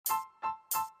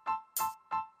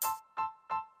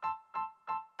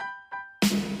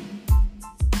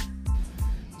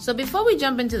So before we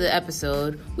jump into the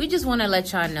episode, we just want to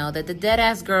let y'all know that the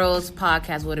Deadass Girls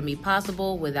podcast wouldn't be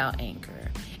possible without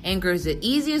Anchor. Anchor is the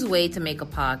easiest way to make a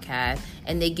podcast,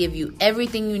 and they give you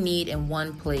everything you need in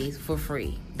one place for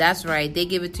free. That's right, they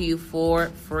give it to you for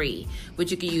free, which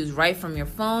you can use right from your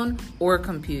phone or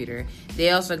computer.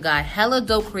 They also got hella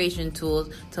dope creation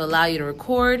tools to allow you to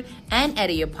record and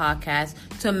edit your podcast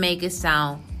to make it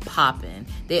sound poppin'.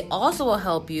 They also will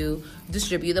help you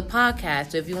distribute the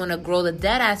podcast. So if you want to grow the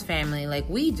Deadass family like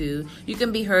we do, you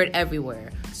can be heard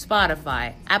everywhere.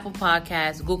 Spotify, Apple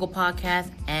Podcasts, Google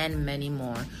Podcasts, and many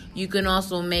more. You can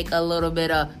also make a little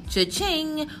bit of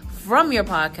cha-ching from your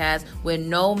podcast with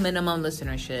no minimum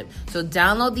listenership. So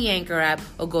download the Anchor app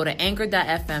or go to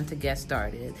anchor.fm to get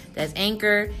started. That's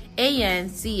Anchor,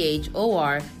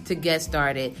 ANCHOR, to get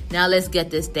started. Now let's get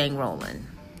this thing rolling.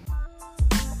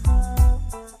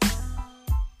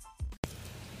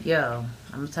 Yo,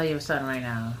 I'm gonna tell you something right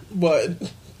now. What?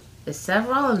 If Seth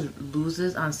Rollins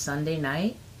loses on Sunday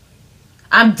night,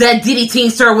 I'm dead DDTing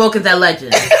Sir Wilkins at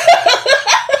Legend.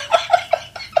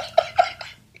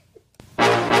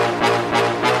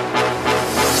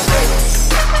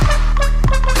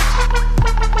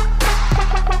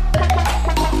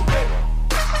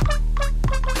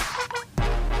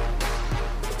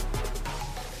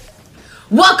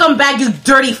 Welcome back, you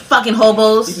dirty fucking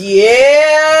hobos.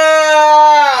 Yeah!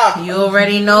 You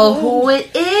already know who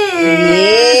it is. Yeah.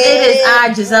 It is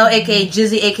I, Giselle, a.k.a.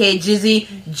 Jizzy, a.k.a. Jizzy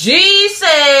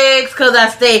G6, because I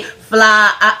stay fly,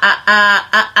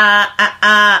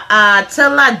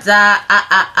 till I die,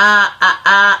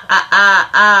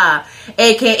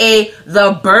 a.k.a.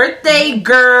 the birthday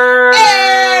girl.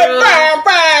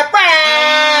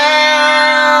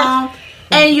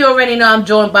 And you already know I'm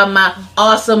joined by my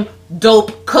awesome,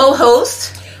 dope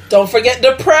co-host. Don't forget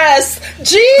the press,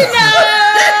 Gina,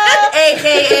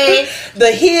 a.k.a.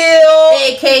 the heel,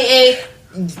 a.k.a.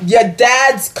 your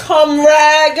dad's cum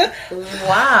rag.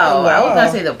 Wow. I was gonna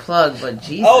say the plug, but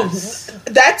Jesus. Oh,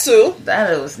 that too.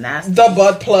 That was nasty. The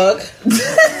butt plug.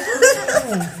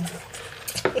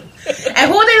 And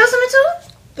who are they listening to?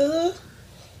 The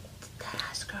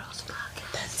Deadass Girls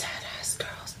Podcast. The Deadass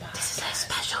Girls Podcast. This is a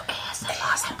special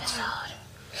ASMR episode.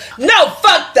 No,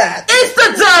 fuck that. It's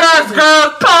the Deadass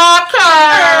Girls Podcast.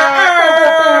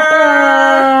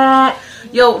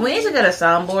 Yo, we need to get a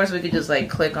soundboard so we could just like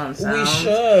click on sound. We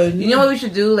should. You know what we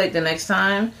should do like the next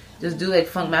time? Just do like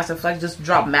Funk Master Flex. Just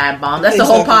drop mad bombs. That's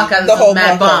exactly. The whole podcast. The whole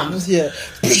mad bombs. Yeah.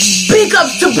 Big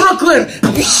up to Brooklyn.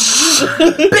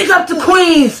 Big up to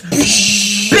Queens.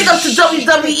 Big up to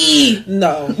WWE.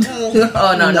 No.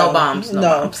 Oh no bombs. No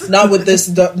bombs. Not with this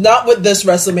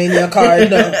WrestleMania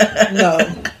card. No.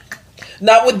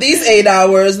 Not with these 8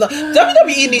 hours. No.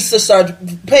 WWE needs to start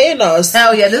paying us.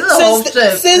 Hell yeah, this is a whole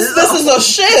shift. Since this is a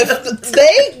shift,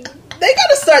 they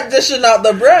gotta start dishing out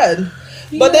the bread.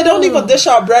 But they don't even dish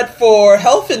out bread for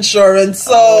health insurance,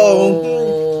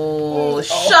 so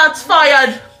shots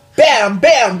fired. Bam,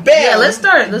 bam, bam. Yeah, let's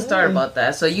start about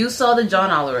that. So you saw the John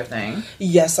Oliver thing.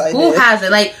 Yes, I did. Who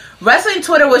hasn't? Like, wrestling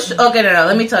Twitter was okay, no,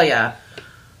 let me tell ya.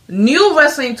 New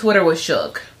wrestling Twitter was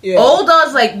shook. Yeah. Old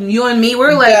us, like you and me,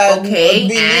 we're like, okay, we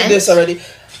knew this already.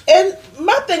 And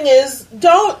my thing is,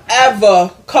 don't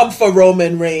ever come for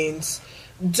Roman Reigns.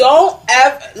 Don't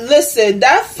ever listen.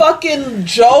 That fucking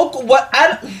joke.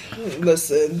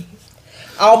 Listen.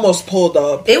 I almost pulled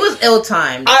up. It was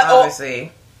ill-timed.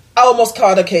 Obviously, I almost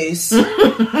caught a case.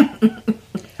 I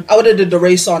would have did the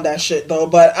race on that shit though,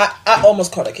 but I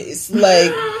almost caught a case.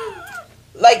 Like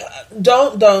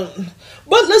don't.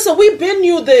 But listen, we been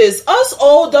knew this. Us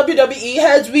old WWE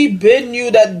heads, we been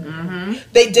knew that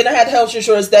they didn't have health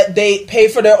insurance, that they pay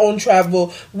for their own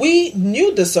travel. We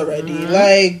knew this already.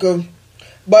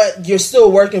 But you're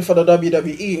still working for the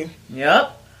WWE.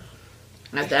 Yep.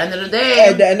 At the end of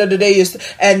the day.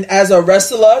 And as a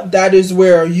wrestler, that is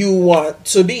where you want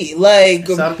to be. Like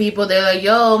some people, they're like,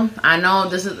 "Yo, I know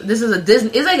this is a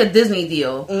Disney. It's like a Disney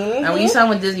deal. And when you sign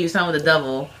with Disney, you sign with the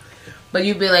devil. But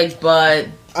you'd be like, but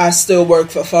I still work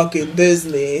for fucking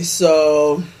Disney,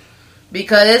 so."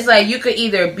 Because it's like you could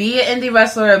either be an indie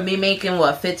wrestler and be making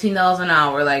 $15 an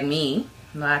hour like me.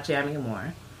 No, actually, I make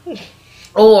more.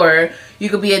 Or you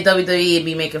could be at WWE and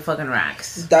be making fucking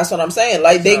racks. That's what I'm saying.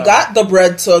 Like they got the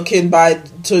bread to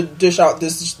dish out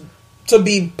this, to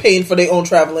be paying for their own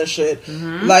travel and shit.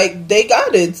 Like they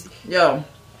got it. Yo,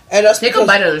 and that's take a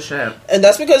bite of the shit. And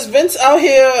that's because Vince out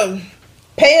here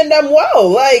paying them well.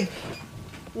 Like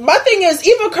my thing is,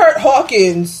 even Kurt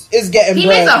Hawkins is getting bread. He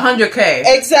makes $100K.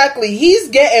 Exactly, he's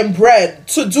getting bread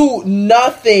to do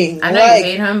nothing. I know you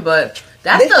hate him, but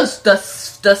that's the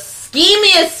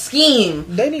schemiest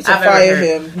scheme. They need to fire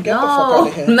him. Get the fuck out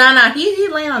of here. Nah. He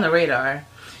laying on the radar.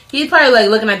 He's probably like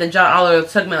looking at the John Oliver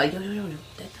segment like, yo,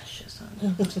 that shit,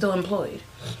 son. I'm still employed.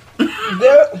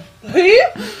 He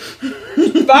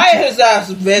fire his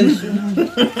ass, Vince,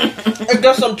 and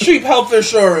get some cheap health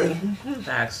insurance.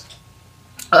 Facts.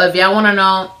 If y'all want to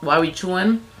know why we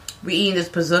chewing, we eating this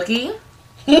Pazuki,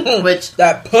 which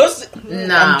that pussy.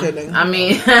 Nah, I'm kidding. I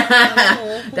mean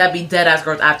that'd be dead ass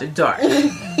girls after dark.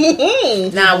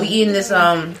 Now we eating this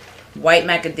white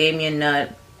macadamia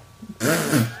nut.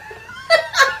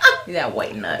 That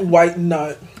white nut. White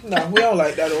nut. No, we don't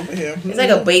like that over here. It's like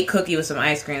a baked cookie with some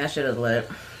ice cream. That shit is lit.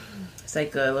 It's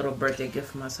like a little birthday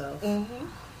gift for myself. Mm-hmm.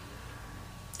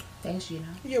 Thanks, Gina.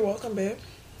 You're welcome, babe.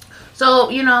 So,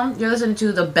 you're listening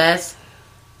to the best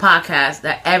podcast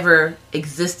that ever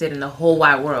existed in the whole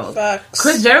wide world. Facts.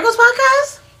 Chris Jericho's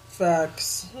podcast?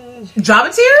 Facts.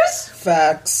 Drama Tears?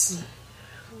 Facts.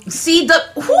 See,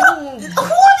 who are these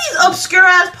obscure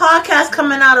ass podcasts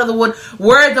coming out of the wood?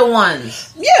 We're the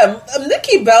ones. Yeah,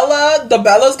 Nikki Bella, the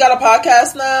Bellas got a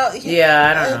podcast now. Yeah,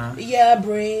 I don't know. Yeah,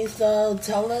 Bree, so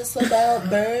tell us about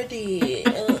Birdie.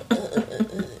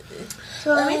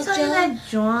 So let me tell you that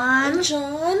John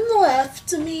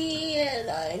left me and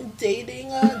I'm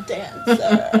dating a dancer.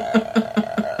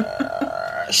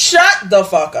 Shut the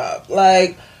fuck up.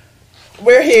 Like,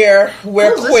 we're here,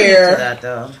 we're Who's queer. listening to that,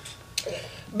 though?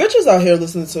 Bitches out here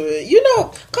listening to it.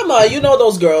 Come on,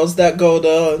 those girls that go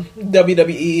to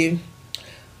WWE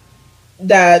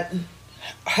that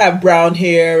have brown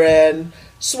hair and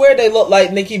swear they look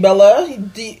like Nikki Bella.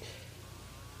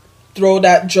 Throw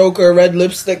that Joker red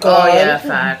lipstick on. Oh, yeah,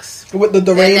 facts. With the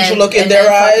deranged look in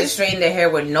their eyes. Straighten their hair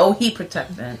with no heat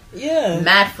protectant. Yeah.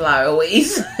 Mad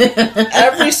flyaways.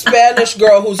 Every Spanish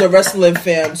girl who's a wrestling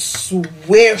fan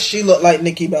swear she looked like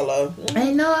Nikki Bella.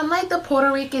 I know, I'm like the Puerto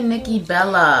Rican Nikki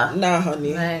Bella. Nah,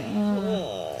 honey. Like,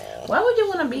 why would you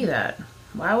want to be that?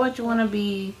 Why would you want to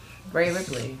be Rhea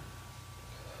Ripley?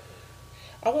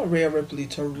 I want Rhea Ripley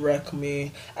to wreck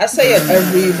me. I say it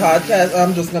every podcast.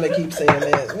 I'm just going to keep saying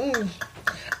it.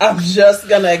 I'm just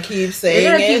going to keep saying it.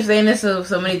 You're going to keep saying this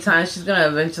so many times. She's going to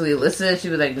eventually listen. She'll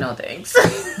be like, no thanks.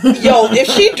 Yo, if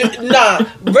she...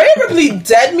 Rhea Ripley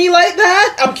dead me like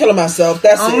that, I'm killing myself.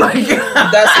 That's it. Oh my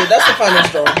God. That's it. That's the final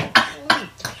straw.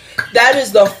 That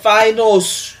is the final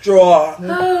straw.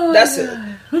 Oh, that's it.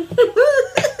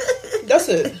 That's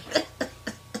it.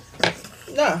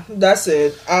 Nah, that's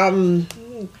it.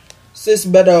 Sis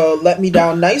better let me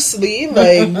down nicely.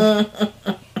 Like,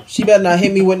 she better not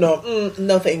hit me with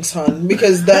no thanks, hon.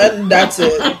 Because then that's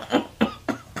it.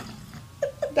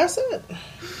 That's it.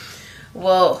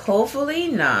 Well, hopefully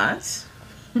not.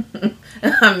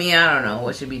 I mean, I don't know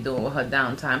what she'd be doing with her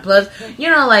downtime. Plus,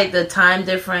 like the time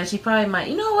difference, she probably might,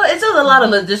 it's just a lot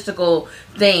of logistical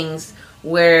things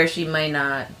where she might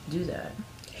not do that.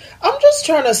 I'm just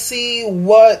trying to see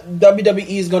what WWE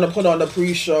is going to put on the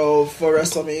pre-show for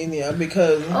WrestleMania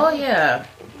because... Oh, yeah.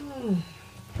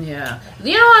 Yeah.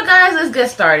 You know what, guys? Let's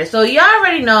get started. So, y'all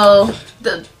already know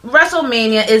the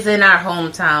WrestleMania is in our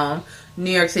hometown, New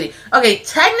York City. Okay,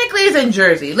 technically it's in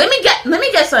Jersey. Let me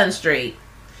get something straight.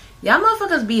 Y'all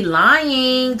motherfuckers be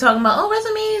lying, talking about,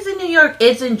 WrestleMania is in New York.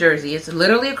 It's in Jersey. It's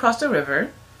literally across the river.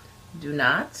 Do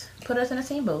not put us in the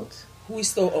same boat. We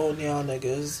still own y'all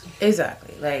niggas.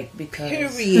 Exactly. Like, because...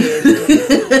 Period.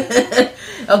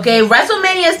 Okay,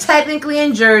 WrestleMania is technically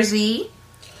in Jersey.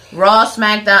 Raw,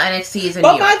 SmackDown, NXT is in New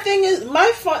York. But my thing is,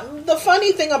 the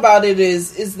funny thing about it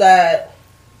is that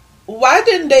why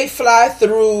didn't they fly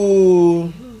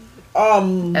through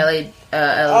LA,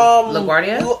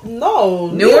 LaGuardia? No,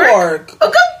 Newark.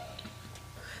 Okay.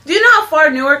 Do you know how far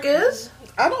Newark is?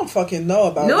 I don't fucking know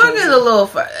about Newark is a little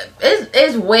far.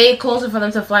 It's way closer for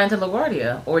them to fly into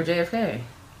LaGuardia or JFK.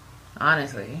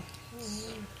 Honestly.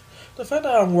 The fact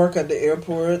that I don't work at the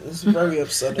airport is very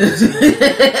upsetting.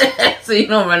 So you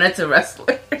don't run into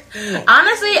wrestlers.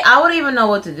 Honestly, I wouldn't even know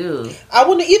what to do. I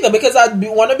wouldn't either because I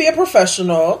want to be a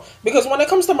professional. Because when it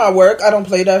comes to my work, I don't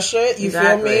play that shit. You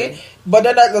feel me? But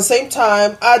then at the same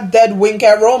time, I dead wink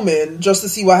at Roman just to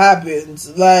see what happens.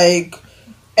 Like...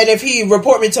 And if he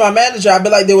report me to my manager, I'd be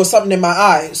like, there was something in my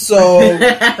eye. So, like,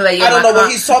 I don't know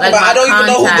what he's talking about. I don't even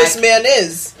know who this man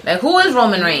is. Like, who is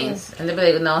Roman Reigns? And they'd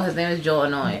be like, no, his name is Joe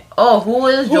Anoa'i. Oh, who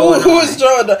is Joe Anoa'i? Who is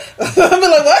Joe Anoa'i? I'd be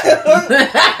like,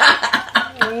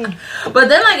 what? But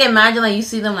then, like, imagine, like, you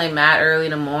see them, like, mad early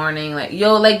in the morning. Like,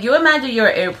 yo, like, you imagine you're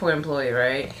an airport employee,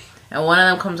 right? And one of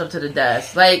them comes up to the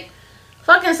desk. Like,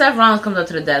 Fucking Seth Rollins comes up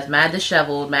to the desk, mad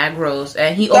disheveled, mad gross,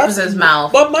 and he opens his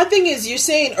mouth. But my thing is, you're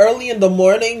saying early in the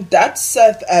morning. That's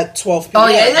Seth at 12 p.m. Oh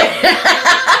yeah.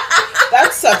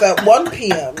 That's Seth at 1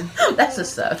 p.m. That's a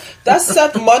Seth. That's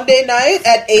Seth Monday night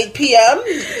at 8 p.m.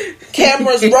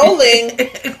 Cameras rolling.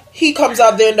 He comes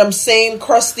out there in them same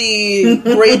crusty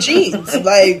gray jeans.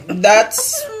 Like,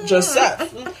 that's just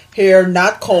Seth. Hair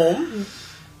not combed.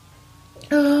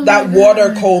 Oh, that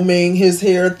water combing his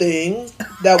hair thing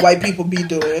that white people be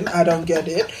doing. I don't get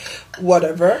it.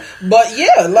 Whatever. But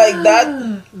yeah, like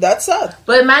that's Seth.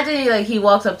 But imagine like he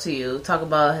walks up to you, talk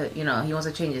about, he wants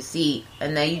to change his seat,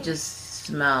 and then you just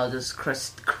smell this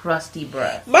crusty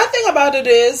breath. My thing about it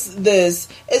is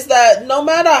that no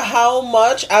matter how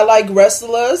much I like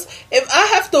wrestlers, if I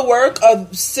have to work a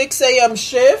 6 a.m.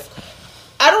 shift,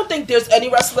 I don't think there's any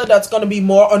wrestler that's going to be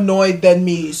more annoyed than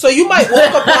me. So you might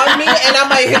walk up on me and I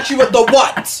might hit you with the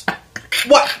what?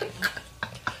 What?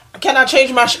 Can I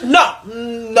change my...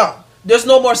 No. There's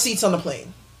no more seats on the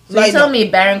plane. So you tell me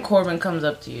Baron Corbin comes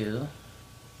up to you.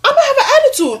 I'm going to have an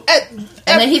attitude.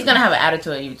 And then he's going to have an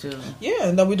attitude at you too. Yeah,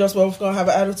 and then we just both going to have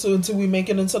an attitude until we make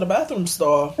it into the bathroom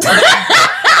stall.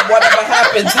 Whatever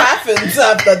happens after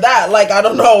that. Like, I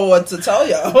don't know what to tell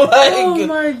you. Like, oh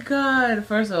my god.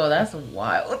 First of all, that's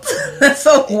wild. That's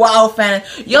so wild fan.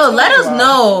 Yo, let us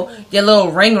know, your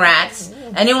little ring rats.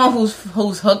 Anyone who's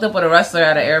hooked up with a wrestler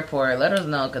at an airport, let us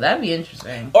know, because that'd be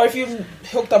interesting. Or if you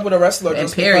hooked up with a wrestler,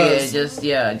 just just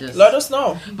let us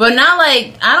know. But not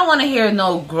like, I don't want to hear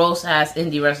no gross ass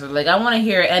indie wrestler. Like, I want to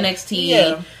hear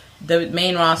NXT, the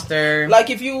main roster. Like,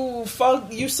 if you suck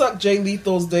Jay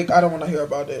Lethal's dick, I don't want to hear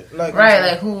about it. Like,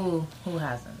 right? Like, who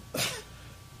hasn't?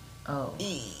 Oh,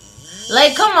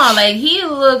 like, come on! Like, he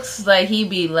looks like he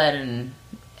be letting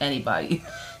anybody.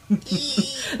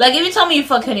 Like, if you told me you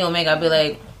fuck Kenny Omega, I'd be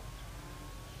like,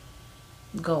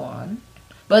 go on.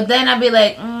 But then I'd be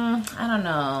like, I don't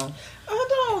know.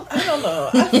 I don't know.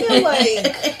 I feel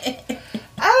like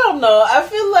I don't know. I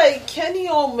feel like Kenny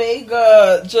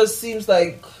Omega just seems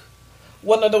like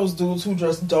one of those dudes who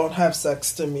just don't have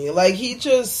sex to me. Like, he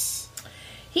does.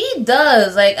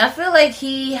 Like, I feel like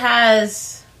he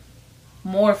has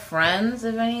more friends,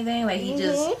 if anything. Like, he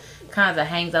just kind of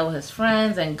hangs out with his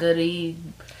friends and goody.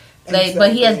 Like, exactly.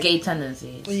 But he has gay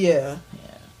tendencies. Yeah.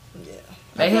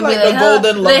 Like, he'll be like,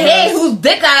 hey, whose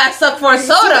dick I suck for a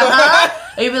soda, huh?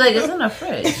 And you'll be like, it's in the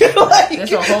fridge. Like,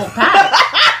 it's a whole pack.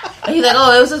 And he's like,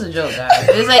 oh, it was just a joke, guys.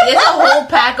 It's like, it's a whole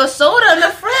pack of soda in the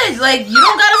fridge. Like, you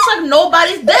don't gotta suck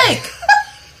nobody's dick.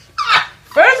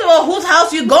 First of all, whose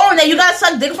house you going that you gotta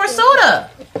suck dick for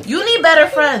soda? You need better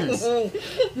friends.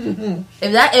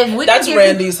 That's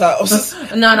Randy's house.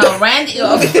 No, Randy. You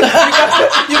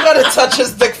gotta touch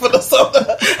his dick for the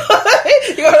soda.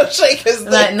 You gotta shake his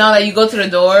dick. Like you go to the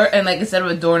door and like instead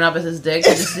of a doorknob, it's his dick.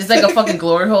 It's like a fucking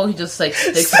glory hole. He just like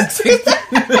sticks his dick.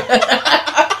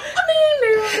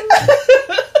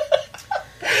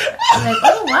 I'm like,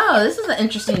 oh wow, this is an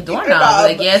interesting doorknob.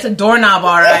 Like, yeah, it's a doorknob,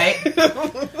 all right.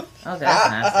 Okay,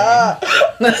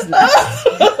 that's nasty.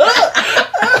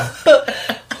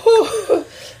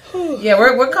 Yeah,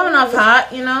 we're coming off hot,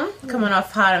 coming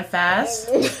off hot and fast.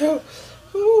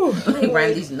 Like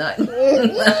Randy's nut.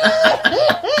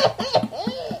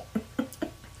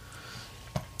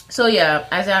 So yeah,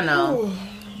 as y'all know,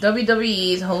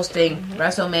 WWE is hosting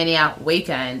WrestleMania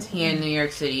weekend here in New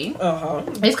York City.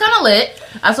 It's kind of lit.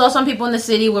 I saw some people in the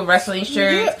city with wrestling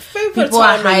shirts. People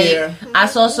are hyped. I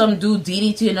saw some dude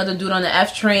DDT another dude on the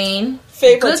F train.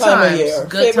 Favorite time of year.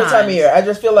 Favorite time of year. I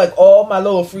just feel like all my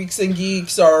little freaks and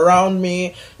geeks are around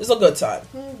me. It's a good time.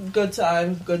 Good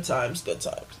times.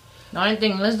 The only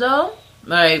thing is though,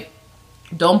 like,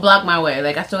 don't block my way.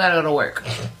 Like, I still gotta go to work.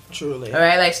 Truly. All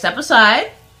right, like, step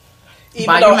aside.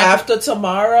 Even though after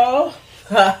tomorrow,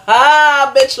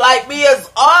 bitch like me is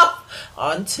off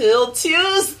until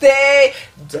Tuesday.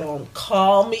 Don't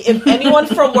call me. If anyone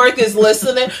from work is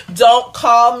listening, don't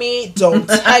call me. Don't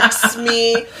text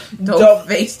me. Don't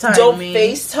FaceTime me. Don't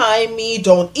FaceTime me.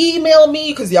 Don't email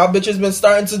me, because y'all bitches been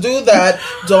starting to do that.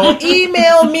 Don't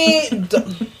email me.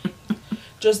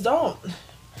 Just don't.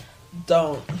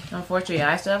 Unfortunately,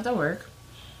 I still have to work.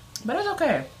 But it's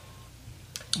okay.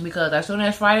 Because as soon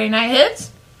as Friday night hits,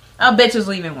 our bitch is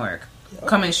leaving work. Yep.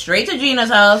 Coming straight to Gina's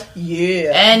house.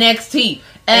 Yeah. NXT.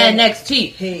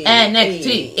 Hey.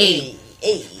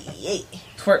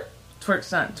 Twerk,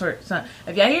 son.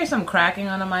 If y'all hear some cracking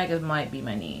on the mic, it might be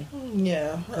my knee.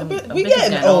 Yeah. We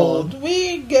getting old.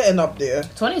 We getting up there.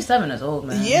 27 is old,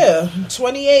 man. Yeah.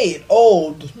 28.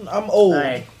 Old. I'm old. All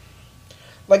right.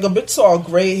 Like, a bitch saw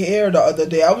gray hair the other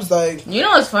day. I was like... You know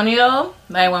what's funny, though?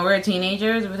 Like, when we were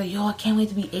teenagers, we were like, yo, I can't wait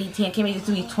to be 18. I can't wait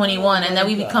to be 21. And then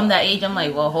we become that age. I'm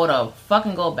like, well, hold up.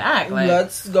 Fucking go back. Like,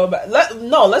 let's go back.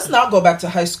 Let's not go back to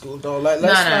high school, though. Like,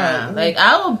 let's not. Like,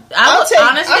 I would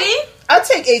honestly... I'd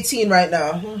take 18 right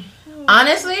now.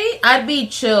 Honestly, I'd be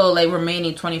chill, like,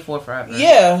 remaining 24 forever.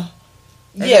 Yeah.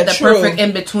 Like, the true. perfect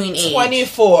in-between age.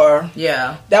 24.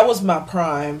 Yeah. That was my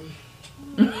prime.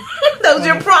 That was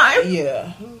your prime?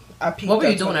 Yeah. I peaked. What were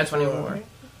you doing at 24?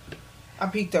 I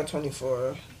peaked at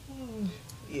 24.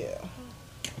 Yeah.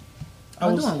 I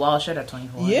was doing wild shit at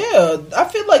 24. Yeah. I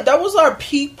feel like that was our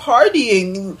peak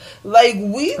partying. Like,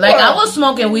 I was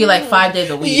smoking weed like 5 days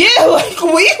a week. Yeah, like,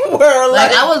 we were.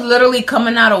 Like, I was literally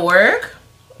coming out of work,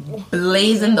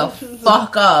 blazing the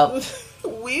fuck up.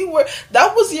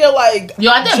 That was your, like... Yo,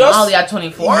 I did Molly at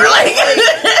 24. Yeah,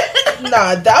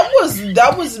 nah, that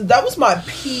was my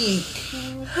peak.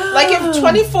 Like, if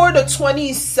 24 to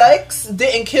 26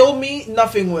 didn't kill me,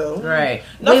 nothing will. Right.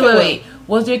 Nothing Wait.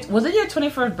 Was it your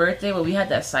 21st birthday where we had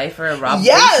that cipher at Rob's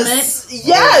basement?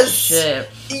 Yes! Oh, shit.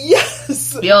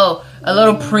 Yes! Yo, a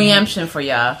little preemption for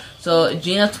y'all. So,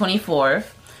 Gina's 24th.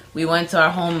 We went to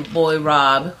our homeboy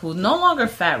Rob, who's no longer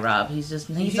Fat Rob. He's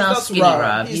not Skinny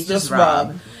Rob. He's just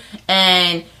Rob.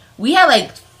 And we had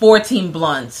like 14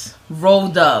 blunts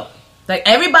rolled up. Like,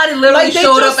 everybody literally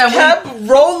showed up and kept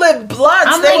rolling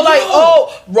blunts. They were like,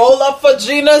 oh, roll up for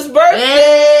Gina's birthday.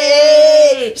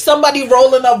 Hey. Somebody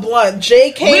rolling a blunt.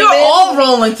 Jay came in. We were all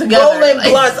rolling together. Rolling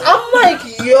blunts. I'm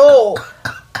like, yo.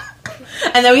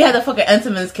 And then we had the fucking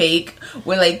Entenmann's cake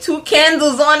with like 2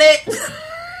 candles on it.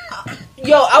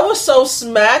 Yo, I was so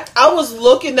smacked. I was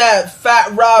looking at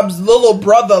Fat Rob's little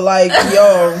brother like,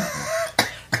 yo,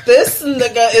 this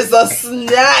nigga is a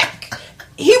snack.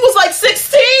 He was like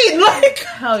 16. Like,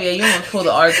 hell yeah, you want to pull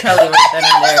the R. Kelly right then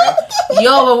and there.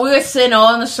 Yo, but we were sitting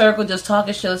all in a circle just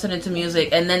talking shit, listening to music,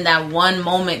 and then that one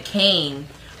moment came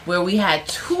where we had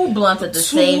 2 blunts at the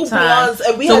same time.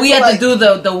 And we had to do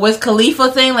the Wiz Khalifa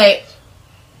thing, like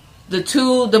the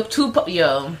two.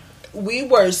 Yo. We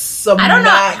were smacked.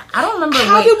 I don't remember.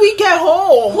 How did we get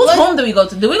home? Whose home did we go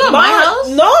to? Did we go to my house?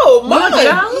 No, mine.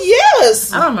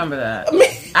 Yes. I don't remember that.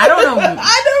 I don't know.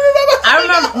 I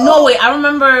remember. I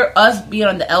remember us being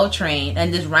on the L train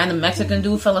and this random Mexican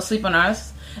dude fell asleep on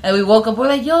us, and we woke up. We're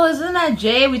like, "Yo, isn't that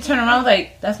Jay?" We turn around,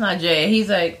 like, "That's not Jay." He's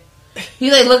like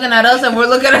looking at us, and we're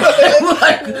looking at him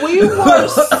like we were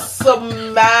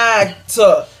smacked.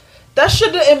 That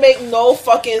shit didn't make no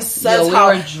fucking sense. Yo,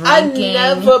 we were drinking,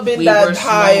 I never been that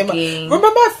high. Remember,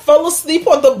 I fell asleep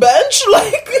on the bench.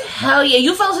 Like, hell yeah,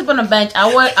 you fell asleep on the bench.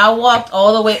 I walked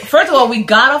all the way. First of all, we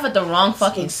got off at the wrong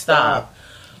fucking stop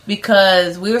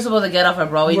because we were supposed to get off at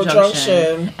Broadway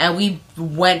Junction, and we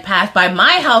went past by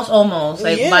my house almost,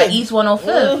 like by East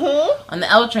 105th on the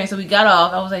L train. So we got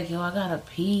off. I was like, yo, I gotta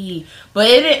pee, but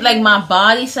it didn't, like, my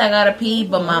body said I gotta pee,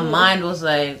 but my mind was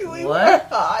like,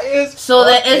 what? So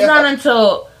that it's not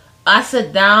until I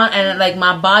sit down and, like,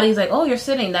 my body's like, oh, you're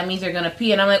sitting, that means you're gonna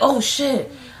pee, and I'm like, oh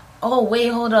shit, oh wait,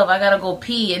 hold up, I gotta go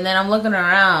pee, and then I'm looking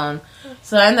around.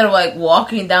 So I ended up, like,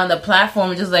 walking down the platform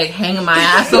and just, like, hanging my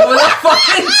ass over the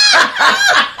fucking top.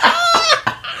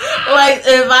 Like,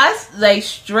 if I, like,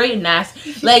 straight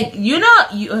nasty. Like,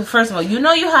 first of all, you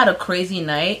had a crazy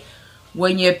night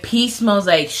when your pee smells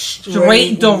like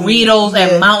straight Doritos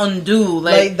and Mountain Dew.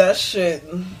 Like, that shit.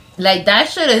 Like, that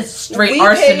shit is straight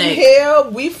arsenic. We came here,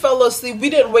 we fell asleep. We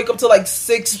didn't wake up till like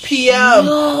 6 p.m.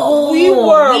 No, we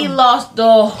lost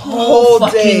the whole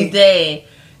fucking day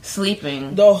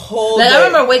sleeping. The whole day. I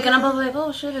remember waking up, I was like,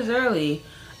 oh shit, it's early.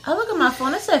 I look at my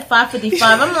phone, it said 5:55.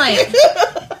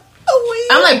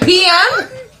 I'm like, PM?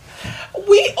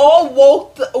 We all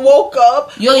woke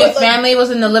up. Yo, your family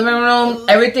was in the living room.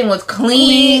 Everything was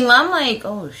clean. I'm like,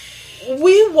 oh shit.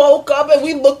 We woke up and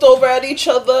we looked over at each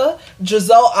other.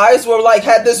 Giselle's eyes were like,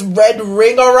 had this red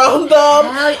ring around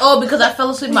them. Because I fell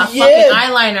asleep with my fucking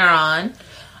eyeliner on.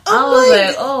 I was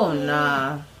like, oh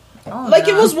nah.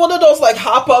 It was one of those, like,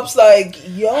 hop-ups, like,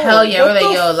 yo. Hell yeah, we're like,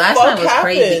 yo, last night was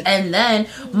crazy. And then,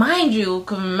 mind you,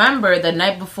 remember the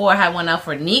night before I went out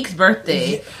for Neek's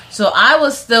birthday. Yeah. So I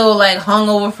was still, like,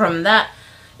 hungover from that.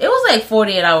 It was like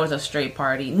 48 hours of straight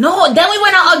party. No, then we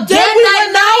went out again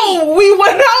that night. We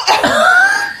went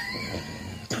out.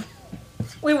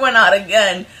 We went out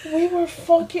again. We were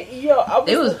fucking,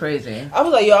 it was crazy. I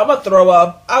was like, yo, I'm gonna throw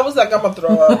up. I was like, I'm gonna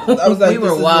throw up. I was like, we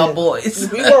were wild boys.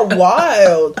 We were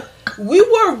wild. We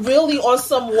were really on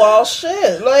some wild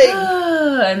shit. Like,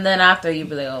 and then after, you'd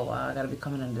be like, oh wow, I gotta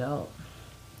become an adult.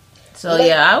 So like,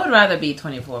 yeah, I would rather be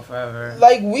 24 forever.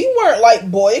 Like, we weren't like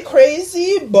boy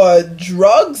crazy, but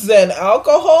drugs and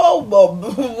alcohol, but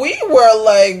we were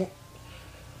like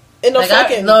in a like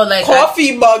fucking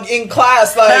coffee mug in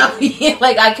class. Like,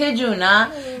 like I kid you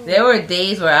not, there were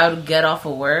days where I would get off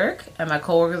of work and my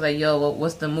coworkers like, yo,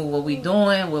 what's the move? What we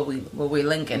doing? What we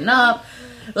linking up?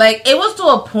 Like, it was to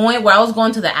a point where I was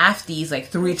going to the afties like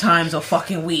 3 times a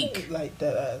fucking week. Like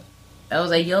that. I was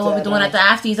like, yo, what we doing at the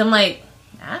afties? I'm like,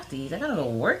 afties? I gotta go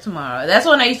work tomorrow. That's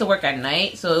when I used to work at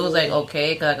night, so it was like,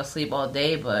 okay, because I could sleep all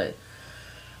day, but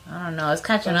I don't know. It's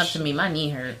catching up to me. My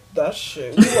knee hurt. That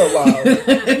shit. We were wild.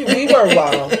 we were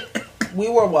wild. We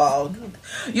were wild.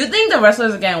 You think the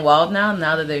wrestlers are getting wild now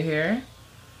that they're here?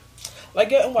 Like,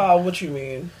 getting wild? What you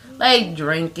mean? Like,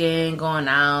 drinking, going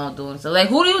out, doing stuff. Like,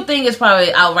 who do you think is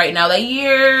probably out right now? Like, You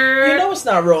know it's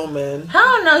not Roman.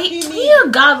 Hell no. He a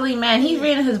godly man. He's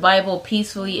reading his Bible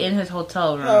peacefully in his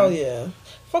hotel room. Hell yeah.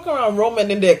 Fuck around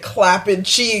Roman in there clapping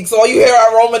cheeks. All you hear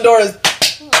out Roman door is...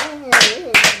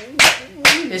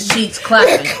 His cheeks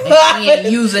clapping. And he ain't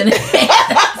using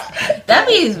it. That'd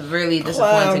be really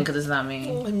disappointing because it's not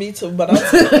me. Me too, but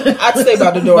I'd stay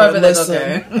by the door and listen.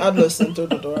 Okay. I'd listen through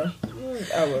the door.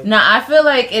 I would. Now, I feel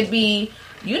like it'd be,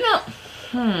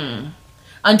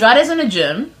 Andrade's in the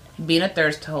gym, being a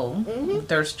thirst hole,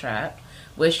 thirst trap,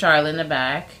 with Charlotte in the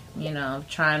back,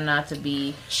 trying not to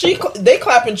be... They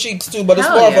clapping cheeks too, but it's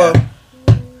more of a...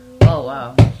 Oh,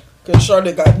 wow. Because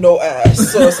Charlotte got no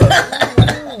ass, so it's like...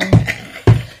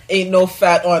 ain't no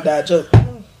fat on that, just...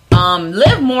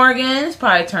 Liv Morgan's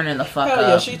probably turning the fuck up.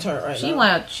 Yeah, she turned now.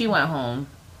 She went home.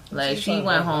 Like, she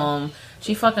went home.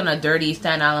 She fucking a dirty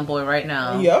Staten Island boy right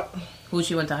now. Yep. Who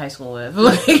she went to high school with.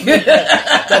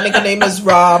 That nigga name is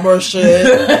Rob or shit.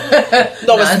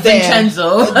 No, it's Dan.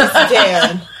 Vincenzo. It's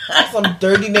Dan. Some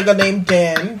dirty nigga named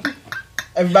Dan.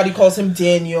 Everybody calls him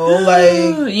Daniel.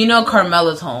 Like,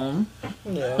 Carmella's home.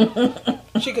 Yeah.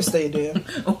 She could stay there.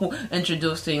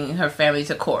 Introducing her family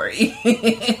to Corey.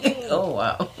 Oh,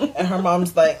 wow. And her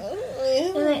mom's like...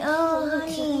 oh,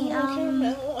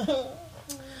 honey,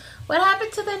 what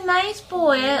happened to the nice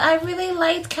boy? I really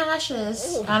liked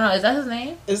Cassius. I don't know. Is that his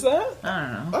name? Is that? I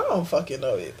don't know. I don't fucking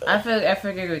know either. I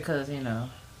figured because,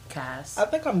 Cass. I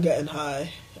think I'm getting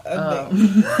high. I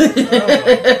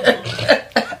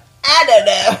don't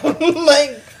know.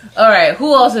 Like... Alright,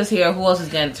 who else is here? Who else is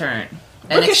getting turned?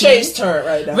 Ricochet's turn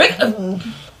right now.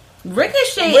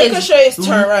 Ricochet's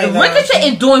turn right now. Ricochet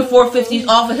is doing 450s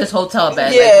off of his hotel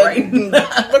bed. Yeah,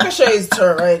 Ricochet's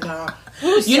turn right now.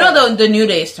 The New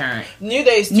Day's turn. New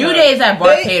Day's at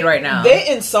Barcade right now. They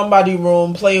in somebody's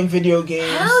room playing video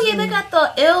games. Hell yeah, they got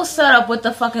the ill setup with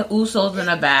the fucking Usos in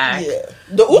the back. Yeah,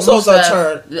 the Usos are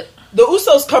turned. The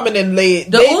Usos coming in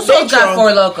late. The Usos got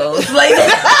 4 locos. Like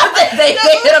they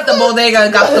hit up the bodega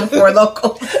and got some 4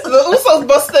 locos. The Usos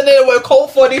busting in with Colt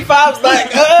 45s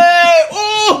like, hey,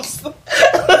 oops.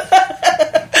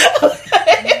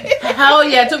 Hell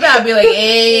yeah, too bad. I'd be like,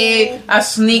 hey, I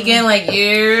sneak in like,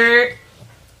 yeah.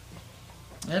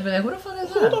 I'd be like, who the fuck is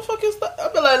that? Who the fuck is that?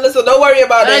 I'd be like, listen, don't worry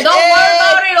about it. Don't worry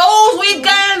about it. Oh,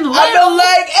 weekend. I'd be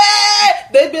like,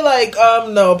 They'd be like,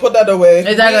 no, put that away.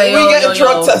 Exactly. We getting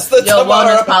drug tested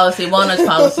tomorrow. Wellness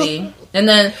policy. And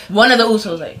then one of the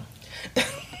Usos like,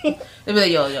 they'd be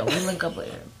like, yo, we link up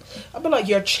later. I'd be like,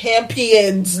 you're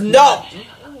champions. No.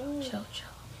 Chill.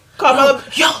 Come on.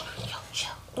 Yo,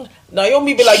 chill.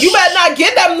 Naomi be like, you better not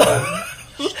get them.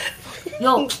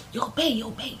 Yo, babe,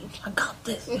 I got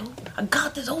this, I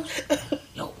got this, Oos.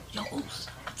 Yo, Oos,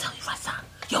 I tell you right now.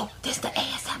 Yo, this the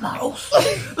ASMR, Oos.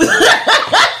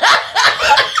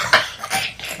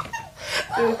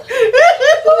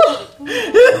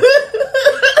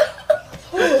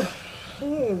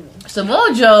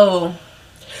 Samoa Joe.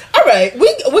 All right,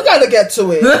 we gotta get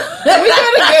to it.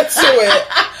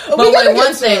 But wait,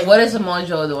 one thing. What is Samoa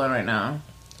Joe doing right now?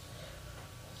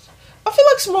 I feel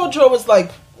like Samoa Joe was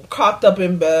like cocked up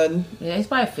in bed. Yeah, he's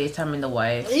probably FaceTiming the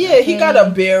wife. Yeah, he got a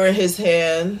beer in his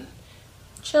hand.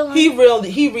 Chilling.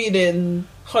 He reading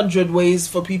 100 Ways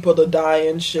for People to Die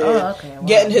and shit. Oh, okay. Wow.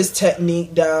 Getting his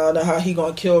technique down and how he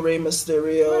gonna kill Rey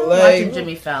Mysterio. Watching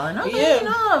Jimmy Fallon. Okay,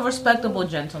 a respectable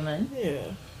gentleman. Yeah.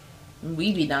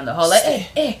 We be down the hall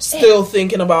like, still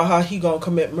thinking about how he gonna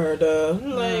commit murder.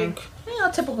 Like,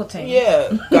 typical thing.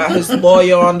 Yeah. Got his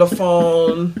lawyer on the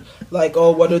phone. Like,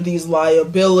 oh, what are these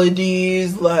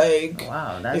liabilities? Like,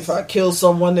 wow, if I kill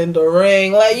someone in the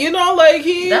ring, like, like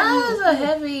that's a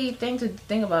heavy thing to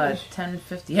think about at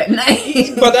 10:50 at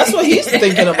night. But that's what he's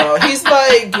thinking about. He's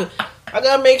like, I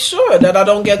gotta make sure that I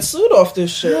don't get sued off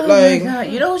this shit. Oh like, my God.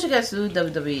 You know who should get sued?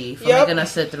 WWE for making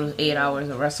us sit through 8 hours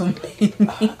of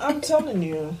WrestleMania. I'm telling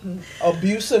you,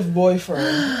 abusive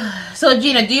boyfriend. So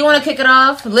Gina, do you want to kick it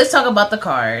off? Let's talk about the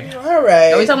card. All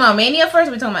right. Are we talking about Mania first?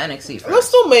 Or are we talking about NXT first?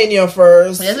 Let's do Mania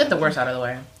first. Let's get the worst out of the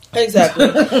way. Exactly.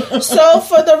 So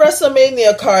for the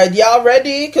WrestleMania card, y'all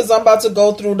ready? Because I'm about to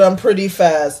go through them pretty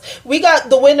fast. We got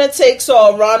the winner takes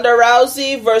all, Ronda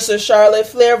Rousey versus Charlotte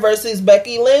Flair versus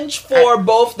Becky Lynch for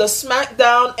both the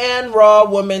SmackDown and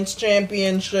Raw Women's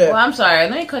Championship. Well, I'm sorry.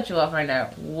 Let me cut you off right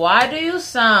now. Why do you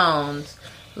sound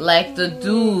like the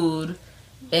dude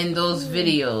in those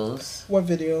videos? What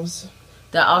videos?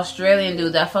 The Australian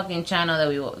dude, that fucking channel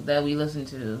that we listen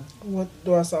to. What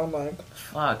do I sound like?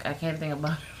 Fuck, I can't think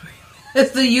about it.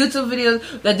 It's the YouTube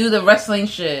videos that do the wrestling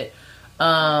shit.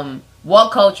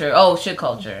 What culture? Oh, shit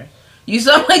culture. You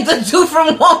sound like the dude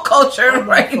from What Culture, oh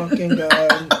right? My fucking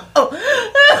God.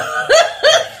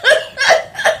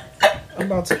 I'm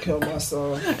about to kill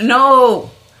myself.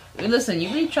 No. Listen, you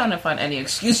be trying to find any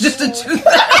excuse just to do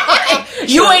that.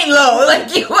 You ain't low.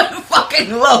 Like, you ain't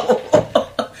fucking low.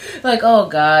 Like, oh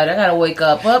God, I gotta wake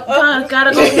up.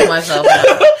 Gotta go kill myself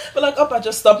now. But like, I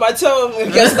just stubbed my toe. I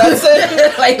guess that's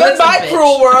it. Like, goodbye,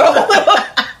 cruel world.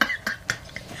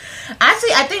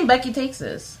 Actually, I think Becky takes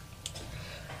this.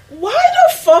 Why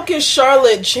the fuck is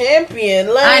Charlotte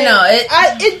champion? Like, I know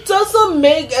it doesn't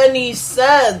make any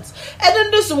sense. And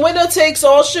then this winner takes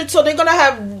all shit. So they're gonna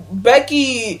have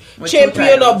Becky with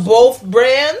champion of both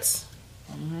brands.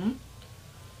 Mm-hmm.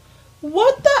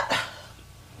 What the?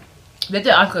 They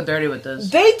did Asuka dirty with this.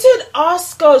 They did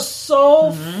Asuka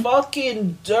so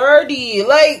fucking dirty.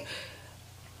 Like,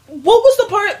 what was the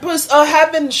purpose of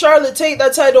having Charlotte take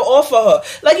that title off of her?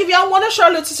 Like, if y'all wanted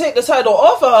Charlotte to take the title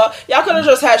off of her, y'all could have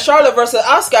just had Charlotte versus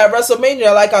Asuka at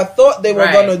WrestleMania like I thought they were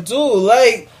gonna do.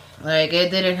 Like,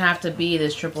 it didn't have to be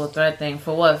this triple threat thing.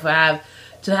 For what?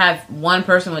 To have one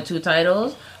person with 2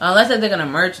 titles? Unless they're gonna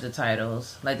merge the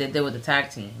titles like they did with the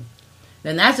tag team.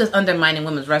 Then that's just undermining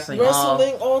women's wrestling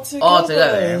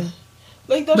altogether.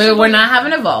 Like, but we're not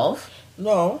having Evolve.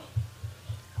 No.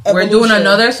 We're doing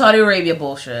another Saudi Arabia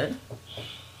bullshit.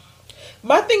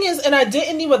 My thing is, and I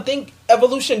didn't even think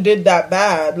Evolution did that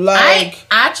bad. Like,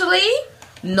 I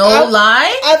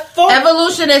thought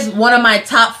Evolution is one of my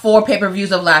top 4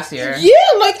 pay-per-views of last year.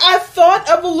 Yeah, like, I thought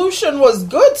Evolution was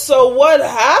good. So what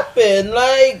happened?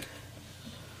 Like,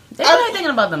 they're probably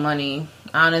thinking about the money.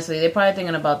 Honestly, they're probably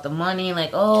thinking about the money, like,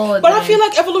 oh. But I feel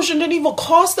like Evolution didn't even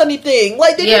cost anything.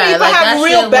 Like, they didn't even have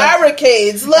real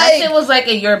barricades. Like, that shit was like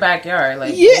in your backyard.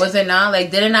 Like, was it not?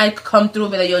 Like, didn't I come through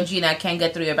and be like, yo, Gina, I can't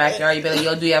get through your backyard? You'd be like,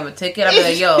 yo, do you have a ticket? I'd be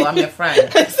like, yo, I'm your friend.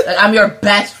 Like, I'm your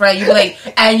best friend. You'd be like,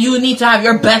 and you need to have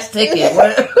your best ticket.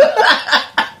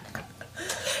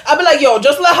 I'd be like, yo,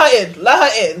 just let her in. Let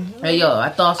her in. Hey, yo, I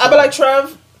thought so. I'd be like,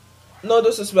 Trev, no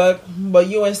disrespect, but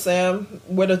you and Sam,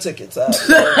 where the tickets at?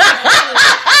 Where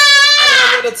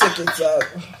the tickets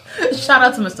at? Shout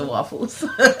out to Mr. Waffles.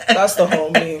 That's the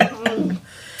homie.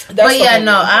 But yeah,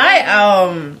 no,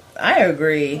 I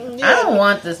agree. Yeah. I don't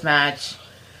want this match.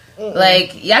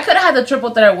 Like, y'all could have had the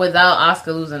triple threat without Asuka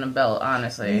losing the belt,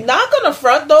 honestly. Not gonna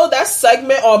front, though. That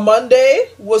segment on Monday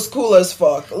was cool as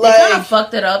fuck. Like, they kind of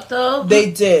fucked it up, though.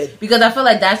 They did. Because I feel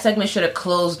like that segment should have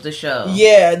closed the show.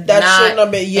 Yeah, that shouldn't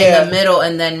have been, in the middle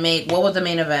and then what was the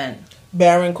main event?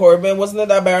 Baron Corbin. Wasn't it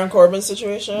that Baron Corbin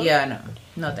situation? Yeah, no.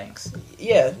 No thanks.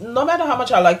 Yeah, no matter how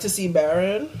much I like to see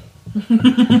Baron.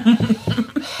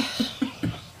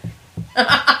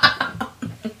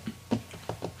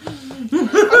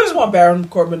 I just want Baron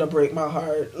Corbin to break my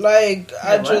heart. Like,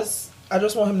 I just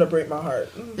want him to break my heart.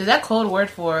 Is that code word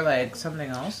for, like, something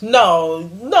else? No,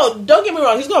 don't get me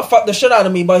wrong. He's gonna fuck the shit out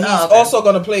of me, but he's also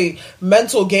gonna play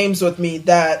mental games with me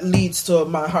that leads to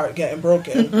my heart getting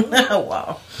broken.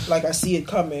 Wow. Like, I see it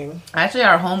coming. Actually,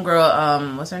 our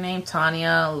homegirl, what's her name?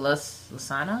 Tanya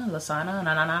Lasana?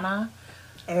 Na.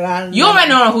 You already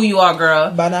know who you are,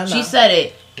 girl. Banana. She said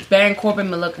it. Baron Corbin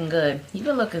been looking good. He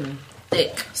been looking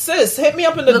thick. Sis, hit me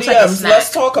up in the DMs.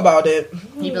 Let's talk about it.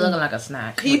 He been looking like a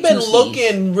snack. He been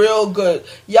looking real good.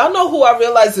 Y'all know who I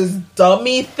realize is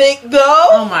dummy thick, though?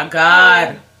 Oh, my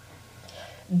God.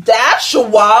 Dash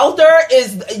Wilder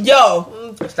is...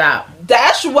 Yo. Stop.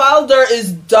 Dash Wilder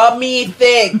is dummy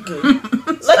thick.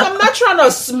 Like, I'm not trying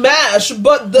to smash,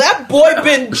 but that boy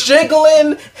been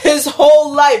jiggling his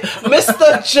whole life.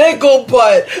 Mr. Jiggle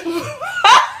Butt.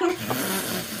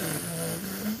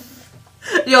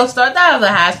 Yo, start that as a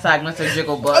hashtag, Mr.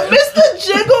 Jiggle Butt. Mr.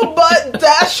 Jiggle Butt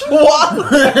Dash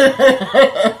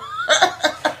Wilder.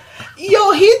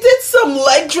 Yo, he did some some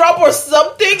leg drop or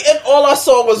something, and all I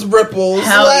saw was ripples.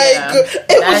 Hell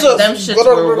it was just them shits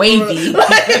were wavy.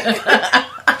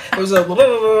 It was a.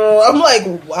 I'm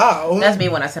like, wow. That's me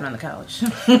when I sit on the couch.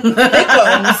 Here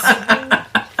comes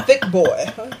thick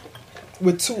boy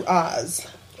with 2 eyes.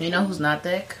 You know who's not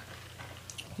thick?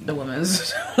 The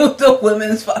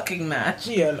women's fucking match.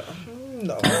 Yeah,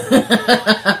 no.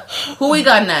 Who we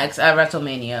got next at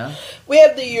WrestleMania? We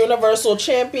have the Universal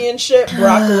Championship,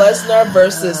 Brock Lesnar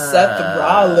versus Seth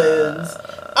Rollins.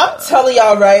 I'm telling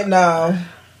y'all right now,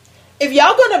 if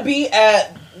y'all gonna be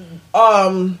at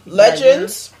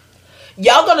Legends,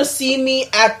 y'all gonna see me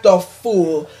act a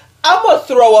fool. I'm gonna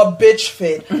throw a bitch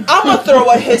fit. I'm gonna throw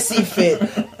a hissy fit.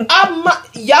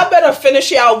 Y'all better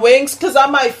finish y'all wings, because I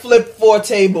might flip 4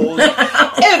 tables.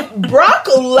 If Brock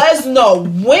Lesnar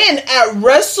win at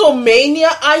WrestleMania,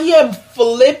 I am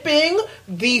flipping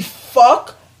the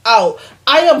fuck out.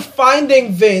 I am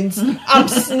finding Vince. I'm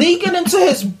sneaking into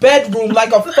his bedroom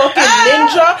like a fucking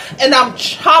ninja, and I'm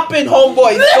chopping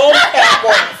homeboy dome cap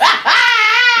off.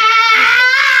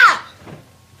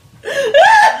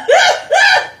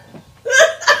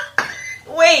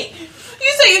 Wait,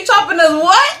 you say you're chopping his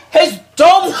what? His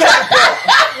dome cap off.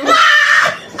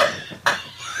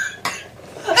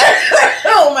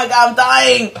 Oh my god,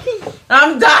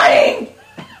 I'm dying.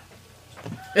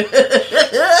 You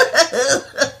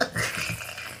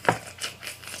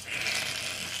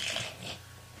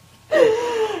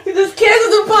just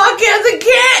canceled the podcast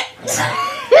again.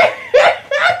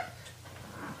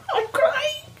 I'm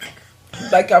crying.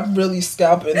 Like, I'm really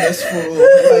scalping this fool.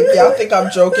 Like, y'all think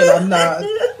I'm joking, I'm not.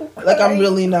 Like, I'm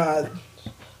really not.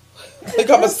 Like,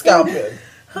 I'm a scalping.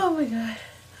 Oh my god.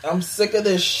 I'm sick of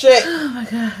this shit. Oh my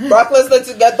god. Brock Lesnar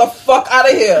to get the fuck out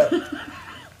of here.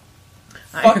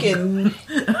 Fucking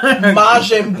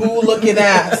Majin Buu looking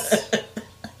ass.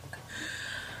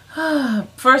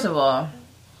 First of all,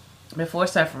 before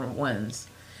Seth wins,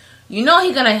 you know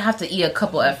he's gonna have to eat a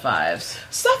couple F5s.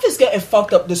 Seth is getting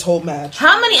fucked up this whole match.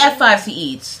 How many F5s he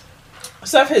eats?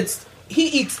 Seth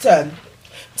eats 10.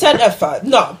 10 F5.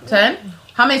 No. 10?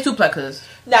 How many suplexes?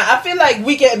 Nah, I feel like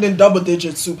we getting in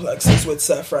double-digit suplexes with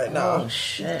Seth right now. Oh,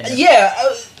 shit. Yeah,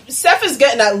 Seth is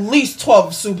getting at least 12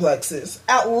 suplexes.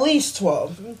 At least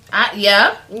 12.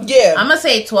 Yeah? Yeah. I'm gonna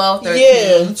say 12, 13.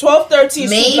 Yeah, 12, 13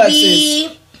 maybe suplexes.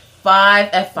 Maybe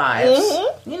 5 F5s.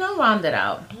 Mm-hmm. You know, round it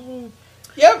out.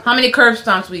 Yep. How many curb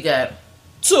stomps we get?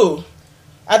 2.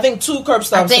 I think 2 curb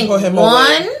stomps to put him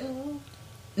one, away.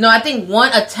 No, I think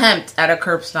 1 attempt at a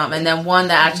curb stomp and then 1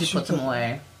 that actually puts him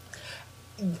away.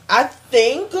 I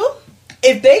think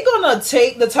if they're gonna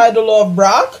take the title off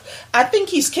Brock, I think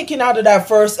he's kicking out of that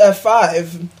first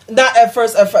F5. Not at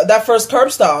first F5, that first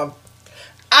curb stomp.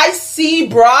 I see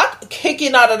Brock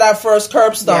kicking out of that first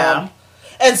curb stomp.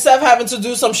 Yeah. And Seth having to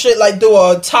do some shit like do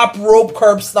a top rope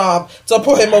curb stomp to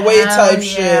put him away type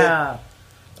shit.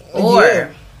 Or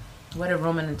what if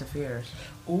Roman interferes?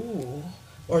 Ooh.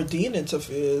 Or Dean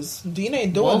interferes. Dean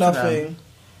ain't doing nothing.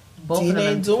 Dean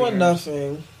ain't doing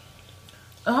nothing.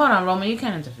 Hold on, Roman, you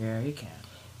can't interfere. You can't.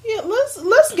 Yeah,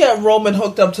 let's get Roman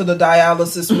hooked up to the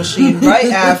dialysis machine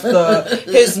right after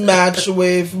his match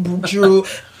with Drew.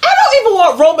 I don't even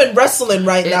want Roman wrestling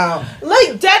right now.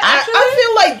 Like that, I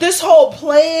feel like this whole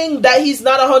playing that he's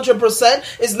not 100%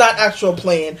 is not actual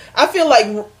playing. I feel like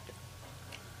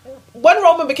when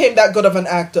Roman became that good of an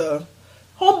actor,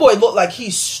 homeboy looked like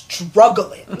he's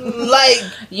struggling. Like,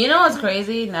 you know what's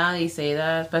crazy? Now that you say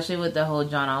that, especially with the whole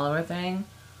John Oliver thing.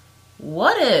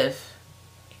 What if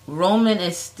Roman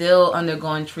is still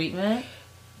undergoing treatment?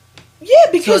 Yeah,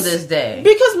 because to this day.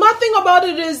 Because my thing about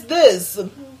it is this: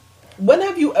 when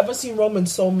have you ever seen Roman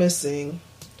so missing?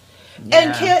 Yeah.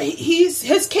 And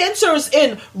his cancer is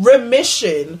in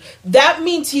remission. That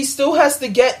means he still has to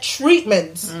get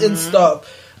treatments and stuff.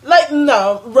 Like,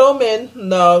 no, Roman,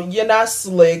 no, you're not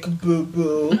slick, boo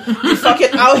boo. You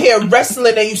fucking out here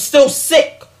wrestling and you still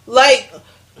sick. Like,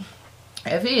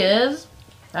 if he is,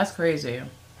 that's crazy.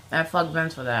 And fuck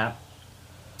Vince for that.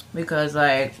 Because,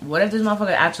 like, what if this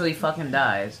motherfucker actually fucking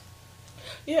dies?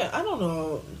 Yeah, I don't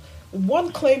know.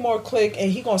 One Claymore click and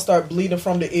he gonna start bleeding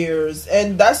from the ears,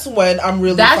 and that's when I'm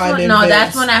really finding Vince.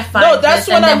 That's when I find Vince, that's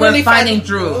when I'm really finding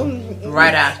Drew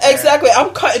right after. Exactly,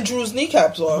 I'm cutting Drew's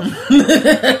kneecaps off.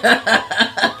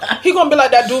 He gonna be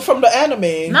like that dude from the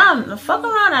anime. Nah, fuck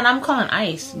around and I'm calling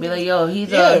ICE. Be like, yo,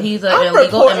 he's an illegal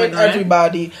immigrant.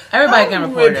 Everybody getting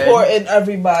reported. Reporting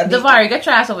everybody. Davari, get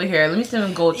your ass over here. Let me see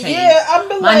them gold chains. Yeah, I'm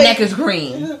like, my neck is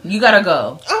green. You gotta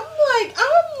go.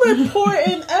 I'm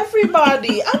reporting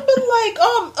everybody. I've been like,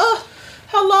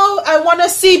 hello, I want to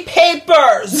see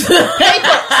papers.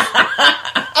 Papers.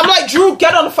 I'm like, Drew,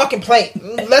 get on the fucking plane.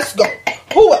 Let's go.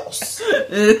 Who else?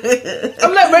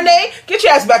 I'm like, Renee, get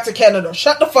your ass back to Canada.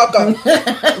 Shut the fuck up.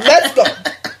 Let's go.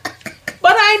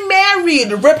 But I'm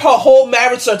married. Rip her whole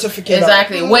marriage certificate.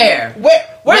 Exactly. Up. Where?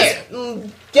 Where?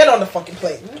 Get on the fucking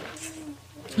plane.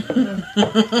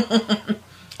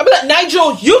 I'll be like,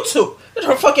 Nigel, you too. Get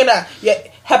her fucking ass. Yeah,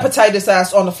 hepatitis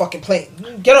ass on the fucking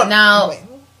plane. Get on the plane.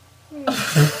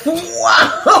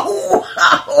 Wow.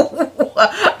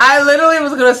 I literally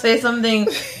was gonna say something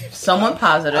somewhat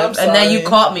positive, and then you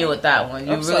caught me with that one.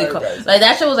 You really caught, like,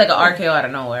 that shit was like an RKO out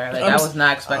of nowhere. Like, I was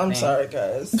not expecting. I'm sorry,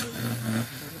 guys.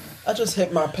 I just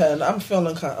hit my pen. I'm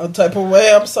feeling kind of type of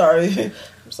way. I'm sorry.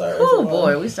 I'm sorry. Oh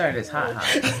boy, we started this hot.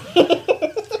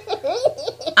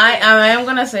 I am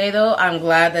gonna say though, I'm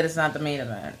glad that it's not the main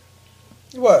event.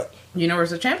 What?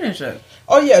 Universal Championship.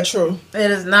 Oh yeah, true.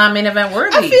 It is not main event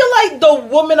worthy. I feel like the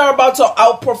women are about to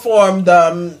outperform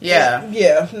them. Yeah.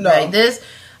 No. Like this,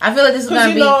 I feel like this is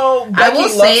gonna be. Becky I will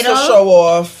say though, to show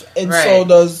off, and so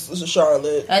does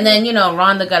Charlotte. And then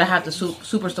Ronda gotta have the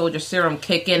super soldier serum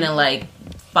kick in like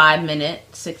 5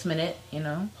 minutes, 6 minutes.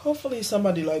 Hopefully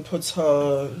somebody like puts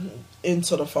her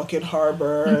into the fucking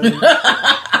harbor and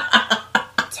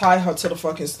tie her to the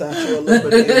fucking Statue of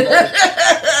Liberty.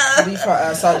 Leave her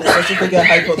ass out there so she could get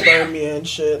hypothermia and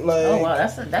shit. Like, oh wow,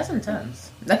 that's intense.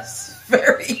 That's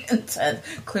very intense.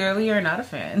 Clearly, you're not a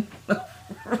fan of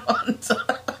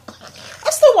Ronda. I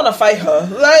still want to fight her.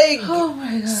 Like, oh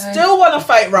my god, still want to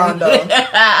fight Ronda.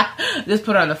 Just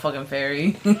put her on the fucking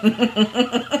ferry.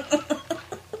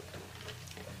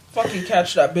 Fucking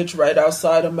catch that bitch right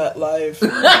outside of MetLife.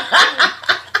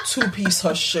 Two-piece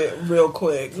her shit real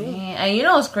quick. And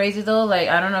what's crazy though? Like,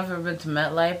 I don't know if you've ever been to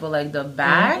MetLife, but like the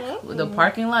back, the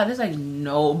parking lot, there's like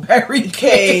no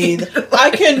barricade.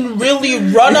 I can really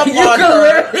run up on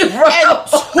her and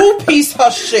two-piece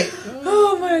her shit.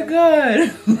 Oh my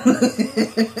god.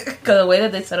 Because the way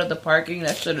that they set up the parking,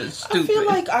 that shit is stupid. I feel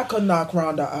like I could knock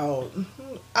Ronda out.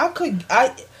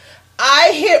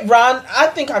 I hit Ron. I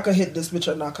think I could hit this bitch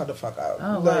and knock her the fuck out.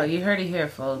 Oh, wow. You heard it here,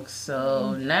 folks.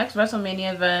 So, next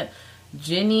WrestleMania event,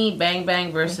 Ginny Bang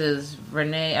Bang versus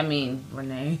Renee.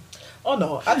 Oh,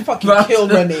 no. I'd fucking kill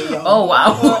Renee, yo. Oh,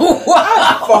 wow.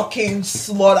 I'd fucking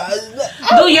slaughter.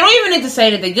 Dude, you don't even need to say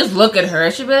anything. Just look at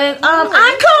her. She'd be like, I'm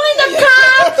calling the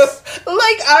cops.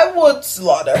 Like, I would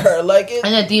slaughter her. Like,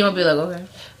 and then Dean would be like, okay,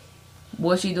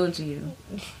 what's she doing to you?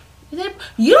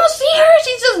 You don't see her?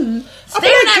 She's just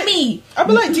staring at me. I'd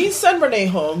be like, Dean, send Renee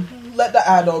home. Let the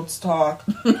adults talk.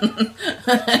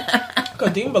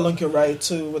 Cause Dean Belunkin right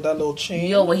too with that little chain.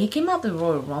 Yo, when he came out the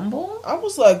Royal Rumble, I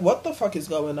was like, what the fuck is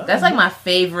going on? That's like my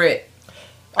favorite.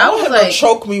 I was like, to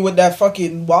choke me with that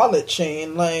fucking wallet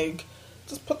chain. Like,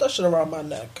 just put that shit around my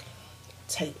neck.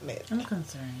 Tighten it. I'm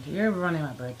concerned. You're ruining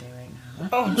my birthday right now.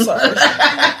 Oh, I'm sorry.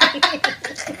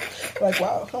 Like,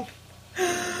 wow.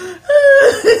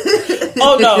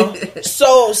 Oh no.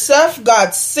 So Seth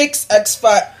got 6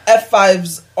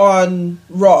 F5s on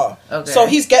Raw. Okay. So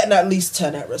he's getting at least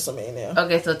 10 at WrestleMania.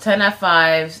 Okay, so 10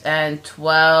 F5s and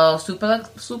 12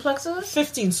 suplexes?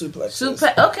 15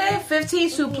 suplexes. Okay, 15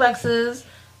 suplexes,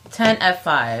 10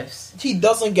 F5s. He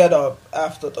doesn't get up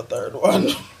after the third one.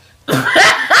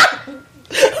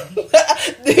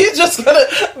 He's just gonna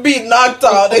be knocked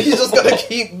out and he's just gonna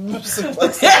keep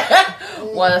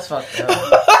suplexing. Well, that's fucked up.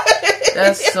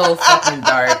 That's so fucking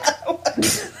dark.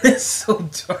 It's so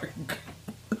dark.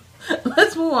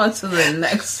 Let's move on to the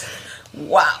next.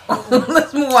 Wow.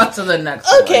 Let's move on to the next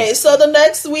Okay, one. So the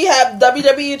next we have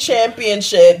WWE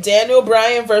Championship. Daniel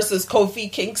Bryan versus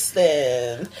Kofi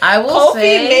Kingston. I will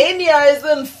say Kofi Mania is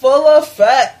in full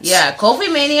effect. Yeah, Kofi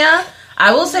Mania.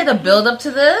 I will say the build up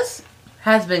to this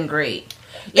has been great.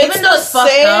 Even though it's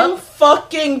fucked up.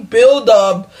 Fucking build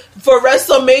up for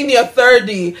WrestleMania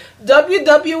 30.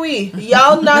 WWE,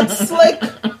 y'all not slick.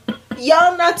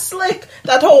 Y'all not slick.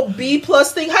 That whole B+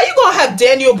 thing. How you gonna have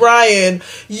Daniel Bryan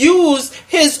use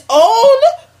his own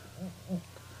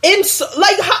what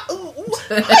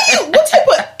type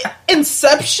of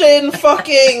Inception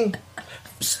fucking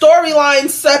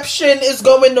storyline-ception is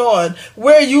going on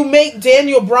where you make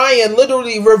Daniel Bryan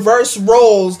literally reverse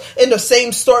roles in the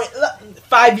same story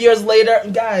 5 years later?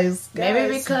 Guys.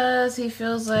 Maybe because he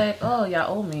feels like, oh,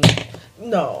 y'all owe me.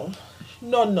 No.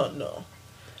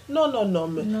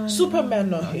 Superman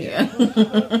not here.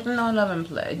 No love and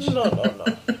pledge. No.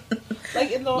 Like,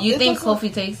 you think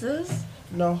Kofi takes this?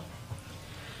 No.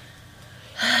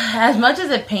 As much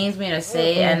as it pains me to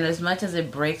say, and as much as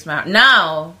it breaks my heart,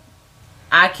 now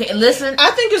I can't listen.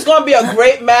 I think it's gonna be a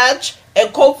great match,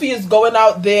 and Kofi is going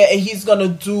out there and he's gonna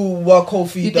do what Kofi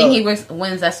does. You think he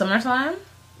wins at SummerSlam?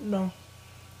 No.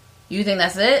 You think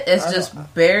that's it? It's just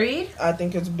buried? I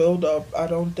think it's build up. I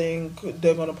don't think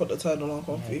they're going to put the title on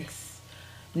Kofi.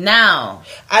 Now,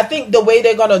 I think the way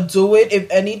they're going to do it, if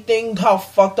anything, how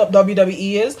fucked up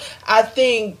WWE is, I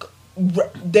think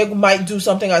they might do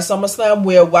something at SummerSlam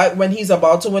where when he's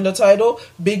about to win the title,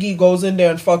 Big E goes in there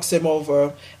and fucks him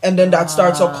over, and then that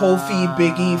starts a Kofi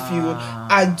Big E feud.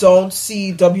 I don't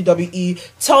see WWE.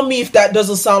 Tell me if that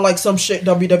doesn't sound like some shit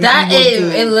WWE would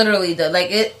do. It literally does.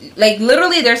 Like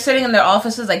literally, they're sitting in their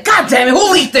offices like, God damn it,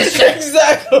 who leaked this shit?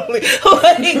 Exactly.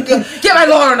 Like, get my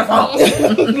lawyer on the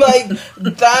phone. Like,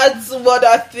 that's what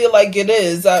I feel like it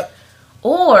is.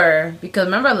 Or because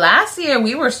remember last year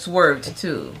we were swerved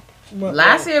too.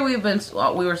 Last year we were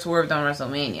swerved on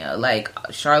WrestleMania, like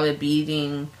Charlotte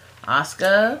beating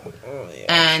Asuka,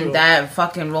 and that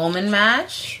fucking Roman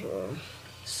match. Sure.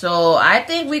 So I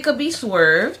think we could be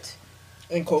swerved,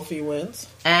 and Kofi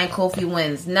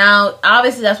wins. Now,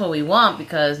 obviously, that's what we want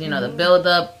because the build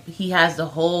up. He has the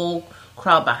whole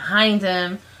crowd behind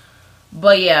him.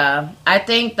 But yeah, I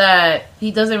think that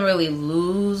he doesn't really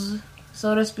lose,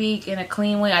 so to speak, in a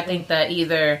clean way. I think that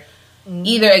either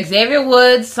Xavier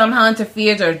Woods somehow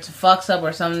interferes or fucks up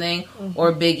or something,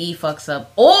 or Big E fucks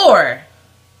up, or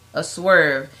a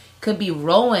swerve. Could be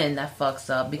Rowan that fucks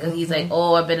up because he's like,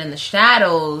 oh, I've been in the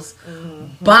shadows.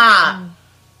 Bah!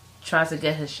 Tries to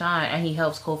get his shine and he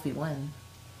helps Kofi win.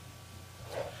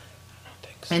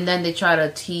 So. And then they try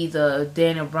to tease a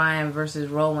Daniel Bryan versus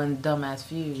Rowan dumbass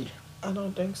feud. I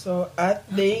don't think so. I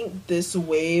think this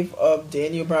wave of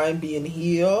Daniel Bryan being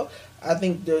heel, I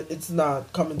think it's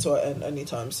not coming to an end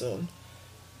anytime soon.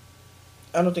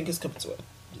 I don't think it's coming to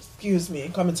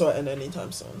coming to an end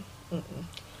anytime soon.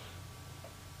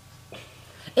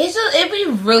 It'd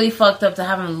be really fucked up to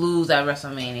have him lose at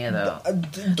WrestleMania though. I don't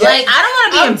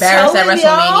want to be embarrassed at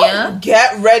WrestleMania.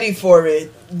 Get ready for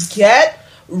it. Get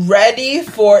ready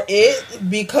for it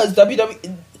because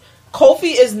WWE.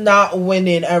 Kofi is not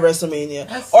winning at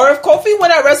WrestleMania. Or if Kofi win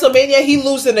at WrestleMania, he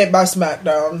losing it by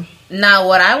SmackDown. Now,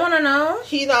 what I want to know...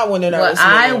 He not winning at WrestleMania. What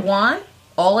I want,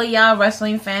 all of y'all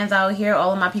wrestling fans out here,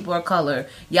 all of my people of color,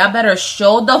 y'all better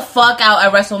show the fuck out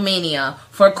at WrestleMania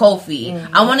for Kofi.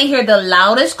 I want to hear the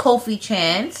loudest Kofi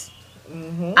chants.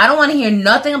 I don't want to hear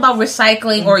nothing about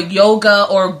recycling or yoga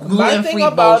or gluten-free bullshit. My thing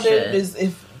about it is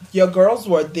if your girls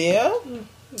were there...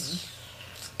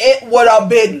 It would have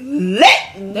been lit.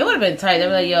 They would have been tight. They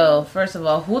were like, yo, first of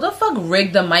all, who the fuck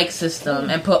rigged the mic system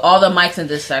and put all the mics in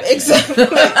this section? Exactly.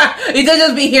 You could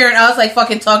just be hearing us like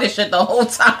fucking talking shit the whole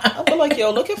time. I'd be like, yo,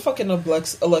 look at fucking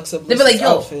Alexa Bliss's They'd be like,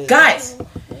 yo, outfit. guys,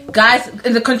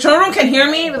 in the control room can hear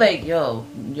me? Be like, yo,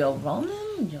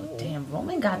 Roman? Yo, damn,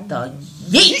 Roman got the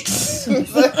yeeks.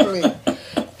 Exactly.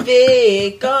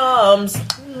 Thickums.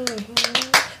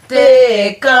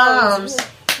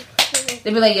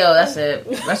 They'd be like, yo, that's it.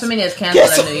 WrestleMania is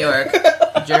canceled in New York,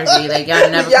 Jersey. Like, y'all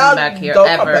never come back here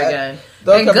ever again.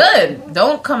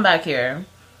 Don't come back here.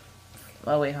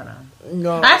 Oh, wait, hold on.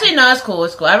 No. Actually, no, it's cool.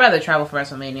 It's cool. I'd rather travel for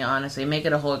WrestleMania, honestly. Make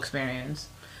it a whole experience.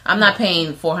 I'm not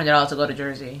paying $400 to go to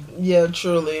Jersey. Yeah,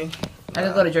 truly. I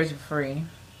could go to Jersey for free.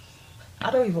 I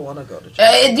don't even want to go to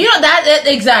Jersey.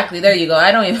 Exactly. There you go.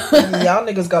 I don't even... Y'all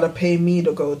niggas gotta pay me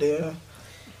to go there.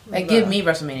 Like, give me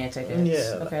WrestleMania tickets.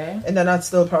 Yeah. Okay. And then I'd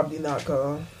still probably not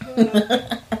go.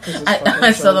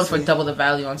 I sell them for double the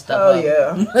value on stuff. Oh,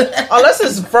 yeah. Unless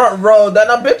it's front row, then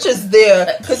a bitch is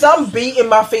there. Because I'm beating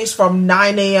my face from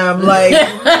 9 a.m. Like,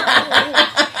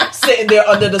 sitting there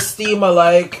under the steamer,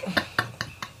 like...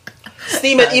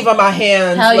 Steaming even my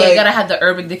hands. Hell yeah, you gotta have the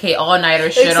Urban Decay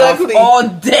all-nighter shit off all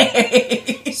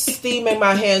day. Steaming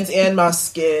my hands and my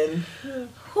skin.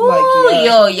 Ooh,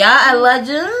 yo, y'all are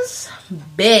legends.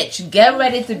 Bitch, get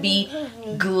ready to be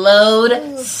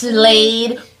glowed,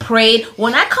 slayed, prayed.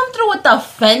 When I come through with the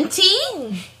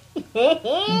Fenty,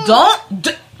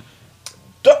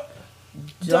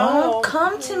 don't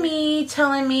come to me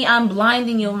telling me I'm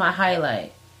blinding you with my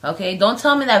highlight. Okay? Don't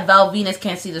tell me that Val Venus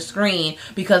can't see the screen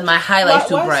because my highlight's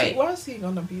too bright. Why is he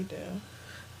gonna be there?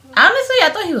 Honestly,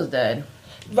 I thought he was dead.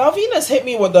 Val Venus hit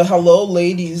me with the hello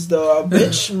ladies though. A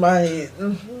bitch might...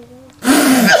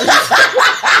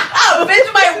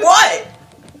 Bitch might what?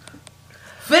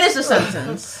 Finish the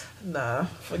sentence. Nah,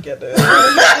 forget it.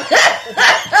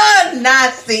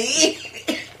 Nazi.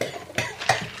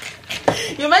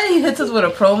 You imagine he hits us with a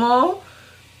promo?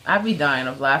 I'd be dying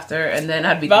of laughter, and then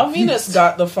I'd be Val Venus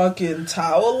got the fucking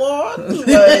towel on.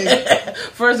 Like,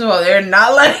 first of all, they're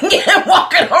not letting him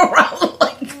walking around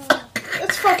like that.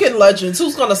 It's fucking Legends.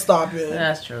 Who's gonna stop it?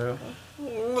 That's true.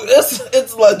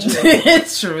 It's Legends.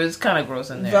 It's true. It's kind of gross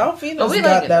in there. Val Venus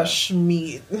got that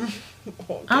schmeat.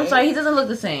 Okay. I'm sorry, he doesn't look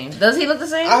the same. Does he look the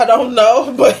same? I don't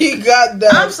know, but he got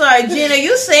that. I'm sorry, Gina,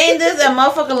 you saying this and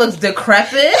motherfucker looks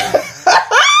decrepit?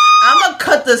 I'm gonna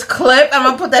cut this clip. I'm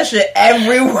gonna put that shit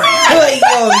everywhere. Like,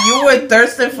 yo, you were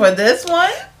thirsting for this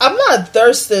one? I'm not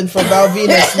thirsting for Val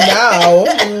Venus now.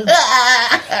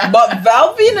 But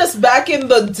Val Venus back in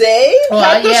the day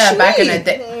had the schmeat. Back in the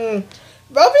day.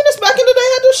 Val Venus back in the day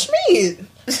had the schmeat.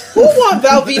 Who want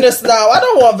Val Venus now? I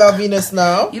don't want Val Venus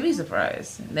now. You'd be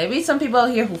surprised. There be some people out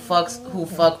here who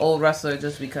fuck old wrestlers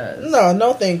just because.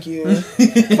 No, thank you.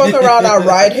 Fuck around, I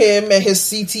ride him and his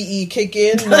CTE kick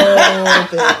in. No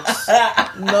thanks.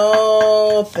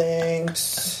 No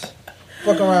thanks.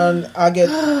 Fuck around,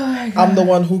 I'm the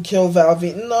one who killed Val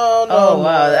Venus. No. Oh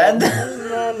wow,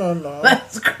 no.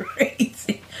 That's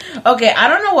crazy. Okay, I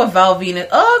don't know what Val Venus.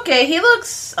 Oh, okay, he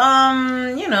looks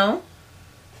you know.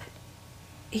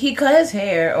 He cut his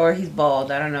hair, or he's bald,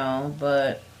 I don't know,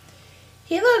 but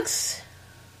he looks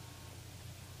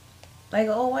like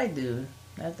an old white dude.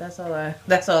 That's all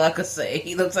I could say.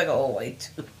 He looks like an old white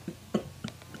dude.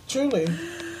 Truly.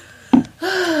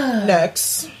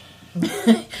 Next.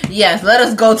 Yes, let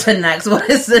us go to next. What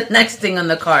is the next thing on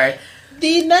the card?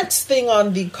 The next thing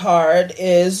on the card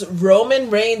is Roman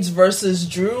Reigns versus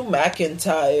Drew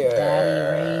McIntyre.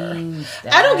 Daddy Reigns,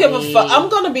 I don't give a fuck. I'm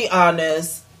gonna be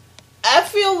honest. I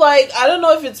feel like, I don't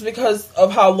know if it's because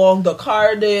of how long the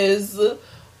card is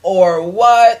or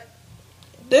what.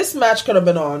 This match could have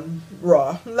been on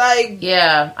Raw. Like,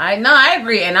 yeah, I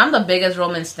agree, and I'm the biggest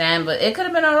Roman stan, but it could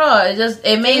have been on Raw.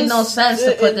 It made no sense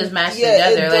to put this match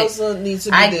together. It doesn't need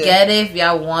to be there. Get it if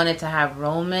y'all wanted to have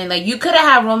Roman. Like, you could have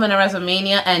had Roman at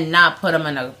WrestleMania and not put him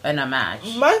in a match.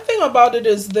 My thing about it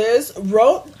is this: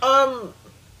 Drew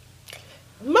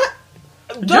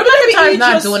McIntyre's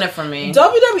not doing it for me.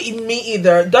 WWE, me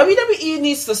either. WWE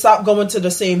needs to stop going to the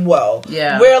same well.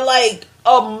 Yeah. Where, like,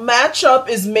 a matchup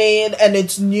is made and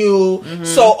it's new. Mm-hmm.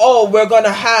 So, we're going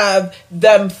to have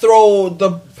them throw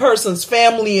the person's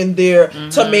family in there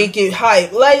to make it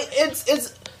hype. Like,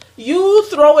 it's you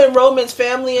throwing Roman's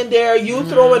family in there, you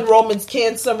throwing Roman's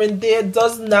cancer in there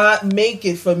does not make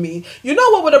it for me. You know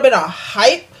what would have been a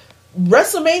hype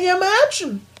WrestleMania match?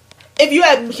 If you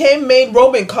had made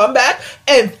Roman come back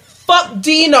and fuck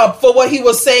Dean up for what he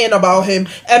was saying about him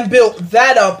and built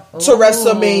that up to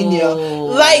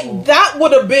WrestleMania. Like, that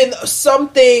would have been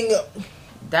something.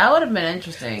 That would have been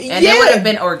interesting. And it would have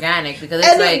been organic. Because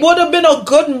it would have been a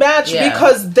good match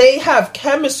because they have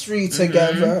chemistry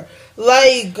together.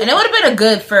 Like, and it would have been a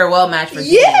good farewell match for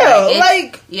Dean.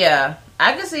 Yeah,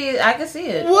 I can see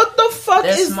it. What the fuck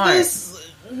is smart.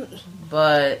 this?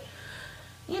 But,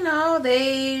 you know,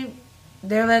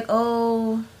 they're like,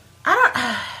 oh, I don't,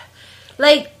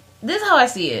 like, this is how I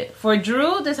see it. For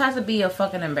Drew, this has to be a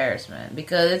fucking embarrassment.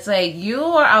 Because it's like, you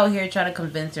are out here trying to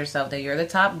convince yourself that you're the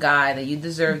top guy, that you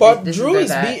deserve but this. But Drew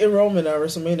is beating Roman at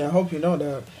WrestleMania. I hope you know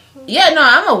that. Yeah, no,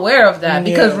 I'm aware of that.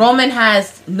 Because Roman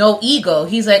has no ego.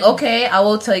 He's like, okay, I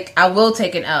will take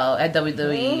an L at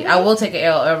WWE. I will take an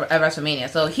L at WrestleMania.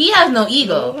 So he has no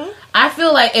ego. I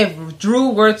feel like if Drew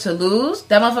were to lose,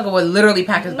 that motherfucker would literally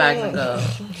pack his bags and go.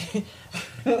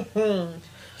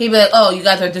 He'd be like, oh, you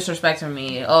guys are disrespecting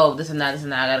me. Oh, this and that, I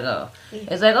gotta go.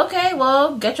 It's like, okay,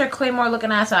 well, get your Claymore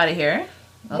looking ass out of here.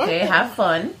 Okay, have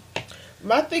fun.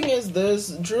 My thing is this,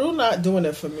 Drew not doing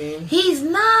it for me. He's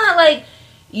not, like,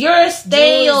 you're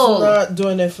stale. Drew's not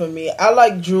doing it for me. I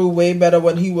like Drew way better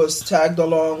when he was tagged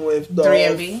along with Dolph.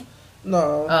 3MB?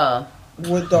 No. Oh.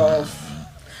 With Dolph.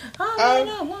 Where's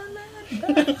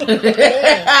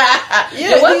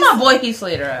my boy Heath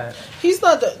Slater at? He's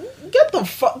not get the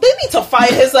fuck. They need to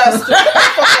fight his ass. Get the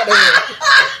fuck out of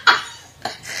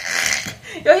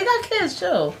here. Yo, he got kids.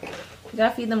 Chill. You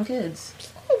gotta feed them kids.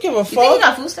 I don't give a fuck. You think he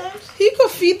got food stamps? He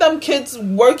could feed them kids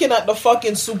working at the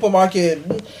fucking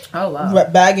supermarket. Oh wow.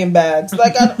 Bagging bags.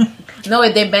 Like no,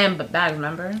 they ban bags.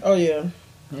 Remember? Oh yeah.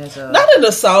 Yeah. So. Not in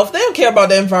the South. They don't care about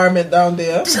the environment down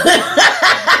there.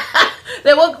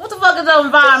 What the fuck is the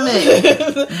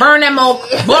environment? Burn some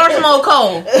old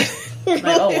coal. Like,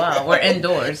 oh wow, we're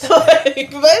indoors. Like,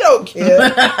 they don't care.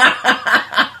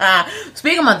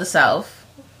 Speaking of the South,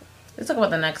 let's talk about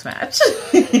the next match.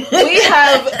 We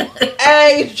have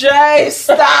AJ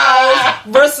Styles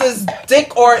versus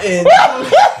Dick Orton.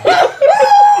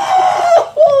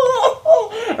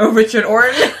 Richard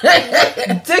Orton.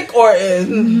 Dick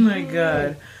Orton. Oh my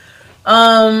god.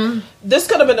 This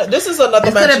could have been. This is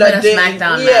another match that did.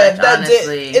 SmackDown match,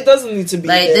 honestly. It doesn't need to be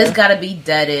like there. This. Got to be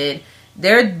deaded.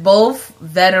 They're both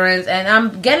veterans, and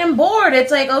I'm getting bored.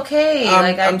 It's like okay,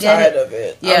 I'm tired of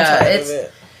it. Yeah,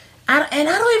 I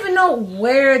don't even know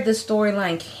where the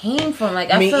storyline came from. Like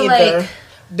I feel either. like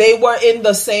They were in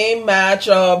the same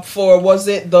matchup for, was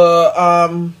it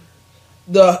the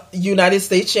United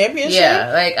States Championship?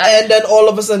 Yeah, and then all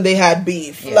of a sudden they had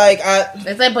beef. Yeah.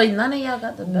 It's like, but none of y'all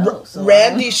got the belt. So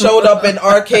Randy showed up and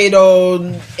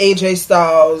RKO'd AJ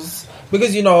Styles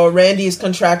because, Randy is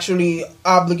contractually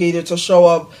obligated to show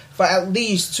up for at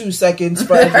least 2 seconds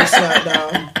for every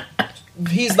SmackDown.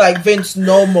 He's like, Vince,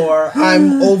 no more.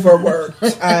 I'm overworked.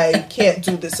 I can't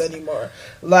do this anymore.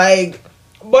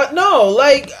 But no,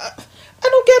 I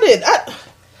don't get it.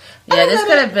 This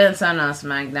could have been something on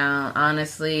SmackDown.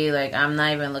 Honestly, I'm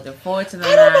not even looking forward to the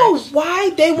match. I don't know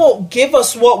why they won't give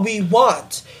us what we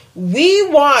want. We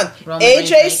want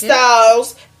AJ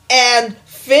Styles and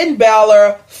Finn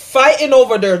Balor fighting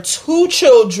over their 2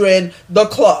 children, the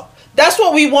club. That's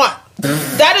what we want.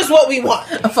 That is what we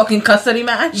want. A fucking custody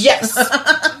match? Yes.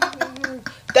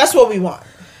 That's what we want.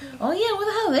 Oh, yeah. Where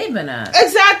the hell they been at?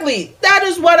 Exactly. That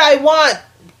is what I want.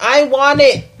 I want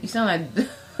it. You sound like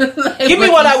give me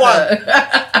what I want.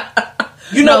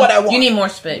 You know what I want. You need more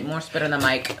spit. More spit on the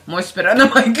mic. More spit on the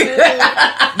mic.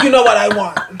 You know what I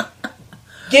want.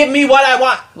 Give me what I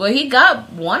want. Well, he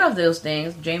got one of those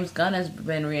things. James Gunn has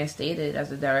been reinstated as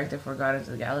the director for Guardians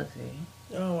of the Galaxy.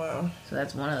 Oh, wow. So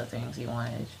that's one of the things he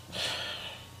wanted.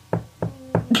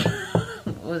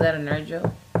 Was that a nerd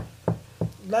joke?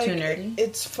 Too nerdy?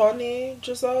 It's funny,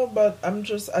 Giselle, but I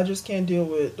just can't deal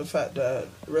with the fact that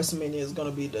WrestleMania is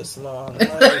gonna be this long.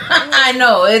 I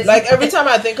know, it's every time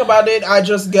I think about it, I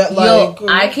just get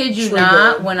I kid you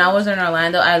not, when I was in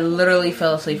Orlando, I literally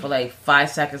fell asleep for 5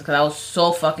 seconds because I was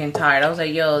so fucking tired. I was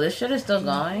like, yo, this shit is still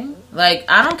going. I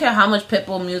don't care how much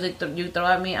Pitbull music you throw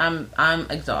at me, I'm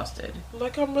exhausted.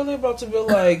 I'm really about to be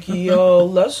like, yo,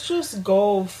 let's just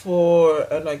go for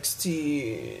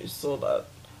NXT so that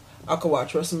I could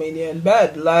watch WrestleMania in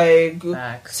bed.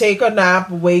 Facts. Take a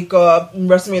nap, wake up, and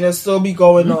WrestleMania still be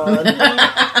going on.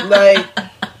 I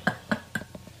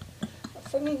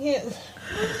fucking can't.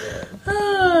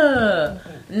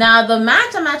 Now, the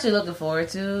match I'm actually looking forward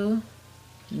to,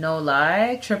 no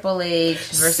lie, Triple H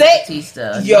versus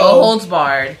Batista. Yo. No holds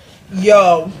barred.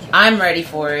 Yo. I'm ready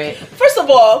for it. First of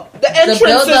all, the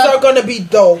entrances are going to be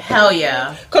dope. Hell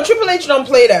yeah. Because Triple H don't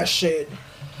play that shit.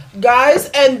 Guys,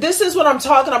 and this is what I'm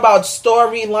talking about,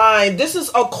 storyline. This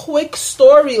is a quick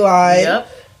storyline. Yep.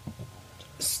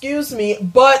 Excuse me,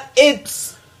 but it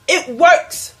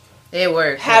works. It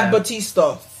works. Have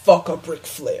Batista fuck up Ric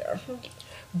Flair.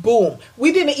 Boom.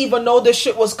 We didn't even know this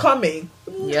shit was coming.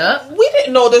 Yep. We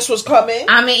didn't know this was coming.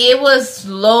 I mean, it was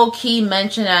low-key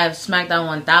mentioned at SmackDown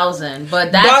 1000,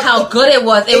 but that's how good it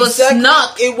was. It was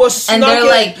snuck. It was snuck. And they're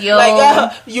like, yo.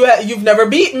 You've never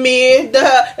beaten me.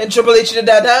 And Triple H did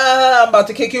that. I'm about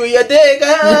to kick you in your dick.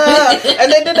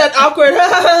 And they did that awkward.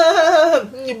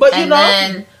 But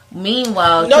then,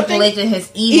 meanwhile, Triple H in his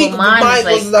evil mind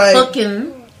was like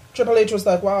cooking. Triple H was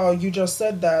like, wow, you just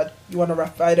said that. You want to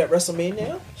fight at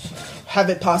WrestleMania? Have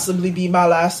it possibly be my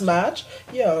last match?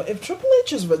 Yo, if Triple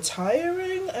H is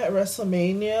retiring at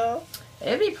WrestleMania...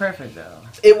 It'd be perfect, though.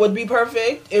 It would be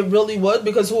perfect. It really would,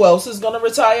 because who else is going to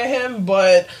retire him?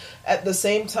 But at the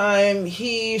same time,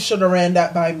 he should have ran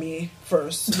that by me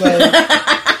first.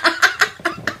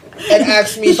 And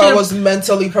asked me if I was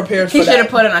mentally prepared for that. He should have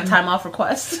put in a time-off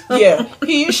request. Yeah,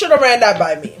 he should have ran that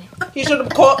by me. He should have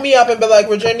called me up and been like,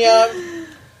 Virginia,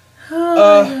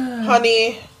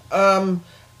 honey, I'm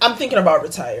thinking about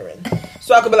retiring.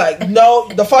 So I could be like, no,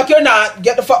 the fuck you're not.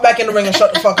 Get the fuck back in the ring and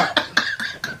shut the fuck up.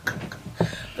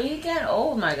 But you're getting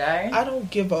old, my guy. I don't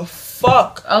give a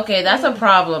fuck. Okay, that's a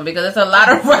problem because there's a lot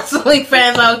of wrestling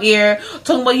fans out here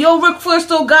talking about, yo, Ric Flair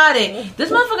still got it.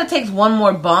 This motherfucker takes one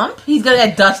more bump, he's gonna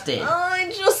get dusted.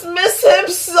 I just miss him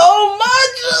so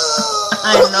much.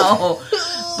 I know.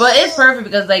 But it's perfect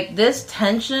because, this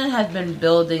tension has been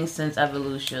building since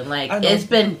Evolution. It's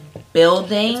been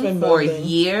building for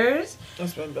years.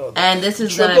 It's been building. And this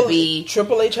is going to be...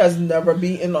 Triple H has never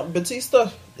beaten Batista.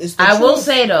 I will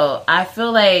say, though, I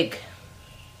feel like...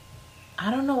 I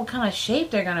don't know what kind of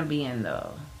shape they're going to be in,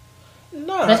 though.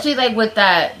 No. Especially, with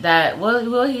that...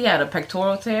 Well, he had a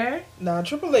pectoral tear. Nah,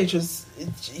 Triple H is...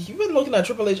 You've been looking at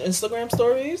Triple H Instagram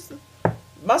stories?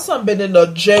 My son been in the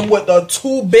gym with the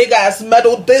 2 big-ass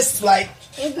metal discs,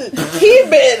 he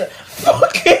been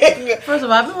fucking... First of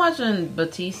all, I've been watching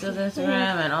Batista's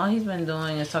Instagram, and all he's been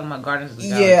doing is talking about Guardians of the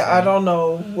Galaxy. Yeah, I don't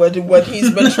know what he's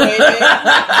been training.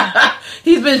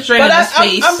 He's been training his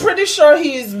face. I'm pretty sure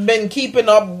he's been keeping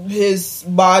up his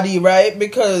body, right?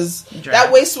 Because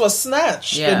that waist was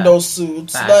snatched in those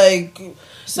suits. Fact.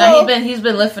 So he's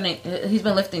been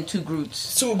lifting 2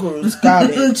 Groots. 2 Groots, got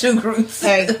it. 2 Groots.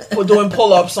 Hey, we're doing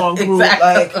pull-ups on Groot.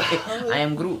 Exactly. I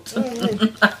am Groot.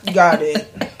 Got it.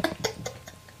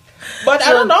 But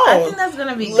I don't know. I think that's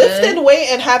gonna be good. Lifting weight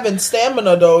and having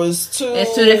stamina, though, is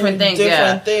it's two different things.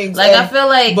 Things. Like, I feel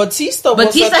like Batista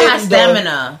has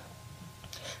stamina.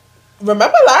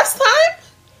 Remember last time?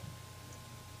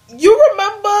 You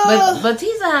remember? But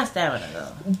Batista has stamina,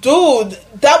 though. Dude,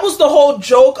 that was the whole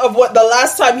joke of what the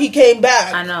last time he came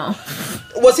back. I know.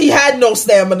 Was he had no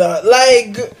stamina.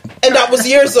 Like, and that was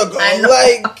years ago.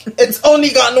 Like, it's only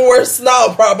gotten worse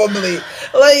now, probably.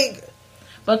 Like,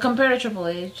 but compared to Triple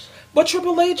H. But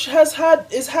Triple H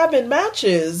is having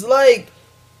matches. Like,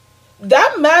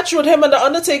 that match with him and The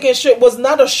Undertaker and shit was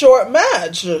not a short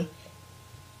match.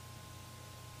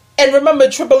 And remember,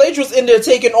 Triple H was in there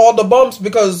taking all the bumps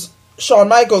because Shawn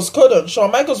Michaels couldn't.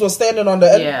 Shawn Michaels was standing on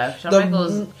the end. Yeah, Shawn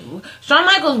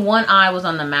Michaels' one eye was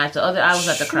on the match, the other eye was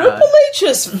at the crowd. Triple H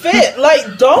is fit.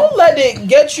 Like, don't let it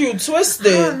get you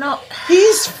twisted. I don't know.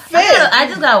 He's fit. I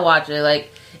just gotta watch it. Like,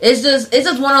 it's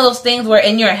just one of those things where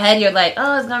in your head you're like,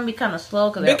 oh, it's gonna be kind of slow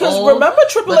because old, remember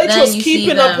Triple H was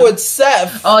keeping up with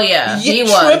Seth. Oh yeah, he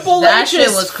was. Triple that H shit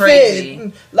was crazy.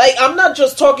 Fit. Like, I'm not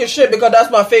just talking shit because that's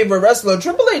my favorite wrestler.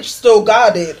 Triple H still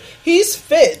got it. He's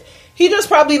fit. He just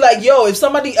probably like, yo, if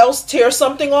somebody else tears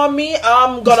something on me,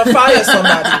 I'm gonna fire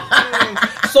somebody.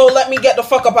 So let me get the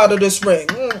fuck up out of this ring.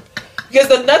 Because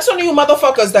the next one of you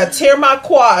motherfuckers that tear my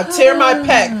quad, tear my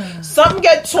pec, something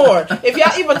get torn. If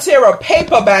y'all even tear a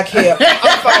paper back here,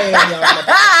 I'm firing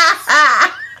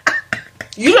y'all.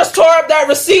 You just tore up that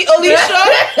receipt,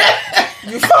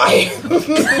 Alicia? You fired.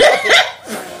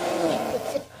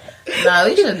 Nah,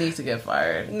 Alicia needs to get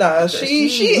fired. Nah,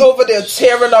 she over there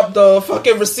tearing up the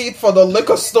fucking receipt for the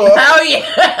liquor store. Hell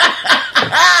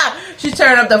yeah. She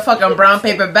tearing up the fucking brown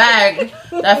paper bag.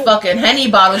 That fucking Henny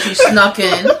bottle she snuck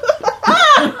in. Too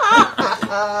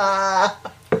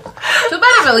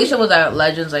bad if Alicia was at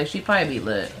Legends, like, she'd probably be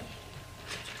lit.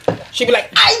 She'd be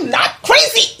like, I'm not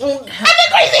crazy! I'm not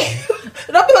crazy!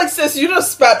 And I'd be like, sis, you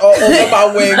just spat all over my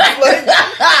wig. Like,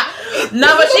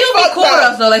 no, but she'll be cool with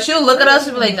us, though. Like, she'll look at us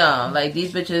and be like, no, like,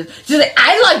 these bitches. She's like,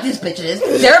 I like these bitches.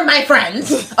 They're my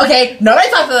friends. Okay, nobody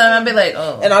talk to them. I'd be like,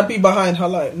 oh. And I'd be behind her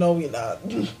like, no, we not.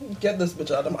 Get this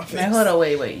bitch out of my face. Man, hold on,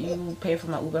 wait. You pay for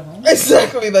my Uber home?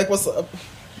 Exactly. Like, what's up?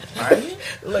 Are you?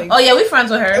 Like, oh yeah, we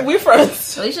friends with her. We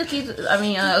friends. Alicia Keys.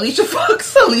 Alicia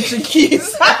Fox. Alicia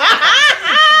Keys.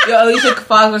 Yo, Alicia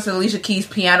Fox versus Alicia Keys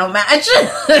piano match.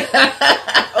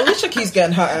 Alicia Keys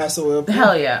getting her ass whipped.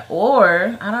 Hell yeah.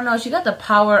 Or I don't know. She got the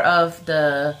power of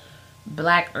the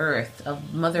Black Earth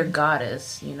of Mother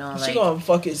Goddess. You know, like she gonna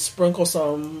fucking sprinkle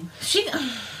some shea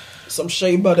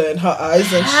butter in her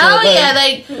eyes and hell shit. Yeah,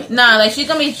 like nah, like she's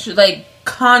gonna be like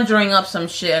conjuring up some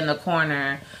shit in the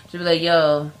corner. She'll be like,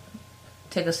 yo,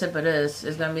 take a sip of this.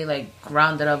 It's gonna be like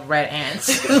grounded up red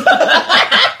ants.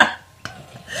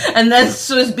 And then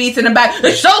Swiss Beats in the back.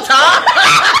 It's showtime!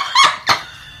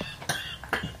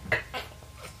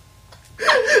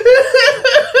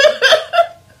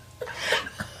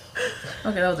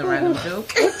 Okay, that was a random joke.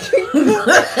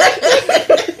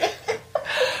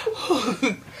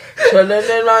 Chilling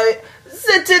in my...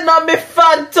 Sitting on me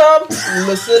phantom.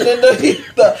 Listening to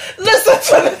the... Listen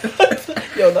to the...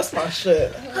 Yo, that's my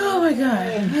shit. Oh my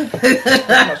god. That's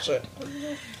my shit.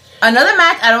 Another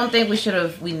match I don't think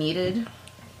we needed.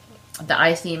 The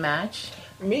IC match.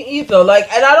 Me either.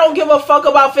 Like, and I don't give a fuck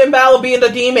about Finn Balor being the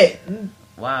demon.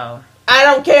 Wow. I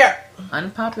don't care.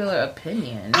 Unpopular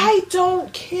opinion. I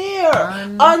don't care.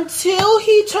 Until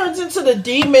he turns into the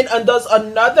demon and does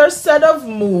another set of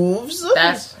moves.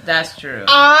 That's true.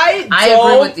 I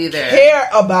agree with you there. Care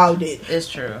about it. It's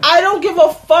true. I don't give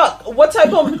a fuck. What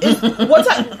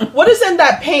is in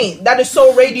that paint that is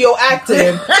so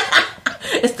radioactive?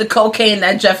 It's the cocaine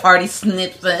that Jeff Hardy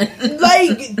snips in.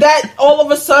 Like, that all of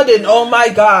a sudden, oh my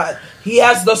god, he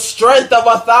has the strength of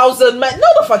 1,000 men. No,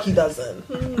 the fuck he doesn't.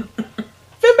 Finn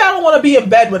Balor want to be in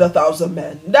bed with 1,000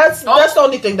 men. That's the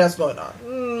only thing that's going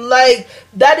on. Like,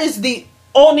 that is the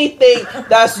only thing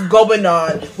that's going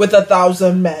on with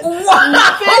 1,000 men.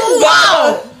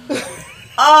 Wow!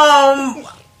 I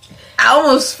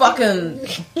almost fucking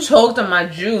choked on my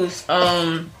juice.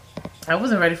 I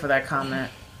wasn't ready for that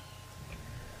comment.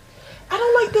 I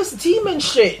don't like this demon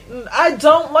shit. I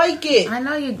don't like it. I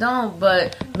know you don't,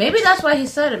 but maybe that's why he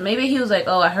said it. Maybe he was like,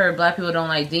 oh, I heard black people don't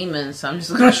like demons, so I'm just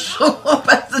going to show up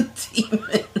as a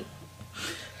demon.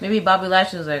 Maybe Bobby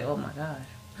Lashley was like, oh my god,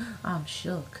 I'm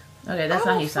shook. Okay, that's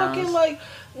how he sounds. Like,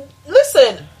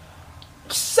 listen,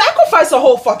 sacrifice sacrifice a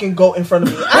whole fucking goat in front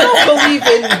of me. I don't believe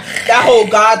in that whole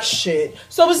God shit.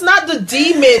 So it's not the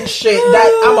demon shit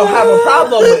that I'm gonna have a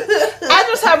problem with. I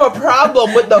just have a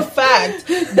problem with the fact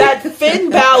that Finn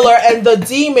Balor and the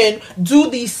demon do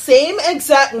the same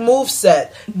exact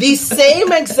moveset, the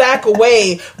same exact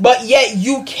way, but yet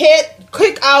you can't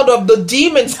kick out of the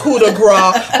demon's coup de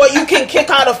grace, but you can kick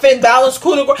out of Finn Balor's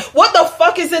coup de grace. What the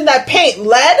fuck is in that paint?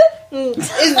 Lead?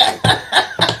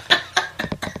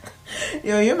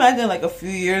 Yo, you imagine like a few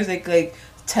years like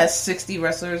test 60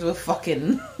 wrestlers with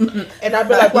fucking and I'd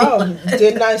be like, wow,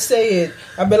 didn't I say it?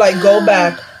 I'd be like, go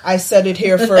back, I said it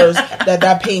here first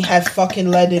that paint had fucking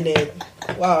lead in it.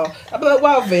 Wow. I'd be like,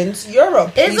 wow, Vince, you're a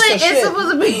piece of shit. It's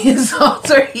supposed to be his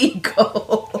alter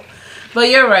ego. But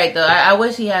you're right, though. I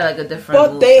wish he had, like, a different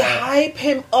But they hype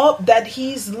him up that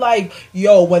he's like,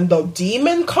 yo, when the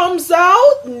demon comes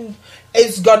out,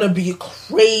 it's gonna be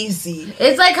crazy.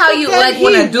 It's like how you, like, he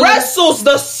when a dude wrestles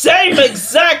the same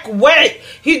exact way.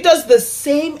 He does the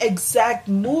same exact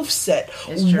moveset.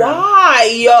 Why?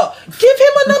 Give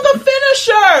him another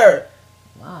finisher.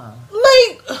 Wow.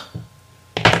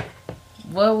 Like,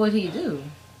 what would he do?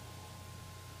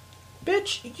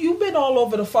 Bitch, you've been all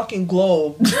over the fucking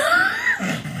globe.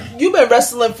 You've been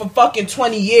wrestling for fucking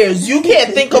 20 years. You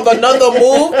can't think of another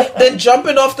move than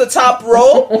jumping off the top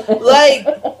rope? Like...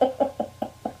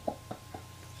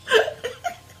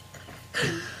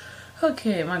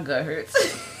 Okay, my gut hurts.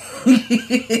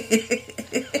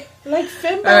 Like,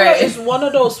 Finn Balor is one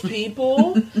of those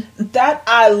people that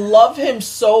I love him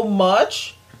so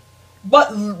much,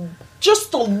 but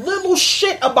just a little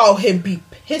shit about him be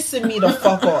pissing me the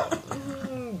fuck off.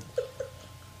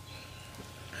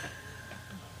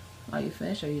 Are you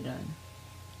finished or are you done?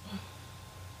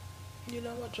 You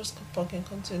know what? Just fucking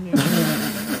continue.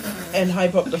 And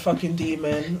hype up the fucking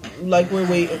demon. Like, we're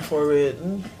waiting for it.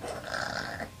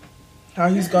 How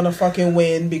he's gonna fucking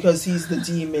win because he's the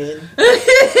demon.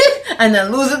 And then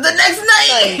lose it the next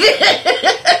night.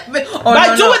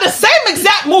 By doing the same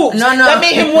exact move that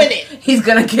made him win it. He's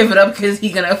gonna give it up because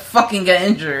he's gonna fucking get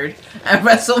injured at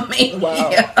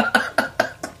WrestleMania.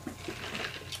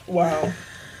 Wow.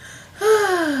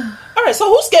 Alright,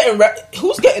 so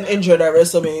who's getting injured at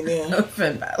WrestleMania?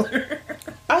 Finn Balor.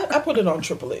 I put it on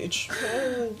Triple H.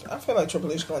 I feel like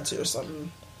Triple H gonna tear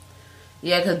something.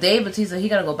 Yeah, because Dave Bautista, he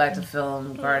gotta go back to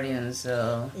film Guardians,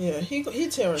 so... Yeah, he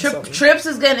tearing something. Trips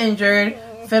is getting injured.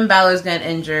 Finn Balor's getting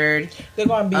injured. They're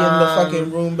gonna be in the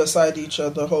fucking room beside each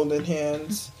other holding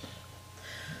hands.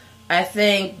 I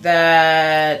think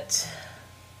that...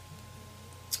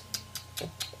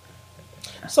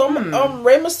 So,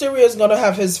 Rey Mysterio is gonna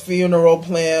have his funeral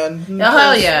planned. Oh,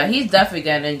 hell yeah, he's definitely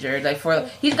getting injured.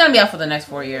 He's gonna be out for the next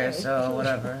 4 years, so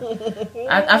whatever.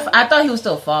 I thought he was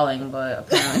still falling, but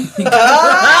apparently.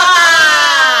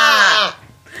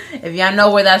 If y'all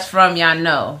know where that's from, y'all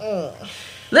know.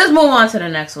 Let's move on to the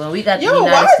next one. We got the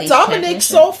United why States Dominic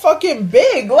so fucking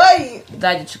big? Like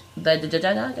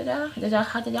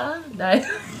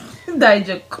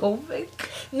Dijakovic?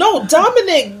 No,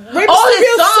 Dominic. Rey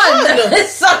Mysterio's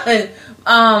his son.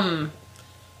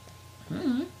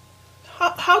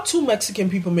 How two Mexican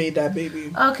people made that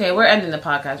baby? Okay, we're ending the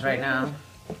podcast right now.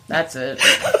 That's it.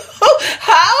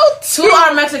 How to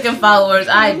our Mexican followers,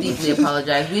 I deeply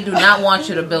apologize. We do not want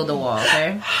you to build a wall,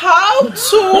 okay? How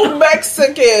two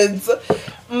Mexicans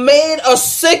made a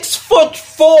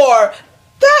 6'4"?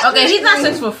 Okay, he's not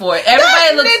 6'4".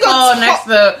 Everybody looks tall next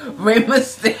to Rey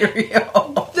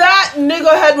Mysterio. That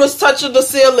nigga head was touching the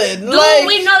ceiling. Dude,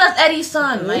 we know that's Eddie's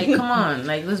son. Like, come on.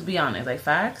 Like, let's be honest. Like,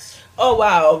 facts. Oh,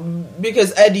 wow.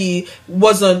 Because Eddie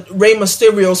wasn't Rey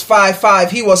Mysterio's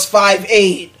 5'5". He was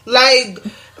 5'8". Like,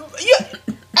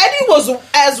 Eddie was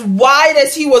as wide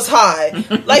as he was high.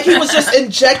 Like, he was just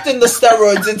injecting the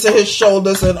steroids into his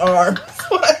shoulders and arms.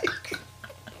 Like...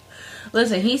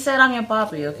 Listen, he said I'm your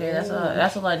papi, okay?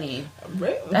 That's all I need.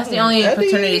 That's the only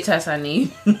paternity test I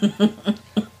need.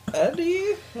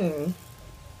 Eddie?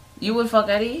 You would fuck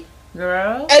Eddie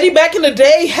Guerrero? Eddie back in the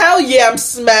day? Hell yeah, I'm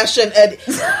smashing Eddie.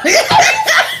 Are you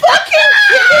fucking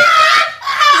kidding?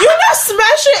 You're not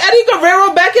smashing Eddie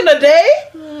Guerrero back in the day?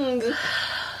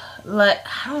 Like,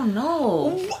 I don't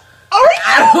know. I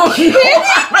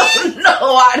don't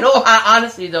know. I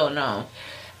honestly don't know.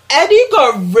 Eddie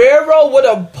Guerrero would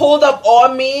have pulled up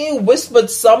on me, whispered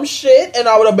some shit, and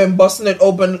I would have been busting it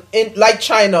open in like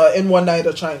China in One Night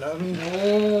of China.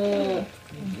 Oh,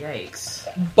 yikes!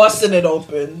 Busting it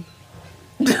open.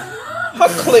 Her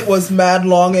clit was mad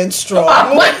long and strong.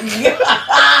 Oh my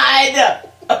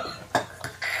god!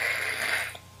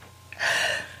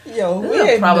 Yo, we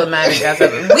ain't problematic as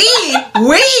ever.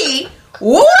 We?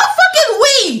 Who the fuck is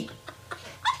we?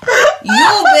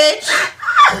 You bitch.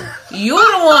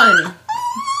 one.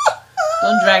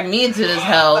 Don't drag me into this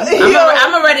hell.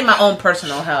 I'm already my own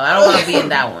personal hell. I don't want to be in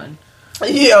that one.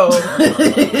 Yo.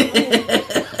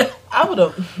 I would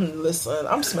have... Listen,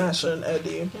 I'm smashing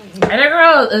Eddie. And the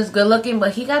girl is good looking,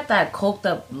 but he got that coked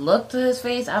up look to his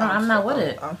face. I'm not with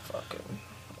it. I'm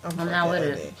not with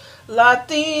Eddie. it.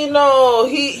 Latino.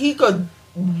 He could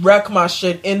wreck my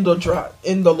shit in the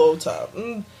low top.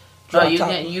 Oh, you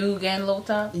getting low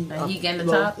top? And he getting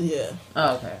the top? Yeah.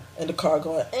 Oh, okay. And the car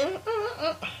going...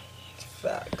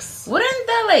 Facts. Wouldn't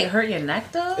that, like, hurt your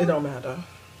neck, though? It don't matter.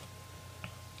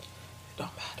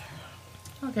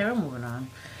 Okay, we're moving on.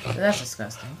 That's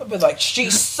disgusting. I'd be like, she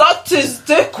sucked his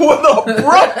dick with a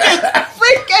broken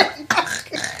freaking...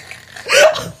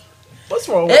 What's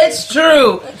wrong with It's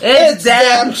true. It's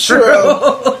damn true.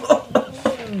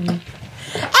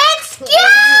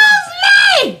 Excuse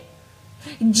me!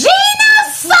 Gina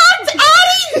sucked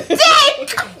Eddie's dick!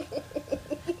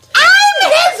 I'm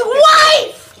his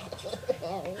wife!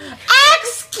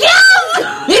 Excuse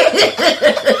me!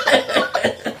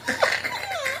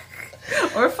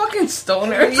 Or fucking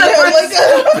stoners. Yeah,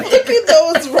 like, I'm thinking that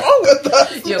was wrong with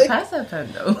us. Yo, Like, pass that pen,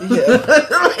 though. yeah.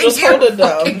 Like, Just you're hold it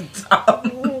down. fucking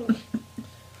dumb.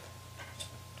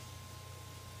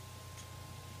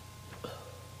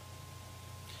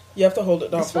 You have to hold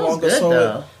it down It for smells longer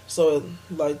good, so it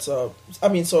lights up.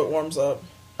 So it warms up.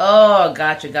 Oh,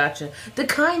 gotcha. The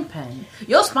Kind Pen.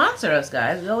 You'll sponsor us,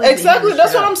 guys. Exactly,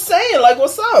 that's what I'm saying. Like,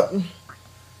 what's up?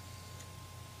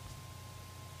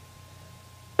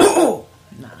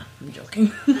 Nah, I'm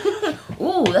joking.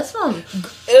 Ooh, that smells...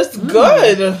 It's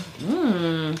good.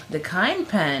 The Kind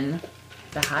Pen.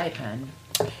 The High Pen.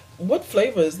 What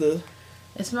flavor is this?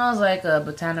 It smells like a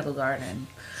botanical garden.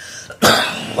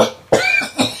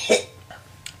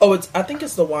 Oh, I think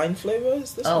it's the wine flavor.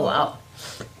 Is this? Oh, one? wow.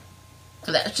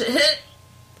 That shit hit.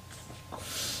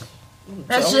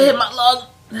 That shit hit my lung.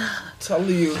 Tell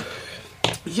you.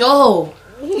 Yo.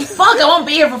 Fuck, I won't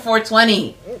be here for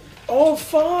 420. Oh,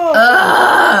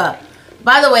 fuck.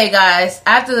 By the way, guys,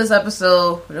 after this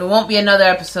episode, there won't be another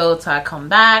episode till I come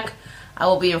back. I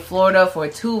will be in Florida for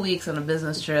 2 weeks on a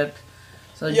business trip.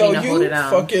 So Yo, Gina, hold it you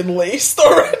down. fucking laced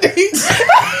already.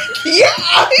 Yeah,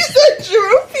 I said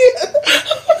European.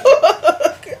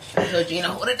 So Gina,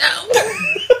 hold it down.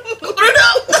 Hold it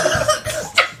down.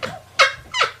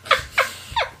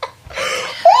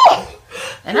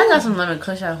 And I got some lemon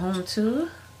kush at home too.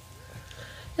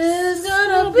 It's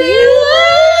gonna be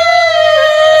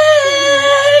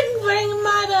like ring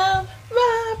my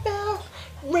bell,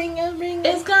 ring a ring.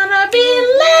 it's gonna be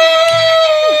late.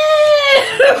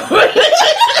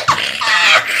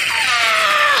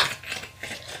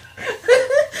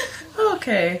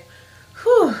 Okay.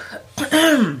 Whew.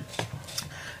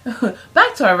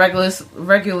 Back to our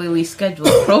regularly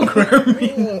scheduled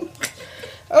programming.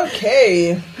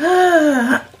 Okay.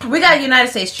 We got United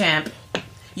States champ.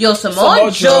 Yo,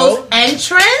 Samoa Joe's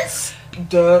entrance?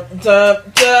 Joe.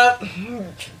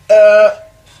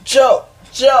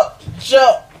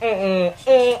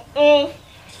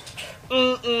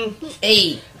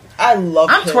 Hey. I love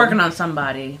I'm him. twerking on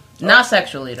somebody. Not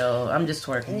sexually, though. I'm just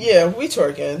twerking. Yeah, we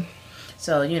twerking.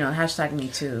 So, hashtag me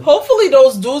too. Hopefully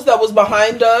those dudes that was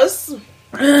behind us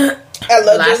at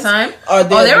Legends Last time?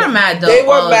 they were mad, though. They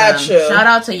were all of mad them. chill. Shout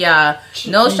out to y'all.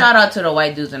 No shout out to the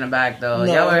white dudes in the back, though.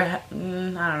 No. Y'all were, I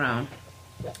don't know.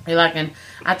 They acting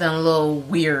a little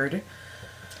weird.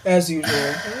 As usual.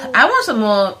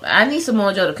 I need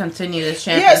Samoa Joe to continue this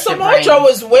Yeah, championship Samoa reign. Joe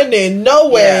is winning. No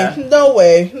way. Yeah. No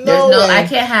way. There's No way. I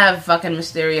can't have fucking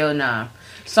Mysterio, nah.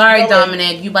 Sorry, No way.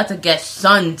 Dominic. You about to get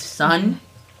sunned, son.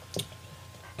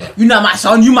 You not my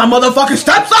son. You my motherfucking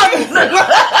stepson.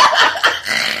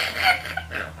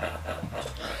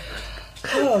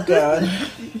 Oh, God.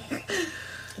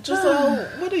 Just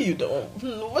what are you doing?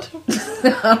 What?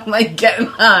 I'm like getting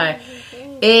high.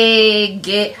 Hey,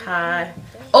 get high.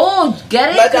 Oh, get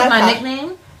it? Let Because that my high-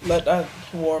 nickname? Let that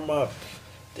warm up.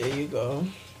 There you go.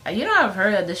 You know I've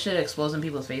heard that this shit exposing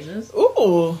people's faces.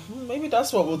 Ooh, maybe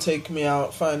that's what will take me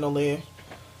out finally.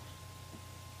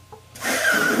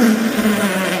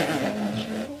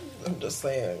 I'm just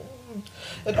saying.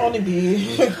 It only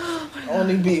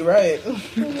be right.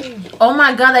 Oh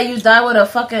my god, that you died with a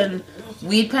fucking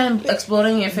weed pen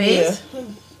exploding in your face?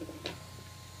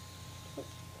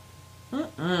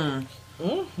 Yeah.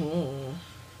 Mm-mm.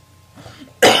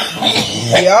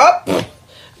 Yup.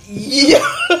 Yeah.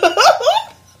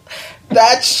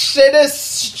 That shit is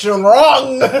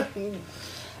strong. I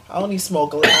only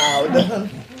smoke loud.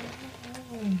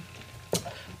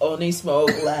 Only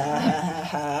smoke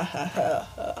loud.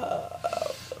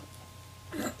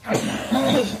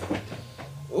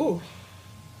 Ooh.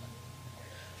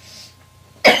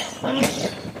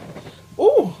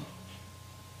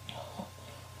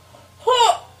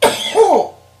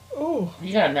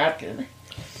 a napkin.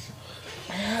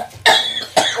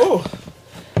 Oh,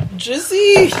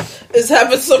 Jizzy is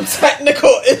having some technical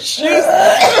issues.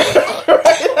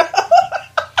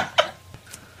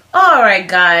 All right,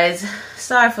 guys.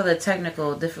 Sorry for the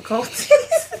technical difficulties.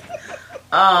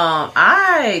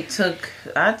 I took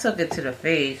it to the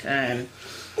face, and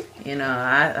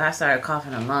I started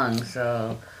coughing a lung.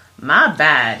 So my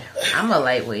bad. I'm a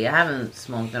lightweight. I haven't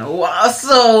smoked in a while,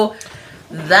 so.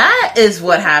 That is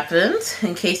what happened.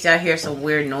 In case y'all hear some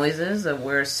weird noises or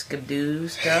weird skidoo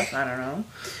stuff, I don't know.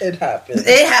 It happens.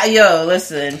 Yo,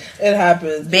 listen. It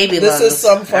happens. Baby this lungs, is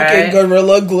some fucking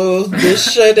Gorilla Glue.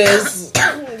 This shit is.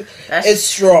 It's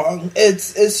strong.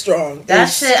 It's strong. That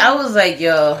shit. I was like,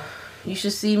 yo, you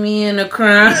should see me in a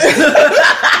crowd.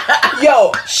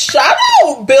 Yo, shout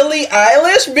out Billie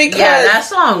Eilish because that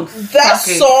song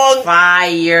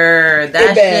fire.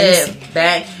 That shit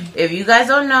bang. If you guys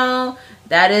don't know.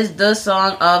 That is the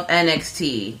song of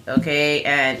NXT, okay?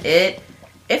 And it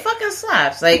fucking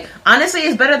slaps. Like, honestly,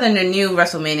 it's better than the new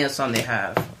WrestleMania song they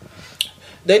have.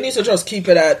 They need to just keep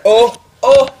it at, oh.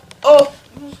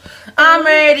 I'm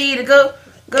ready to go.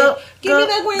 Give me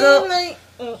that green light.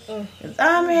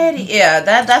 I'm ready. Yeah,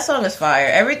 that song is fire.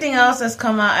 Everything else that's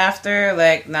come out after,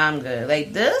 like, nah, I'm good.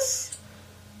 Like, this?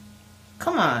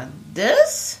 Come on.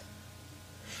 This?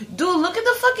 Dude, look at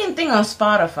the fucking thing on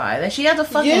Spotify. Like, she had the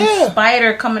fucking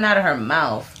spider coming out of her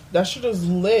mouth. That shit is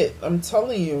lit. I'm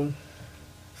telling you.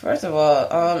 First of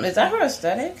all, is that her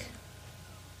aesthetic?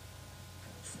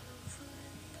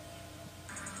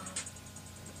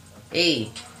 Hey.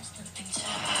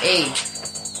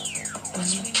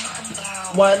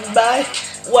 One by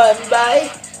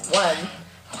one.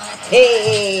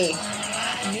 Hey.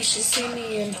 You should see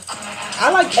me in. I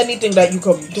like anything that you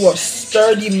can do a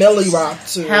sturdy Millie rock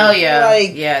to. Hell yeah.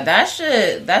 Like, yeah, that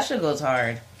shit goes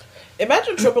hard.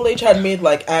 Imagine Triple H had made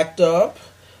like Act Up,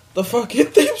 the fucking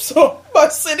theme song by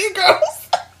City Girls.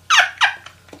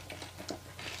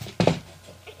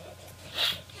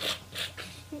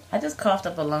 I just coughed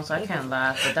up a lung, so I can't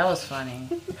laugh, but that was funny.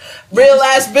 Real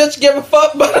ass bitch give a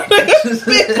fuck about niggas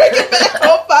be bringing back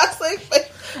on boxing.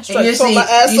 And you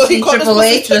see Triple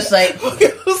H just like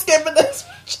who's giving this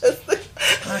bitch?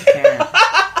 I can't.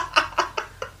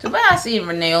 Too bad I see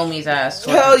Naomi's ass.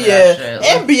 Hell yeah,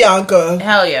 and Bianca.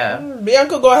 Hell yeah,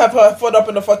 Bianca gonna have her foot up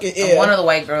in the fucking air. And one of the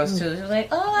white girls too. She was like,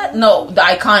 oh no, the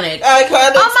iconic. Oh my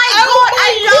god,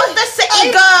 I love the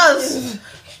City Girls.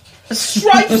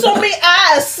 Stripes on me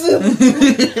ass. Look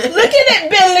at it,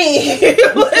 Billy.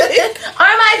 Am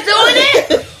I doing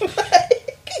it?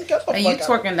 And you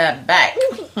twerking that back.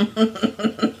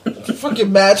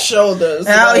 Fucking mad shoulders.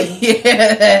 Hell yeah.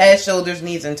 Head, shoulders,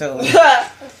 knees, and toes.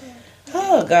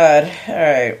 Oh god.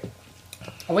 Alright.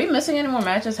 Are we missing any more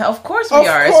matches? Of course we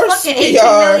are. It's fucking 18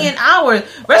 million hours.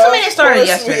 WrestleMania started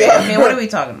yesterday. I mean, what are we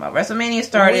talking about? WrestleMania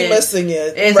started. We're missing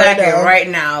it. Exactly, right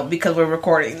now because we're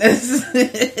recording this.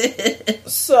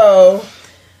 So,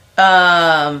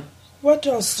 what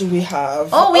else do we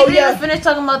have? Oh, we didn't even finish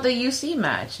talking about the UC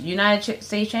match. United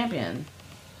States Champion.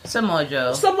 Samoa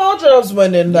Joe. Samoa Joe's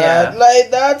winning that. Yeah.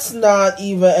 Like, that's not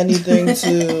even anything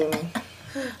to...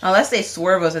 Unless they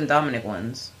swerve us and Dominic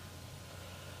wins.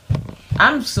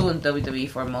 I'm suing WWE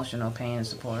for emotional pain and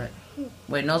support.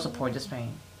 Wait, no support, just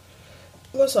pain.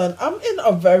 Listen, I'm in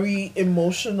a very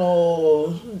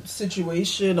emotional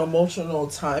situation, emotional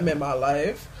time in my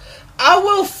life. I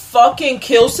will fucking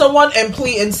kill someone and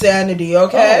plead insanity,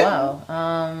 okay? Oh,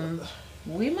 wow.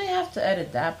 We might have to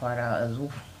edit that part out as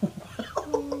well.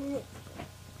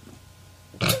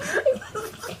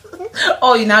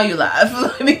 Oh, now you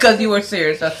laugh because you were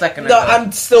serious a second ago. No,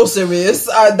 I'm still serious.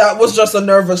 That was just a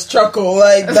nervous chuckle.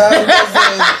 Like, that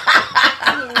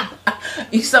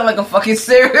wasn't... You sound like a fucking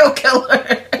serial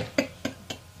killer.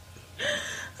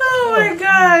 Oh my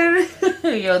god.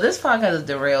 Yo, this podcast is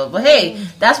derailed. But hey,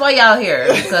 that's why y'all here.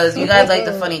 Because you guys like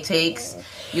the funny takes.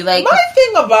 You like... My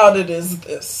thing about it is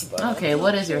this. Okay,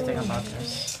 what is your thing about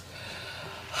this?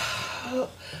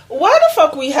 Why the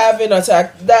fuck we haven't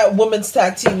that women's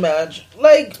tag team match?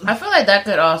 Like, I feel like that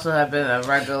could also have been a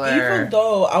regular... Even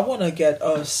though I want to get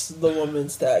us the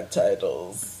women's tag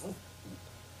titles.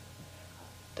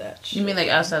 That shit. You mean like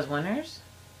us as winners?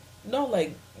 No,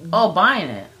 like... Oh, buying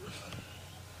it.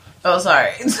 Oh,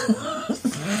 sorry.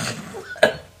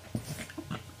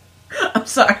 I'm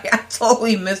sorry. I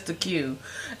totally missed the cue.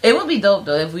 It would be dope,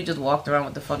 though, if we just walked around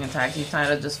with the fucking tag team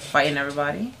title just fighting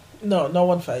everybody. No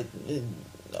one fighting.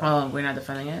 No. Oh, we're not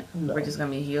defending it? No. We're just going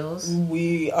to be heels?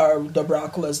 We are the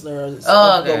Brock Lesnar.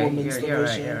 Oh, okay. The women's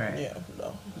division. You're right. Yeah,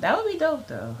 no. That would be dope,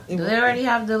 though. Do they already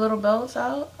have the little belts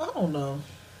out? I don't know.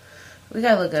 We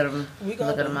gotta look at them. Look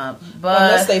at them up. But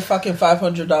unless they fucking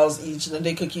 $500 each, then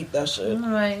they could keep that shit.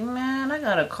 I'm like, man, I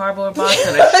got a cardboard box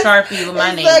and a Sharpie with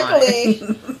my name on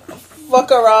it.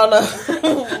 Fuck around.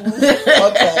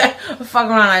 Okay. Fuck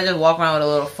around. I just walk around with a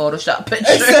little Photoshop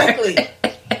picture. Exactly.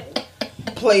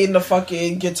 Playing the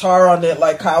fucking guitar on it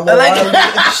like Kyle Wiley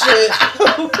and shit.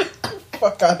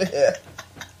 Fuck out of here.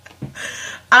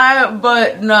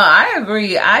 But no, I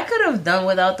agree. I could have done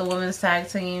without the women's tag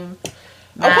team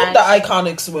match. I hope the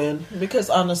Iconics win because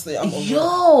honestly, I'm over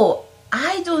it.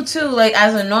 I do too. Like,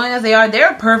 as annoying as they are,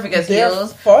 they're perfect as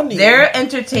heels. Funny. They're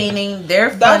entertaining. They're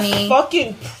funny. That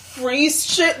fucking priest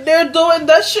shit they're doing,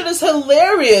 that shit is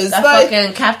hilarious. That like,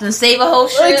 fucking Captain Save-A-Ho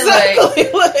shit. Exactly.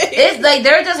 It's like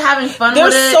they're just having fun with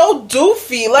it. They're so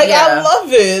doofy. Like, yeah. I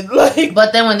love it. Like,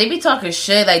 but then when they be talking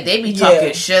shit, like, they be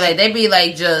talking shit. Like, they be,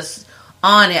 like, just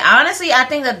on it. Honestly, I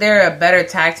think that they're a better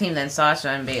tag team than Sasha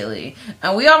and Bayley.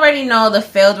 And we already know the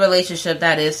failed relationship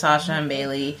that is Sasha and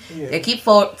Bayley. Yeah. They keep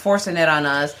forcing it on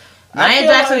us. Nia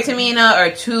Jax and Tamina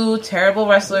are two terrible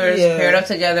wrestlers paired up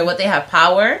together. What they have,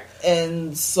 power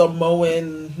and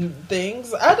Samoan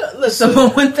things.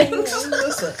 Samoan things.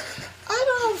 Listen, I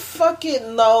don't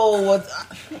fucking know what.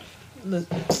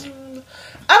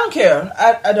 I don't care.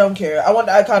 I don't care. I want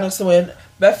the Iconics to win.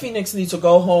 Beth Phoenix needs to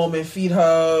go home and feed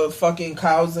her fucking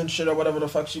cows and shit or whatever the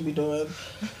fuck she be doing.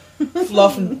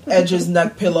 Fluff Edge's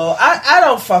neck pillow. I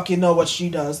don't fucking know what she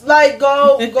does. Like,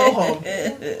 go home.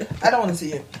 I don't want to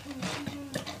see it.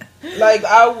 Like,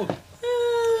 I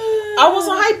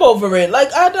wasn't hype over it.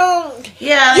 Like, I don't.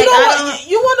 Yeah, you know what?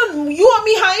 You want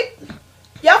me hype?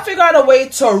 Y'all figure out a way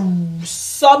to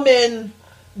summon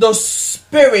the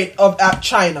spirit of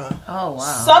China. Oh wow!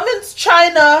 Summons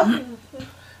China.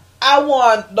 I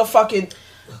want the fucking.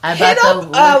 Hit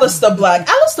up Aleister Black.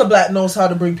 Aleister Black knows how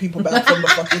to bring people back from the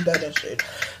fucking dead and shit.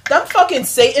 Them fucking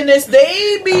Satanists,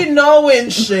 they be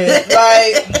knowing shit.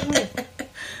 Like,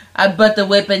 I bet the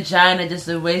whip in China just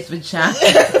a waste for China.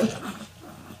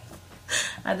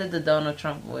 I did the Donald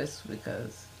Trump voice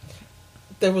because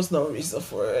there was no reason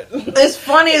for it. It's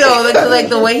funny though, like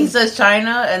the way he says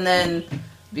China, and then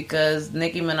because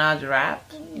Nicki Minaj rap,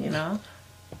 you know.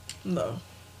 No.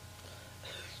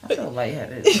 I feel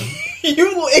lightheaded.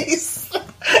 You laced.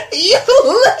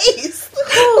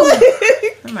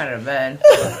 I'm out of bed.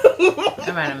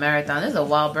 I'm at a marathon. This is a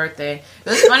wild birthday. It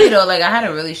was funny though. Like, I had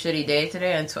a really shitty day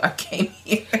today until I came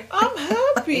here. I'm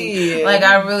happy. Like,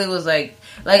 I really was like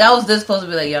I was this close to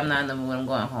be like, yeah, I'm not in the mood. I'm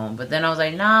going home. But then I was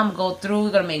like, nah, I'm gonna go through.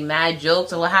 We're gonna make mad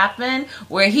jokes. And what happened?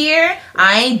 We're here.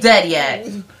 I ain't dead yet.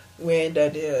 We ain't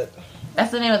dead yet.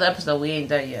 That's the name of the episode. We ain't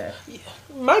dead yet. Yeah.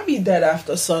 Might be dead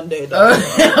after Sunday, though.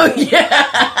 Oh,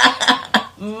 yeah.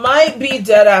 Might be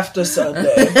dead after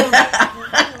Sunday.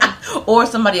 Or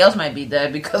somebody else might be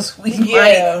dead because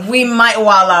we might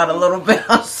wild out a little bit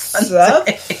on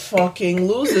Sunday. Seth fucking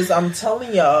loses, I'm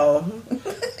telling y'all.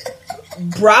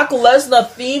 Brock Lesnar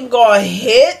theme gonna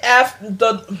hit after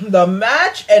the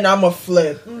match, and I'ma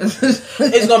flip.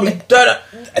 It's gonna be dead.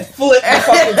 Flip the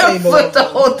fucking table. Flip the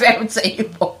whole damn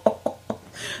table.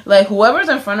 Like, whoever's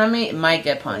in front of me might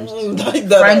get punched. Like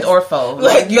friend or foe.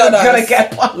 Like, you're gonna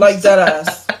get punched. Like that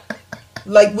ass.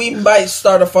 Like, we might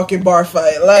start a fucking bar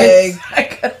fight. Like,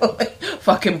 exactly.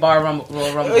 Fucking bar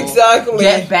rumble. Exactly.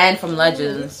 Get banned from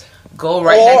Legends. Go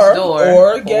next door.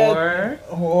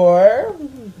 Or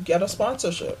get a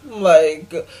sponsorship.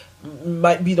 Like,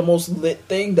 might be the most lit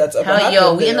thing that's ever happened.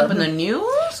 Yo, we end up in the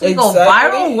news? We go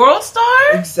viral, world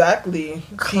star? Exactly.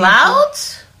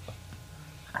 Clout?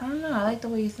 I don't know. I like the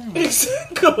way you think.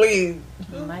 Exactly.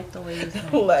 I like the way you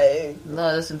think. Like,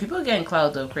 no, listen, people are getting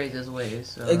clout the craziest ways.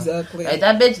 So. Exactly. Like,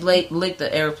 that bitch licked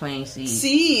the airplane seat.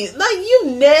 See, like,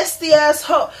 you nasty ass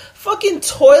fucking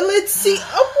toilet seat.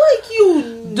 I'm like, you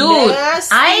dude,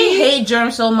 nasty. I hate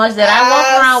germs so much that I walk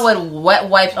around with wet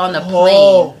wipes on the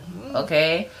plane.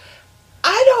 Okay?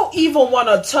 I don't even want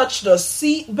to touch the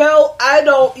seat belt. I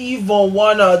don't even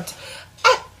want to.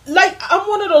 I'm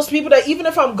one of those people that even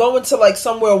if I'm going to like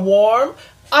somewhere warm,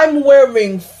 I'm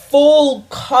wearing full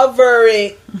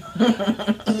covering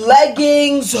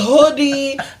leggings,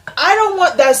 hoodie. I don't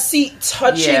want that seat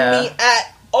touching me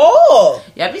at all.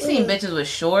 Yeah, I've been seeing bitches with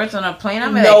shorts on a plane.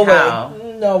 I'm no like, way. how?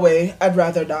 No way. I'd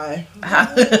rather die.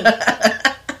 I'd be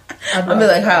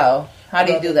like, how? How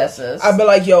do you do that, sis? I'd be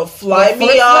like, yo, fly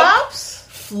me up.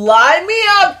 Fly me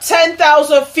up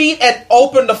 10,000 feet and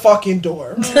open the fucking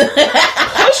door.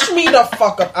 Push me the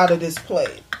fuck up out of this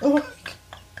plane.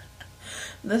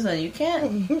 Listen, you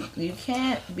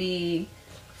can't be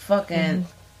fucking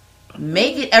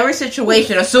making every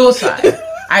situation a suicide.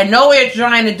 I know what you're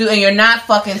trying to do, and you're not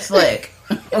fucking slick.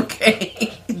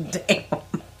 Okay, damn.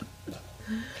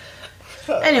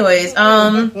 Anyways,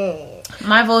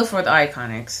 my vote for the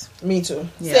Iconics. Me too.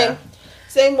 Yeah.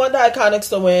 Same one, the Iconics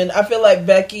to win. I feel like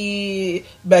Bailey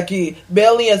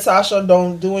and Sasha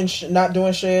not doing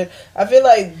shit. I feel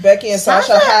like Becky and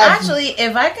Sasha have... Actually,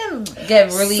 if I can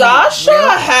get really... Sasha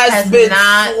has been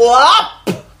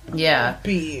slop. Yeah.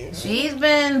 B. She's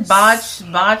been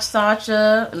botch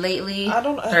Sasha lately. I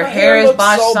don't... Her hair is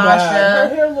botch so Sasha. Bad.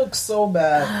 Her hair looks so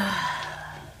bad.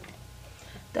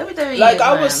 WWE, like,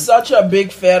 I was such a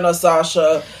big fan of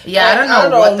Sasha. Yeah, I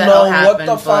don't know what the hell happened.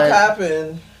 What the fuck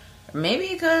happened? Maybe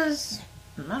because,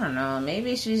 I don't know,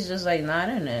 maybe she's just like not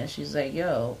in it. She's like,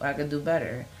 yo, I could do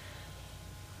better.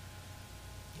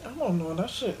 I don't know, that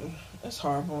shit, it's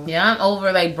horrible. Yeah, I'm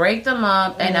over, like, break them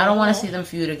up, and I don't want to see them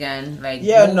feud again. Like,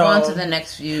 move on to the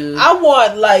next feud. I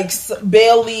want, like,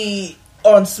 Bailey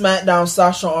on SmackDown,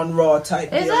 Sasha on Raw type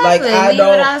deal. Like, I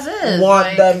don't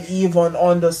want them even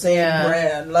on the same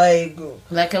brand. Like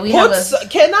can we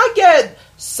can I get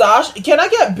Sasha? Can I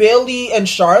get Bailey and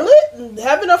Charlotte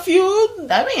having a feud?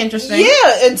 That'd be interesting.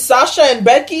 Yeah, and Sasha and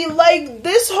Becky, like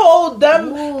this whole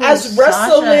as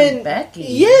wrestling.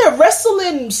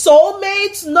 Wrestling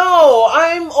soulmates. No,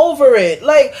 I'm over it.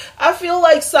 Like I feel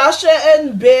like Sasha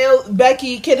and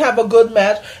Becky can have a good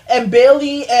match, and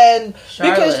Bailey and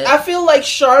Charlotte. Because I feel like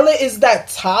Charlotte is that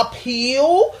top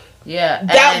heel. Yeah,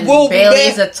 that and will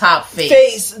Bailey's a top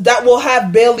face that will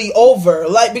have Bailey over,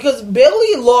 like because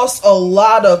Bailey lost a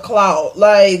lot of clout.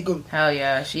 Like hell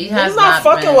yeah, she has not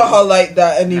fucking with her like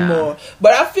that anymore. Nah.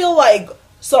 But I feel like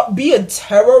being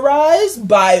terrorized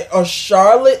by a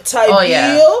Charlotte type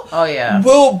heel,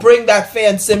 will bring that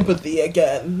fan sympathy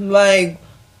again. Like,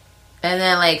 and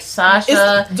then like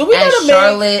Sasha and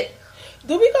Charlotte.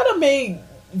 Do we gotta make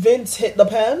Vince hit the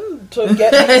pen to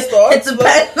get these thoughts? Hit the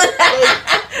pen.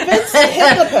 Vince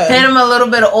hit the pen. Hit him a little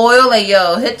bit of oil, like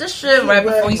yo, hit the shit right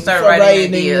before you start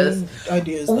writing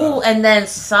ideas. Ooh, and then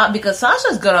because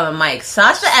Sasha's good on the mic.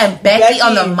 Sasha and Becky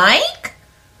on the mic.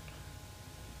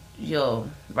 Yo,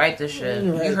 write this shit.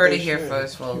 You heard it here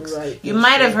first, folks. You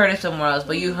might have heard it somewhere else,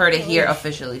 but you heard it here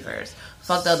officially first.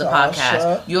 Fuck the other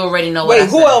podcast. You already know what I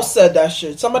said. Wait, who else said that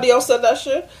shit? Somebody else said that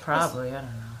shit? Probably, I don't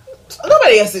know.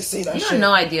 Nobody has to see that shit. You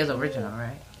know No Idea's original,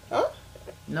 right? Huh?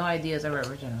 No Idea's ever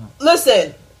original.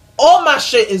 Listen, all my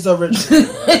shit is original.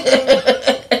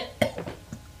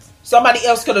 Somebody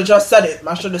else could have just said it.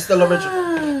 My shit is still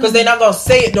original. Because they're not going to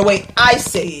say it the way I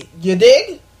say it. You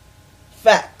dig?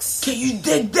 Facts. Can you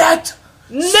dig that?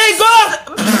 Nigga!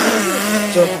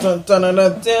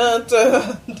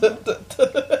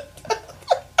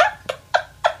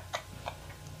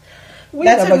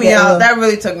 That took me out. That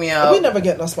really took me out. We never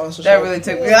get no sponsorship. That really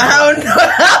took me out.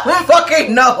 I don't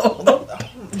fucking know.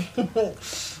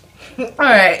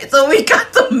 Alright, so we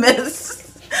got the Miz.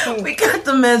 We got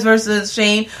the Miz versus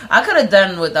Shane. I could have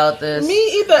done without this.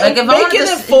 Me either. Like, if making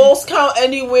it false count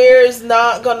anywhere is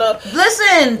not gonna.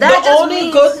 Listen, the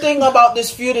only good thing about this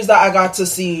feud is that I got to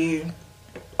see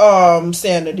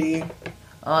Sanity.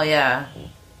 Oh yeah.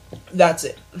 That's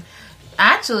it.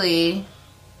 Actually,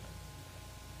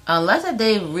 unless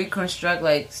they reconstruct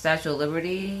like Statue of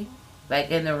Liberty,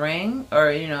 like in the ring, or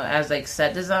as like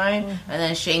set design, and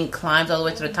then Shane climbs all the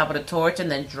way to the top of the torch and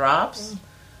then drops,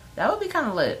 that would be kind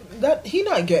of lit. That he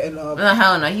not getting up. No,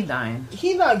 hell no, he dying.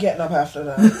 He not getting up after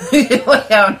that. Like,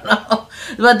 hell no.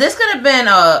 But this could have been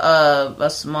a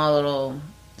small little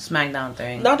SmackDown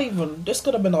thing. Not even. This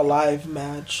could have been a live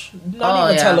match.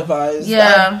 Not even televised.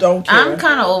 Yeah. I don't care. I'm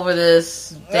kind of over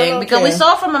this thing because we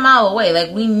saw from a mile away.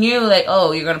 Like, we knew, like,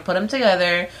 oh, you're going to put them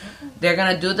together. They're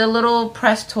going to do the little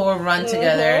press tour run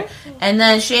together. And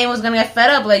then Shane was going to get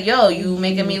fed up. Like, yo, you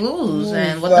making me lose.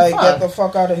 And what the fuck? Get the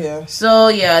fuck out of here. So,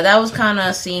 yeah, that was kind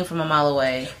of seen from a mile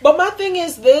away. But my thing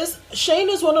is this. Shane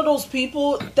is one of those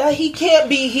people that he can't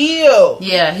be healed.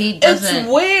 Yeah, he doesn't. It's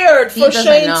weird for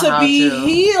Shane to be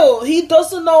healed. He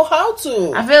doesn't know how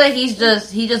to. I feel like he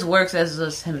just works as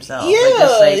just himself. Yeah. Like,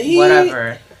 just like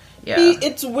whatever. Yeah.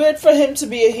 It's weird for him to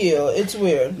be a heel. It's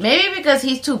weird. Maybe because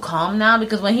he's too calm now.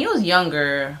 Because when he was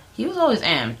younger, he was always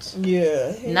amped.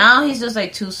 Yeah. Now he's just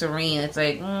like too serene. It's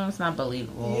like it's not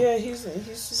believable. Yeah, he's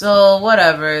so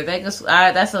whatever. That's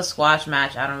a squash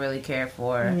match. I don't really care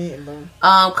for. Me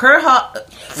Kurt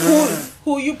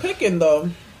who you picking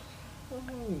though?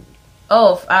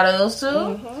 Oh, out of those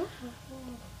two,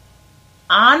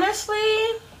 honestly,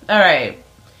 all right.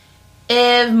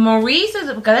 If Maurice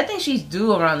is, because I think she's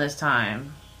due around this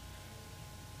time.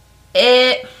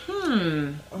 That's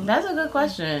a good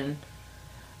question.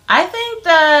 I think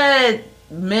that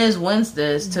Miz wins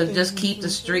this to just keep the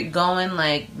streak going,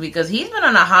 like, because he's been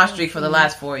on a hot streak for the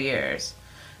last 4 years.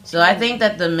 So I think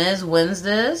that the Miz wins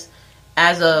this,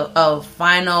 as a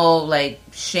final, like,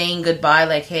 Shane goodbye,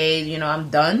 like, hey, you know, I'm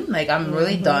done. Like, I'm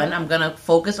really done. I'm going to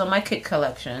focus on my kit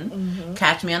collection.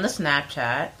 Catch me on the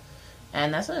Snapchat.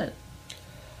 And that's it.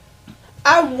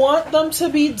 I want them to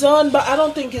be done, but I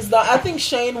don't think it's done. I think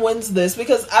Shane wins this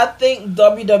because I think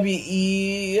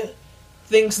WWE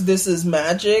thinks this is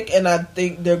magic, and I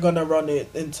think they're gonna run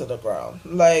it into the ground.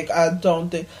 Like, I don't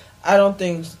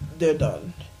think they're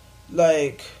done.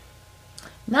 Like,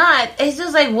 nah, it's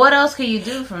just like, what else can you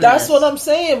do from that's this? what I'm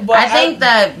saying. But I think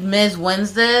that Miz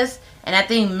wins this, and I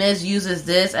think Miz uses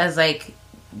this as, like,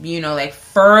 you know, like,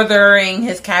 furthering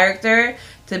his character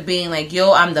to being like,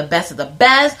 yo, I'm the best of the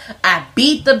best. I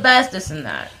beat the best, this and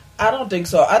that. I don't think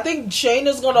so. I think Shane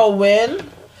is gonna win,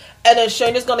 and then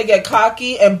Shane is gonna get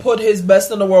cocky and put his best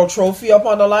in the world trophy up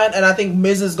on the line, and I think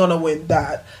Miz is gonna win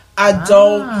that. I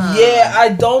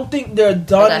don't think they're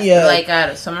done yet. Like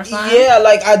at SummerSlam? Yeah,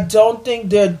 like, I don't think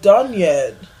they're done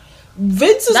yet.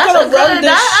 Vince is gonna run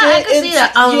this shit. I can see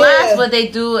that. Unless what they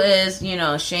do is, you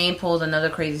know, Shane pulls another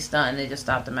crazy stunt and they just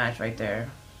stop the match right there.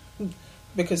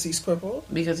 Because he's crippled?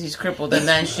 Because he's crippled. And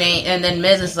then Shane, and then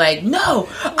Miz is like, no,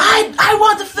 I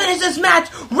want to finish this match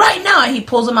right now. And he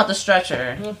pulls him out the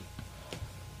stretcher.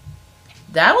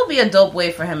 That would be a dope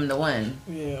way for him to win.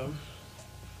 Yeah.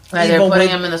 Like, they're putting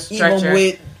him in the stretcher.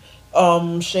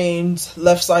 Even with Shane's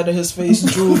left side of his face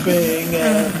drooping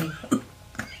and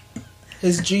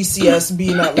his GCS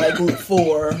being at like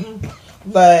 4.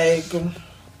 Like,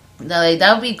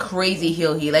 that would be crazy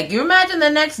heel heat. Like, you imagine the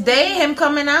next day him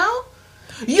coming out?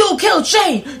 You killed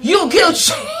Shane! You killed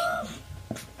Shane!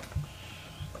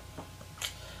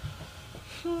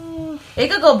 It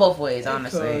could go both ways,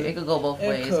 honestly. It could go both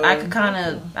ways. I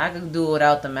could do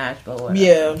without the match, but whatever.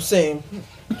 Yeah, same.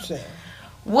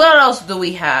 What else do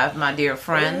we have, my dear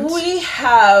friends? We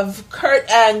have Kurt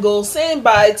Angle saying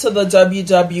bye to the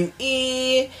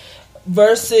WWE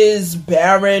versus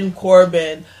Baron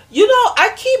Corbin. You know,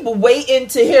 I keep waiting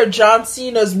to hear John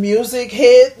Cena's music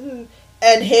hit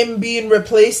and him being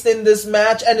replaced in this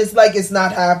match, and it's like it's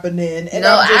not happening. And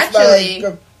no, I'm just actually,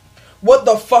 like, what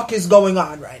the fuck is going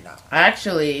on right now?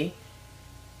 Actually,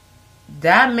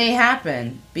 that may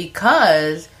happen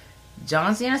because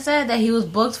John Cena said that he was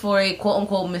booked for a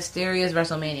quote-unquote mysterious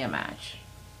WrestleMania match.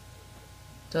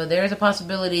 So there is a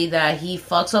possibility that he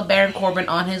fucks up Baron Corbin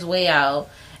on his way out,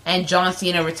 and John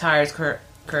Cena retires Kurt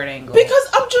Angle. Because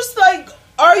I'm just like,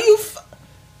 are you...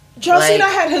 John Cena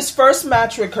had his first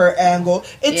match with Kurt Angle.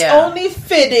 It's only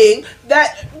fitting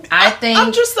that...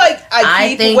 I'm just like,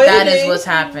 I think waiting. That is what's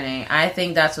happening. I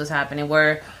think that's what's happening.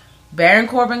 Where Baron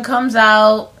Corbin comes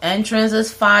out, entrance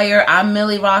is fire, I'm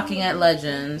Millie rocking at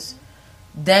Legends.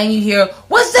 Then you hear,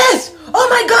 what's this? Oh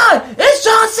my god, it's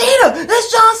John Cena!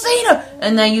 It's John Cena!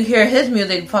 And then you hear his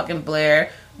music fucking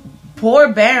blare.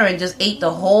 Poor Baron just ate the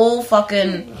whole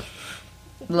fucking,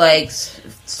 like,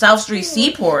 South Street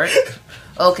Seaport.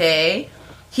 Okay?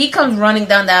 He comes running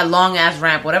down that long-ass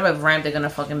ramp, whatever ramp they're gonna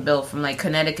fucking build from, like,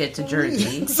 Connecticut to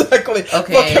Jersey. Exactly.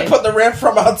 Okay. Fucking put the ramp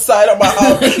from outside of my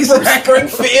house, exactly. From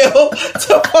Springfield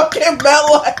to fucking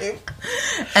MetLife.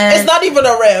 And it's not even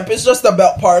a ramp, it's just a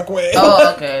belt parkway.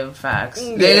 Oh, okay, facts.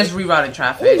 Yeah. They're just rerouting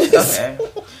traffic. Okay.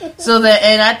 So,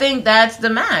 and I think that's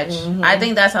the match. Mm-hmm. I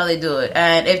think that's how they do it.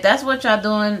 And if that's what y'all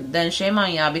doing, then shame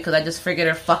on y'all, because I just figured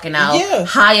her fucking out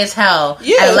high as hell at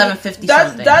 11:50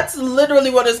 something. That's literally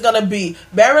what it's gonna be.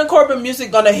 Baron Corbin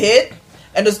music gonna hit,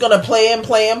 and it's gonna play and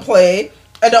play and play.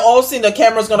 And then all of a sudden the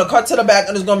camera's gonna cut to the back,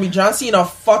 and it's gonna be John Cena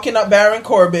fucking up Baron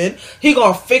Corbin. He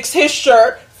gonna fix his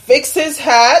shirt, fix his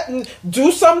hat, and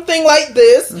do something like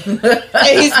this. And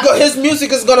his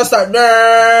music is gonna start.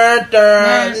 I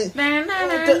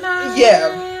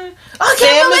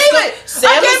can't believe it.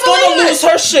 Sam is gonna lose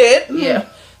her shit. Yeah.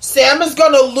 Sam is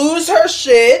gonna lose her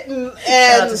shit. And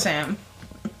shout out to Sam.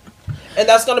 And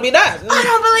that's gonna be that. I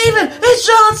don't believe it. It's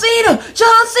John Cena.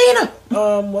 John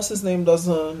Cena. What's his name?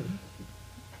 Doesn't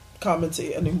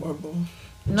commentate anymore.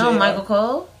 No, Michael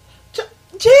Cole.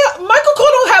 Michael Cole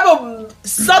don't have a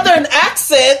southern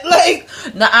accent. Like,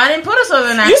 no, I didn't put a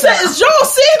southern accent. You said it's John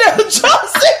Cena. John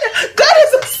Cena. That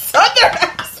is a southern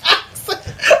accent.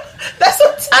 That's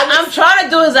what I'm trying to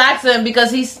do his accent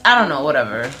because he's, I don't know,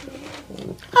 whatever. I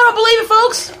don't believe it,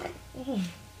 folks.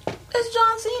 It's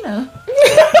John Cena.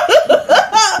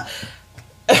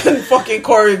 Fucking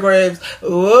Corey Graves.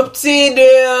 Whoopsie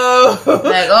doo.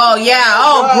 Like, oh yeah,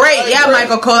 oh great, yeah,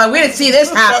 Michael Cole. Like, we didn't see this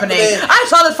happening. I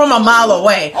saw this from a mile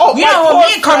away. Oh, you know, when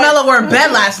me and Carmella were in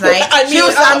bed last night,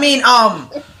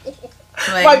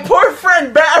 like, my poor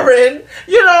friend Baron,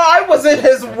 you know, I was in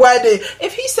his wedding.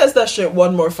 If he says that shit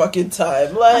one more fucking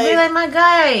time, like, I'd be like, my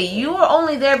guy, you were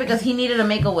only there because he needed to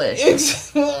make a wish.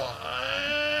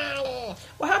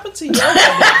 happened to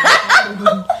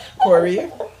your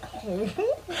Corey?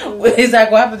 He's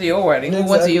like, what happened to your wedding? Exactly. Who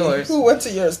went to yours? Who went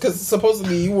to yours? Because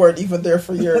supposedly you weren't even there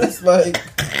for yours. Like,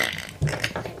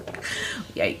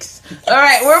 yikes! All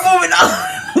right, we're moving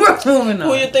on.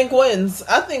 Who you think wins?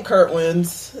 I think Kurt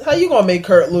wins. How you gonna make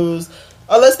Kurt lose?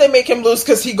 Unless they make him lose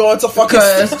because he going to fucking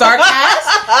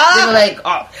StarCast. They were like,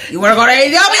 "Oh, you want to go to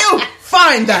AEW?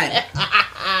 Fine then."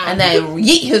 And then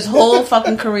yeet his whole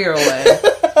fucking career away.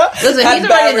 Listen, he's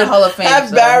already in the Hall of Fame.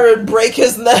 Have Baron break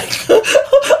his neck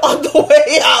on the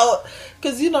way out.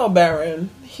 Because you know Baron,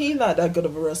 he not that good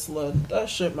of a wrestler. That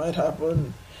shit might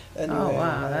happen. Anyway, oh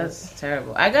wow, that's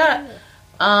terrible. I got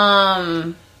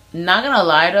not gonna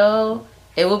lie though,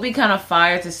 it would be kind of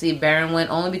fire to see Baron win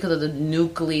only because of the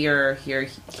nuclear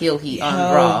heel heat on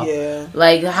Raw. Yeah.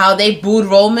 Like how they booed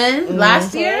Roman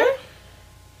last year.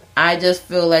 I just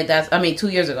feel like 2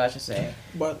 years ago I should say.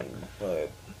 But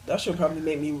that should probably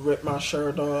make me rip my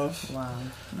shirt off. Wow.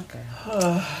 Okay.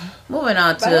 Moving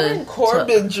on to Baron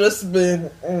Corbin just been.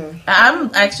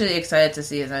 I'm actually excited to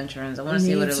see his entrance. I want to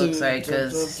see what it looks like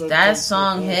because that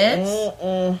song hits.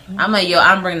 I'm like,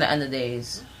 I'm bringing the end of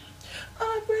days.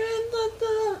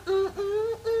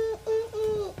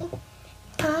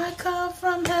 I come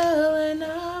from hell and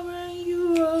I bring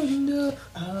you under.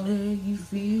 I'll make you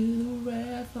feel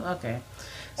wrath. Okay.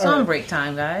 Song break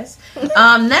time, guys.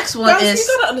 Next one guys, is.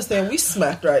 You gotta understand, we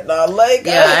smacked right now. Like,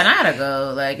 yeah, and I gotta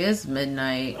go. Like, it's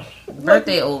midnight.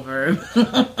 Birthday over.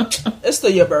 It's still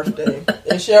your birthday.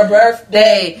 It's your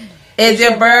birthday. It's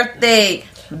your birthday.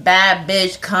 Bad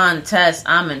bitch contest.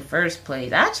 I'm in first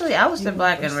place. Actually, I was the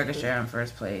Black and Ricochet in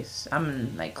first place. I'm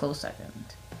in like close second.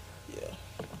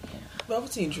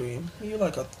 Velveteen Dream. You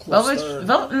like a close third.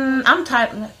 I'm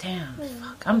tired. Damn,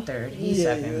 fuck. I'm third. He's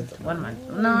second. What am I?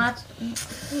 No,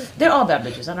 they're all bad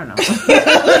bitches. I don't know.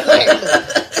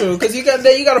 True, because you got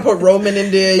to put Roman in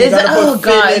there. You got to put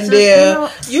Finn in there.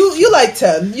 You like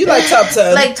 10. You like top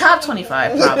 10. Like top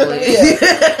 25 probably.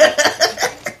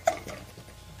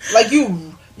 Like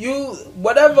you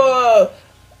whatever.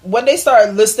 When they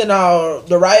start listing out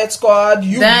the Riot Squad,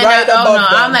 you then right above them.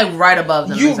 I'm like right above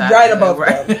them. You exactly. Right above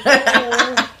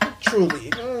them.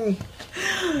 Truly.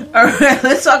 All right,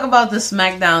 let's talk about the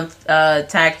SmackDown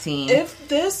tag team. If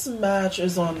this match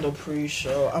is on the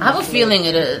pre-show, I have a feeling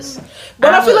it is.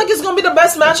 But I feel like it's going to be the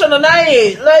best match on the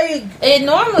night. Like, it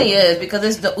normally is because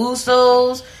it's the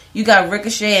Usos. You got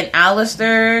Ricochet and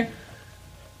Aleister.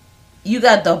 You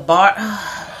got the Bar.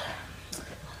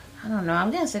 I don't know. I'm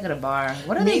getting sick of the Bar.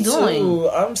 What are they doing? Too.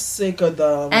 I'm sick of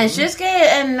them. And Shinsuke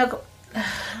and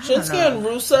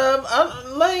Rusev.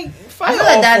 I'm like, fight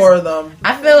all four of them.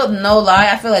 I feel no lie.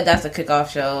 I feel like that's the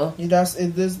kickoff show. It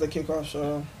is the kickoff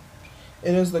show.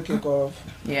 It is the kickoff.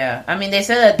 Yeah, I mean they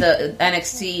said that the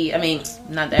NXT. I mean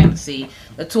not the NXT.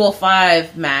 The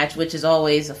 205 match, which is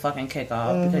always a fucking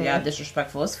kickoff because y'all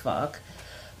disrespectful as fuck.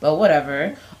 But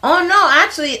whatever. Oh no,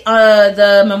 actually,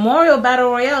 the Memorial Battle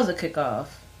Royale is a kickoff.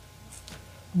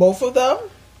 Both of them?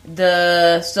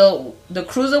 The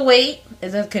Cruiserweight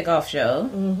is a kickoff show.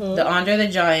 The Andre the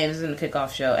Giant is in the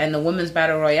kickoff show. And the Women's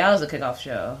Battle Royale is a kickoff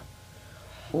show.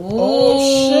 Ooh,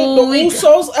 oh shit. The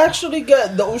Usos actually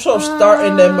get the Usos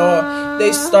starting them off.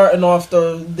 They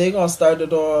gonna start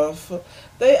it off.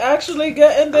 They actually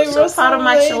get in there. I'm so proud of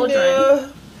my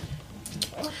children.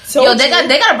 Yo, they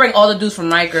gotta bring all the dudes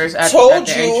from Rikers at the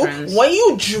entrance. When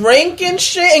you drink and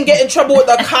shit and get in trouble with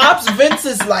the cops, Vince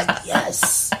is like,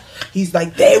 yes. He's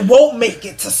like, they won't make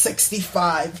it to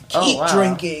 65. Keep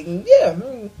drinking. Yeah.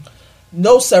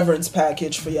 No severance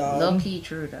package for y'all. Low key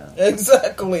true though.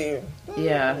 Exactly.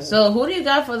 Yeah. So who do you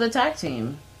got for the tag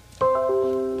team? The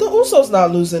Usos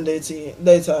not losing their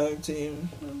tag team.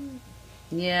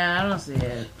 Yeah, I don't see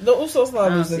it. The Usos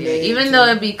not losing their even though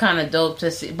it'd be kind of dope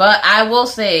to see. But I will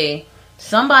say,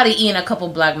 somebody eating a couple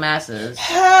black masses.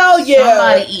 Hell yeah.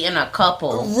 Somebody eating a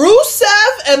couple.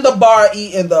 Rusev and the Bar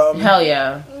eating them. Hell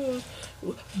yeah.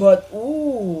 But,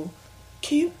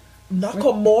 keep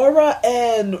Nakamura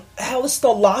and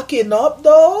Aleister locking up,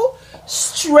 though?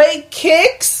 Straight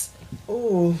kicks?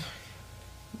 Ooh.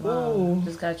 Wow. Ooh.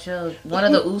 Just got chilled. One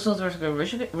of the Usos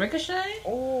versus Ricochet?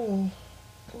 Ooh.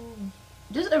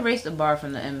 Just erase the Bar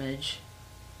from the image.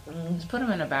 Just put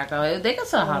them in the background. They can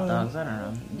sell hot dogs. I don't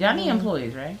know. Y'all need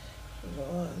employees, right?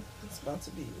 It's about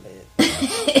to be lit.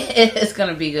 It's going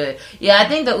to be good. Yeah, I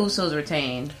think the Usos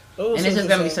retained. And this is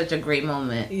going to be such a great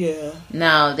moment. Yeah.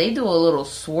 Now, they do a little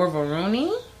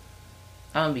swerve-a-rooney.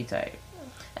 I'm going to be tight.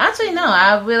 Actually, no.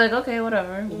 I'll be like, okay,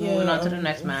 whatever. We're moving on to the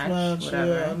next match.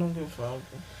 Whatever. Yeah, I don't give a fuck.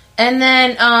 And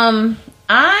then,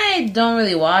 I don't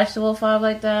really watch 205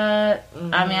 like that.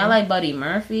 I mean, I like Buddy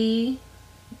Murphy.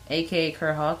 aka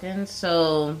Kurt Hawkins.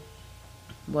 So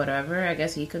whatever. I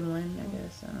guess he could win. I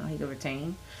guess I don't know. He could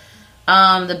retain.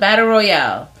 The Battle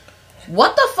Royale.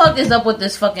 What the fuck is up with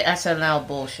this fucking SNL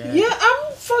bullshit? Yeah,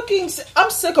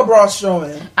 I'm sick of Braun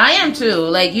Strowman. I am too.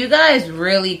 Like, you guys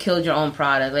really killed your own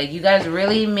product. Like, you guys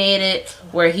really made it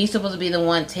where he's supposed to be the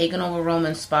one taking over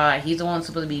Roman's spot. He's the one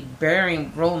supposed to be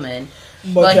burying Roman.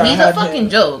 But he's a fucking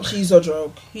joke. He's a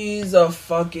joke. He's a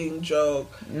fucking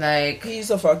joke. Like,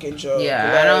 he's a fucking joke. Yeah,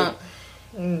 like, I don't...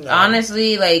 No.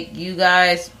 Honestly, like, you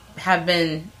guys have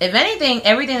been... If anything,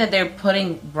 everything that they're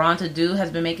putting Braun to do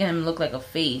has been making him look like a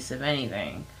face, if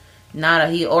anything. Not a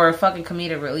heel or a fucking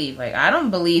comedic relief. Like, I don't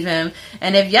believe him.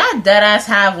 And if y'all deadass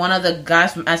have one of the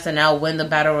guys from SNL win the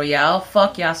Battle Royale,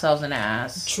 fuck yourselves in the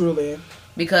ass. Truly.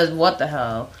 Because what the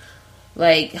hell?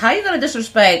 Like, how you gonna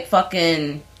disrespect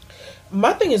fucking...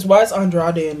 My thing is, why is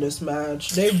Andrade in this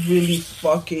match? They really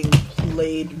fucking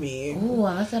played me. Ooh,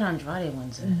 unless that Andrade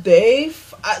wins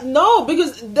it. No,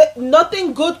 because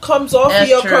nothing good comes off That's of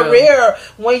your true. career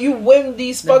when you win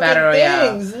these fucking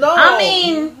things. No. I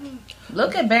mean,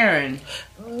 look at Baron.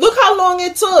 Look how long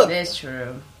it took. That's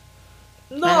true.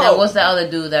 No. And then what's the other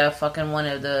dude that fucking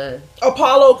wanted the...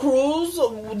 Apollo Crews?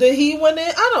 Did he win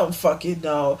it? I don't fucking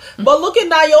know. But look at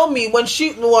Naomi when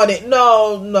she won it.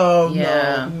 No.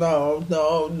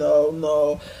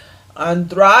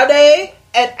 Andrade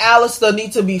and Alistair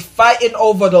need to be fighting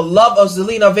over the love of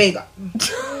Zelina Vega.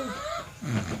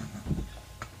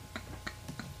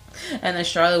 And then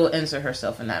Charlotte will insert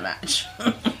herself in that match.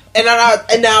 And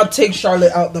I'll take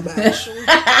Charlotte out the match.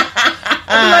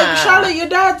 I'm like, Charlotte, your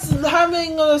dad's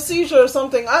having a seizure or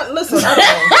something. I don't know. Or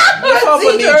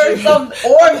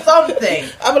something.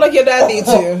 I'll be like, your dad needs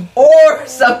you. Or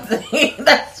something.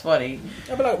 That's funny.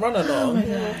 I'll be like, run along. Oh my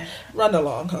God. Run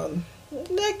along, hon.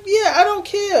 Like, yeah, I don't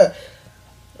care.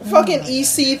 Fucking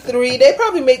EC3. They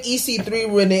probably make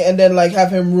EC3 win it and then, like,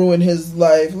 have him ruin his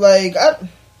life. Like,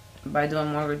 by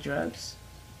doing more drugs?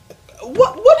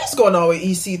 What is going on with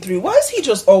EC3? Why is he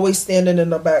just always standing in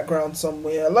the background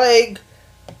somewhere? Like,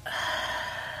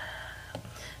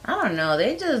 I don't know.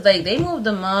 They just, like, they moved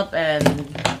him up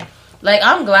and, like,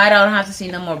 I'm glad I don't have to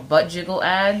see no more butt jiggle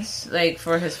ads, like,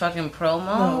 for his fucking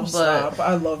promo. No, but stop.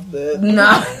 I loved it.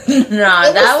 Nah,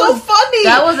 that was so funny.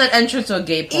 That was an entrance to a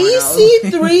gay porno.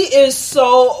 EC3 is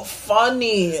so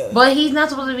funny. But he's not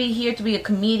supposed to be here to be a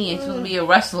comedian. He's supposed to be a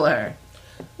wrestler.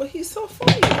 But he's so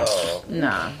funny, though.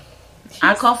 Nah.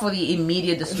 I call for the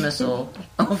immediate dismissal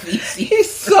of EC3.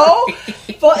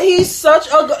 He's such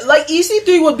a... Like,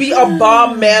 EC3 would be a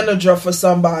bomb manager for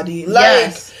somebody. Like,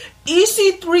 yes.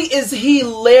 EC3 is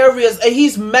hilarious, and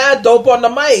he's mad dope on the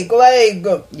mic. Like...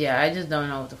 Yeah, I just don't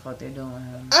know what the fuck they're doing with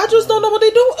him. I just don't know what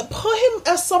they're doing. Put him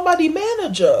as somebody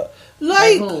manager.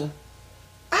 Like who?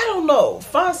 I don't know.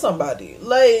 Find somebody.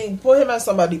 Like, put him as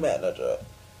somebody manager.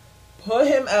 Put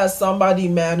him as somebody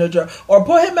manager, or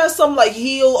put him as some like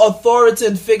heel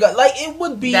authoritative figure. Like, it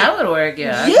would be that would work.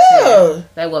 Yeah, yeah.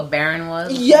 Like what Baron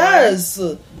was. Yes,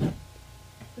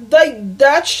 like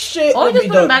that shit. Or would just be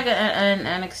put him done. back in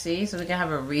NXT so we can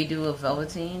have a redo of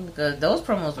Velveteen, because those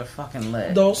promos were fucking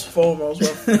lit. Those promos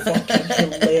were fucking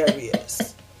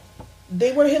hilarious.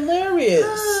 They were hilarious.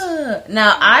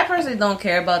 Now, I personally don't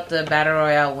care about the Battle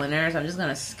Royale winners. I'm just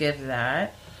gonna skip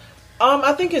that.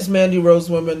 I think it's Mandy Rose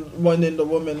winning the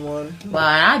women one. Well,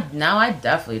 I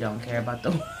definitely don't care about the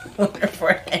winner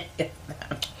for any of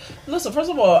them. Listen,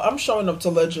 first of all, I'm showing up to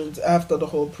Legends after the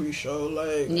whole pre-show.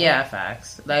 Like, yeah,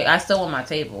 facts. Like, I still want my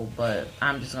table, but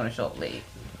I'm just gonna show up late.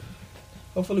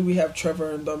 Hopefully, we have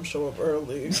Trevor and them show up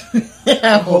early.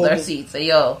 Hold their seats. Say,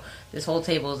 yo, this whole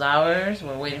table is ours.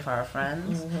 We're waiting for our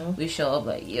friends. Mm-hmm. We show up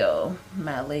like, yo,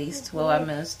 Matt laced. Well, I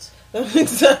missed.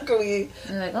 Exactly.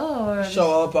 They're like, oh,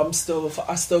 show up.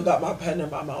 I still got my pen in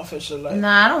my mouth and shit. Like,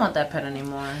 nah, I don't want that pen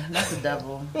anymore. That's the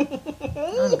devil.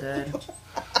 I'm good.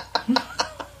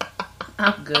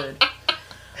 I'm good.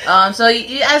 So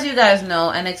as you guys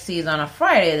know, NXT is on a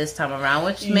Friday this time around,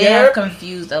 which may have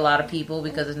confused a lot of people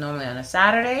because it's normally on a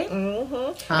Saturday.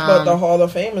 Mm-hmm. But the Hall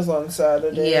of Fame is on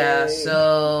Saturday. Yeah.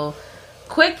 So,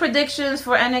 quick predictions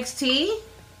for NXT.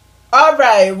 All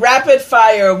right, rapid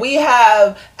fire. We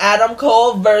have Adam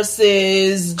Cole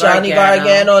versus Johnny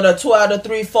Gargano in a 2 out of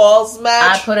 3 falls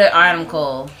match. I put it Adam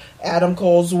Cole. Adam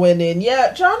Cole's winning.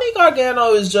 Yeah, Johnny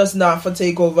Gargano is just not for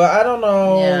TakeOver. I don't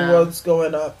know what's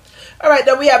going on. All right,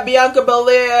 then we have Bianca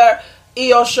Belair,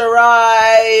 Io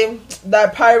Shirai,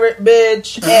 that pirate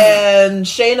bitch, and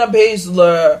Shayna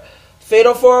Baszler.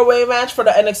 Fatal 4-way match for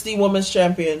the NXT Women's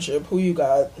Championship. Who you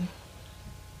got?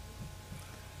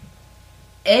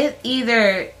 It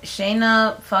either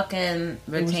Shayna fucking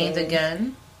retains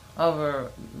again, or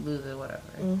loses, whatever.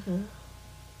 Mm-hmm.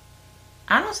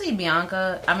 I don't see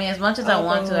Bianca. I mean, as much as I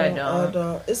want to, I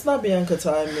don't. It's not Bianca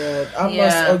time yet. I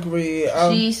must agree.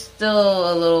 She's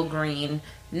still a little green.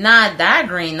 Not that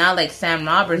green. Not like Sam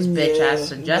Roberts' bitch has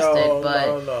suggested,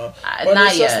 but not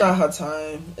it's yet. Just not her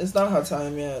time. It's not her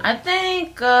time yet. I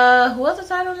think who has the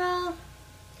title now?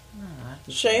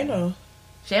 Shayna.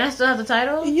 Shayna still has the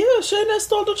title? Yeah, Shayna's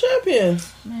still the champion.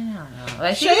 Man, I don't know.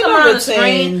 Like, she Shayna put on retains. the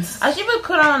screen. She would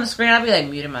put her on the screen. I'd be like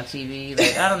muting my TV.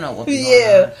 Like, I don't know what.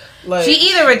 Yeah, like she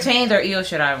either retains or Io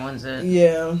Shirai wins it.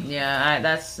 Yeah.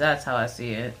 That's how I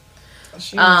see it.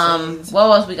 What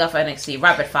else we got for NXT?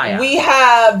 Rapid fire. We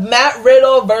have Matt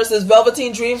Riddle versus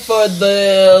Velveteen Dream for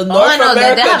the North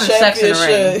America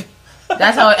Championship.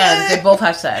 That's how it ends. They both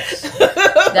have sex.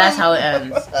 That's how it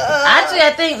ends. Actually,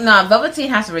 I think Velveteen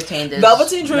has to retain this.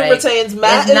 Velveteen Dream retains.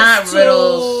 Matt it's not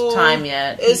Riddle's time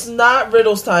yet. It's not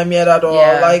Riddle's time yet at all.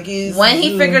 Yeah. Like when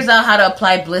he figures out how to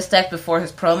apply Bliss Deck before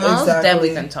his promos, then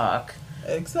we can talk.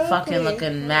 Exactly. Fucking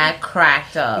looking mad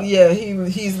cracked up. Yeah,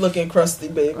 he's looking crusty,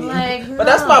 baby. Like, but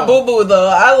that's my boo boo though.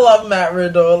 I love Matt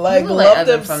Riddle. Like, loved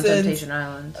him from since Temptation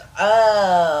Island.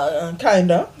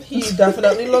 Kinda. He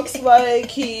definitely looks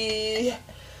like he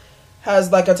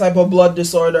has like a type of blood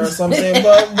disorder or something.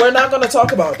 But we're not going to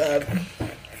talk about that.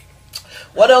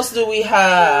 What else do we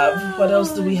have?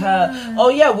 Oh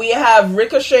yeah, we have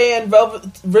Ricochet and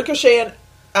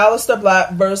Aleister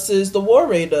Black versus the War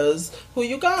Raiders. Who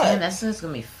you got? Man, that's just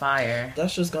gonna be fire.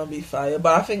 That's just gonna be fire.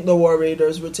 But I think the War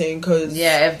Raiders retain because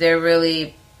if they're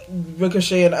really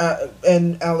Ricochet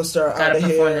and Aleister are out of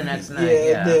here. The next night.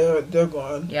 Yeah, they're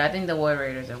gone. Yeah, I think the War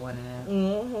Raiders are winning it.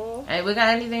 Mm-hmm. Hey, we got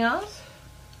anything else?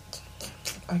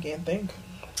 I can't think.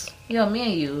 Yo, me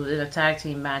and you in a tag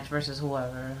team match versus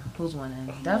whoever. Who's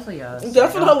winning? Definitely us.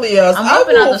 Definitely us. I'm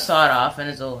hoping not to start off and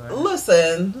it's over.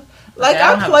 Listen. Like,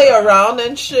 I play around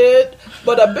and shit,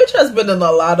 but a bitch has been in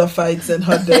a lot of fights in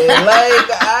her day. Like,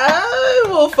 I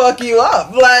will fuck you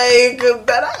up. Like,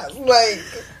 that ass. Like,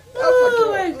 oh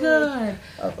my god.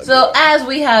 So, as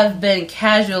we have been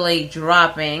casually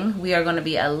dropping, we are going to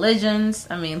be at Legends.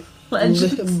 Legends.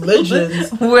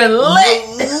 We're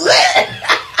lit.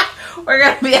 We're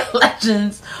going to be at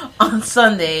Legends on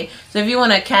Sunday. So, if you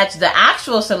want to catch the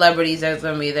actual celebrities that's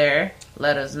going to be there,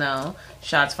 let us know.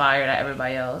 Shots fired at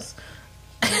everybody else.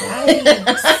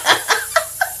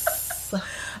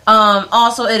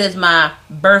 Also, it is my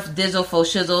birth dizzle for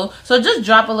shizzle. So just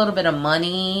drop a little bit of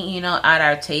money, at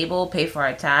our table, pay for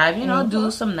our tab,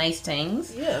 do some nice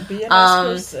things. Yeah, be a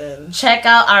nice person. Check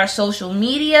out our social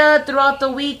media throughout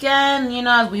the weekend,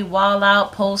 as we wall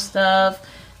out, post stuff.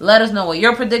 Let us know what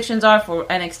your predictions are for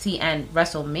NXT and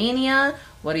WrestleMania.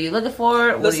 What are you looking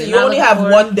for? Listen, you only have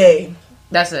 1 day.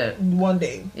 That's it. 1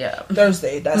 day. Yeah.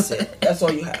 Thursday. That's it. That's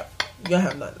all you have. You don't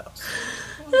have nothing else.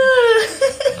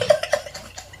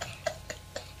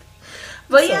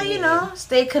 But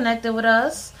stay connected with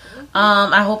us.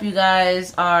 I hope you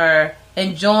guys are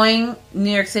enjoying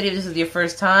New York City if this is your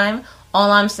first time. All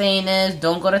I'm saying is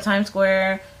don't go to Times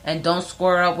Square and don't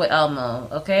square up with Elmo,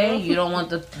 okay? You don't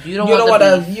want you don't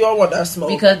want that smoke.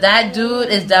 Because that dude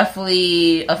is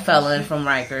definitely a felon from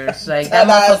Rikers. Like, that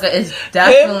motherfucker is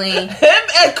definitely him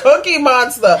and Cookie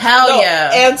Monster.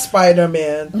 Yeah. And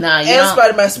Spider-Man. Nah,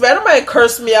 Spider-Man. Spider-Man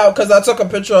cursed me out because I took a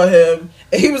picture of him.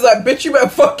 And he was like, bitch, you better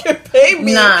fucking pay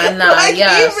me. Nah, like,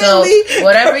 yeah. So,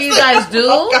 whatever you guys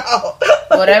do,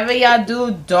 whatever y'all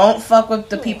do, don't fuck with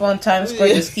the people in Times Square.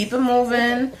 Just keep it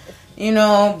moving. Be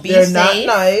They're safe. Not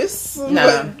nice.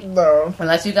 No.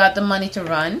 Unless you got the money to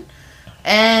run.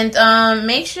 And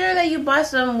make sure that you buy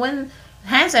some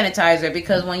hand sanitizer,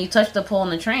 because when you touch the pole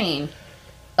in the train,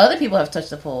 other people have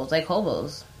touched the poles, like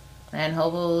hobos. And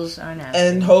hobos are nasty.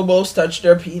 And hobos touch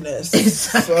their penis.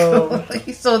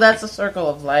 Exactly. So that's a circle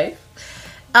of life.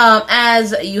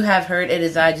 As you have heard, it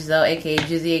is I, Giselle, aka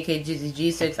Jizzy, aka Jizzy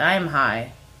G6. I am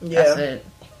high. Yeah.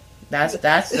 That's it.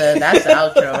 That's the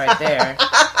outro right there.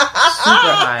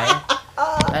 Super high.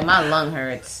 Like, my lung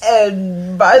hurts.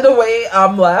 And by the way,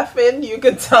 I'm laughing. You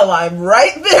can tell I'm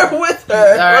right there with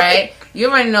her. Alright. You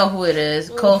already know who it is.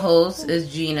 Co-host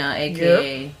is Gina,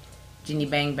 aka Genie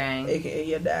Bang Bang. AKA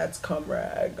your dad's cum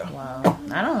rag. Wow.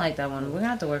 I don't like that one. We're going to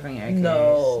have to work on your AKAs.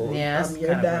 No. Yeah, I'm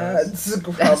your dad's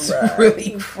cum rag. That's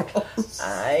really gross.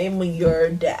 I'm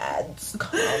your dad's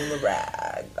cum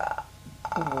rag.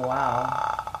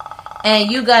 Wow.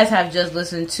 And you guys have just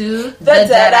listened to the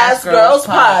Deadass Girls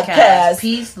Podcast.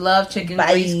 Peace, love, chicken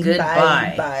grease.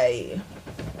 Goodbye. Bye.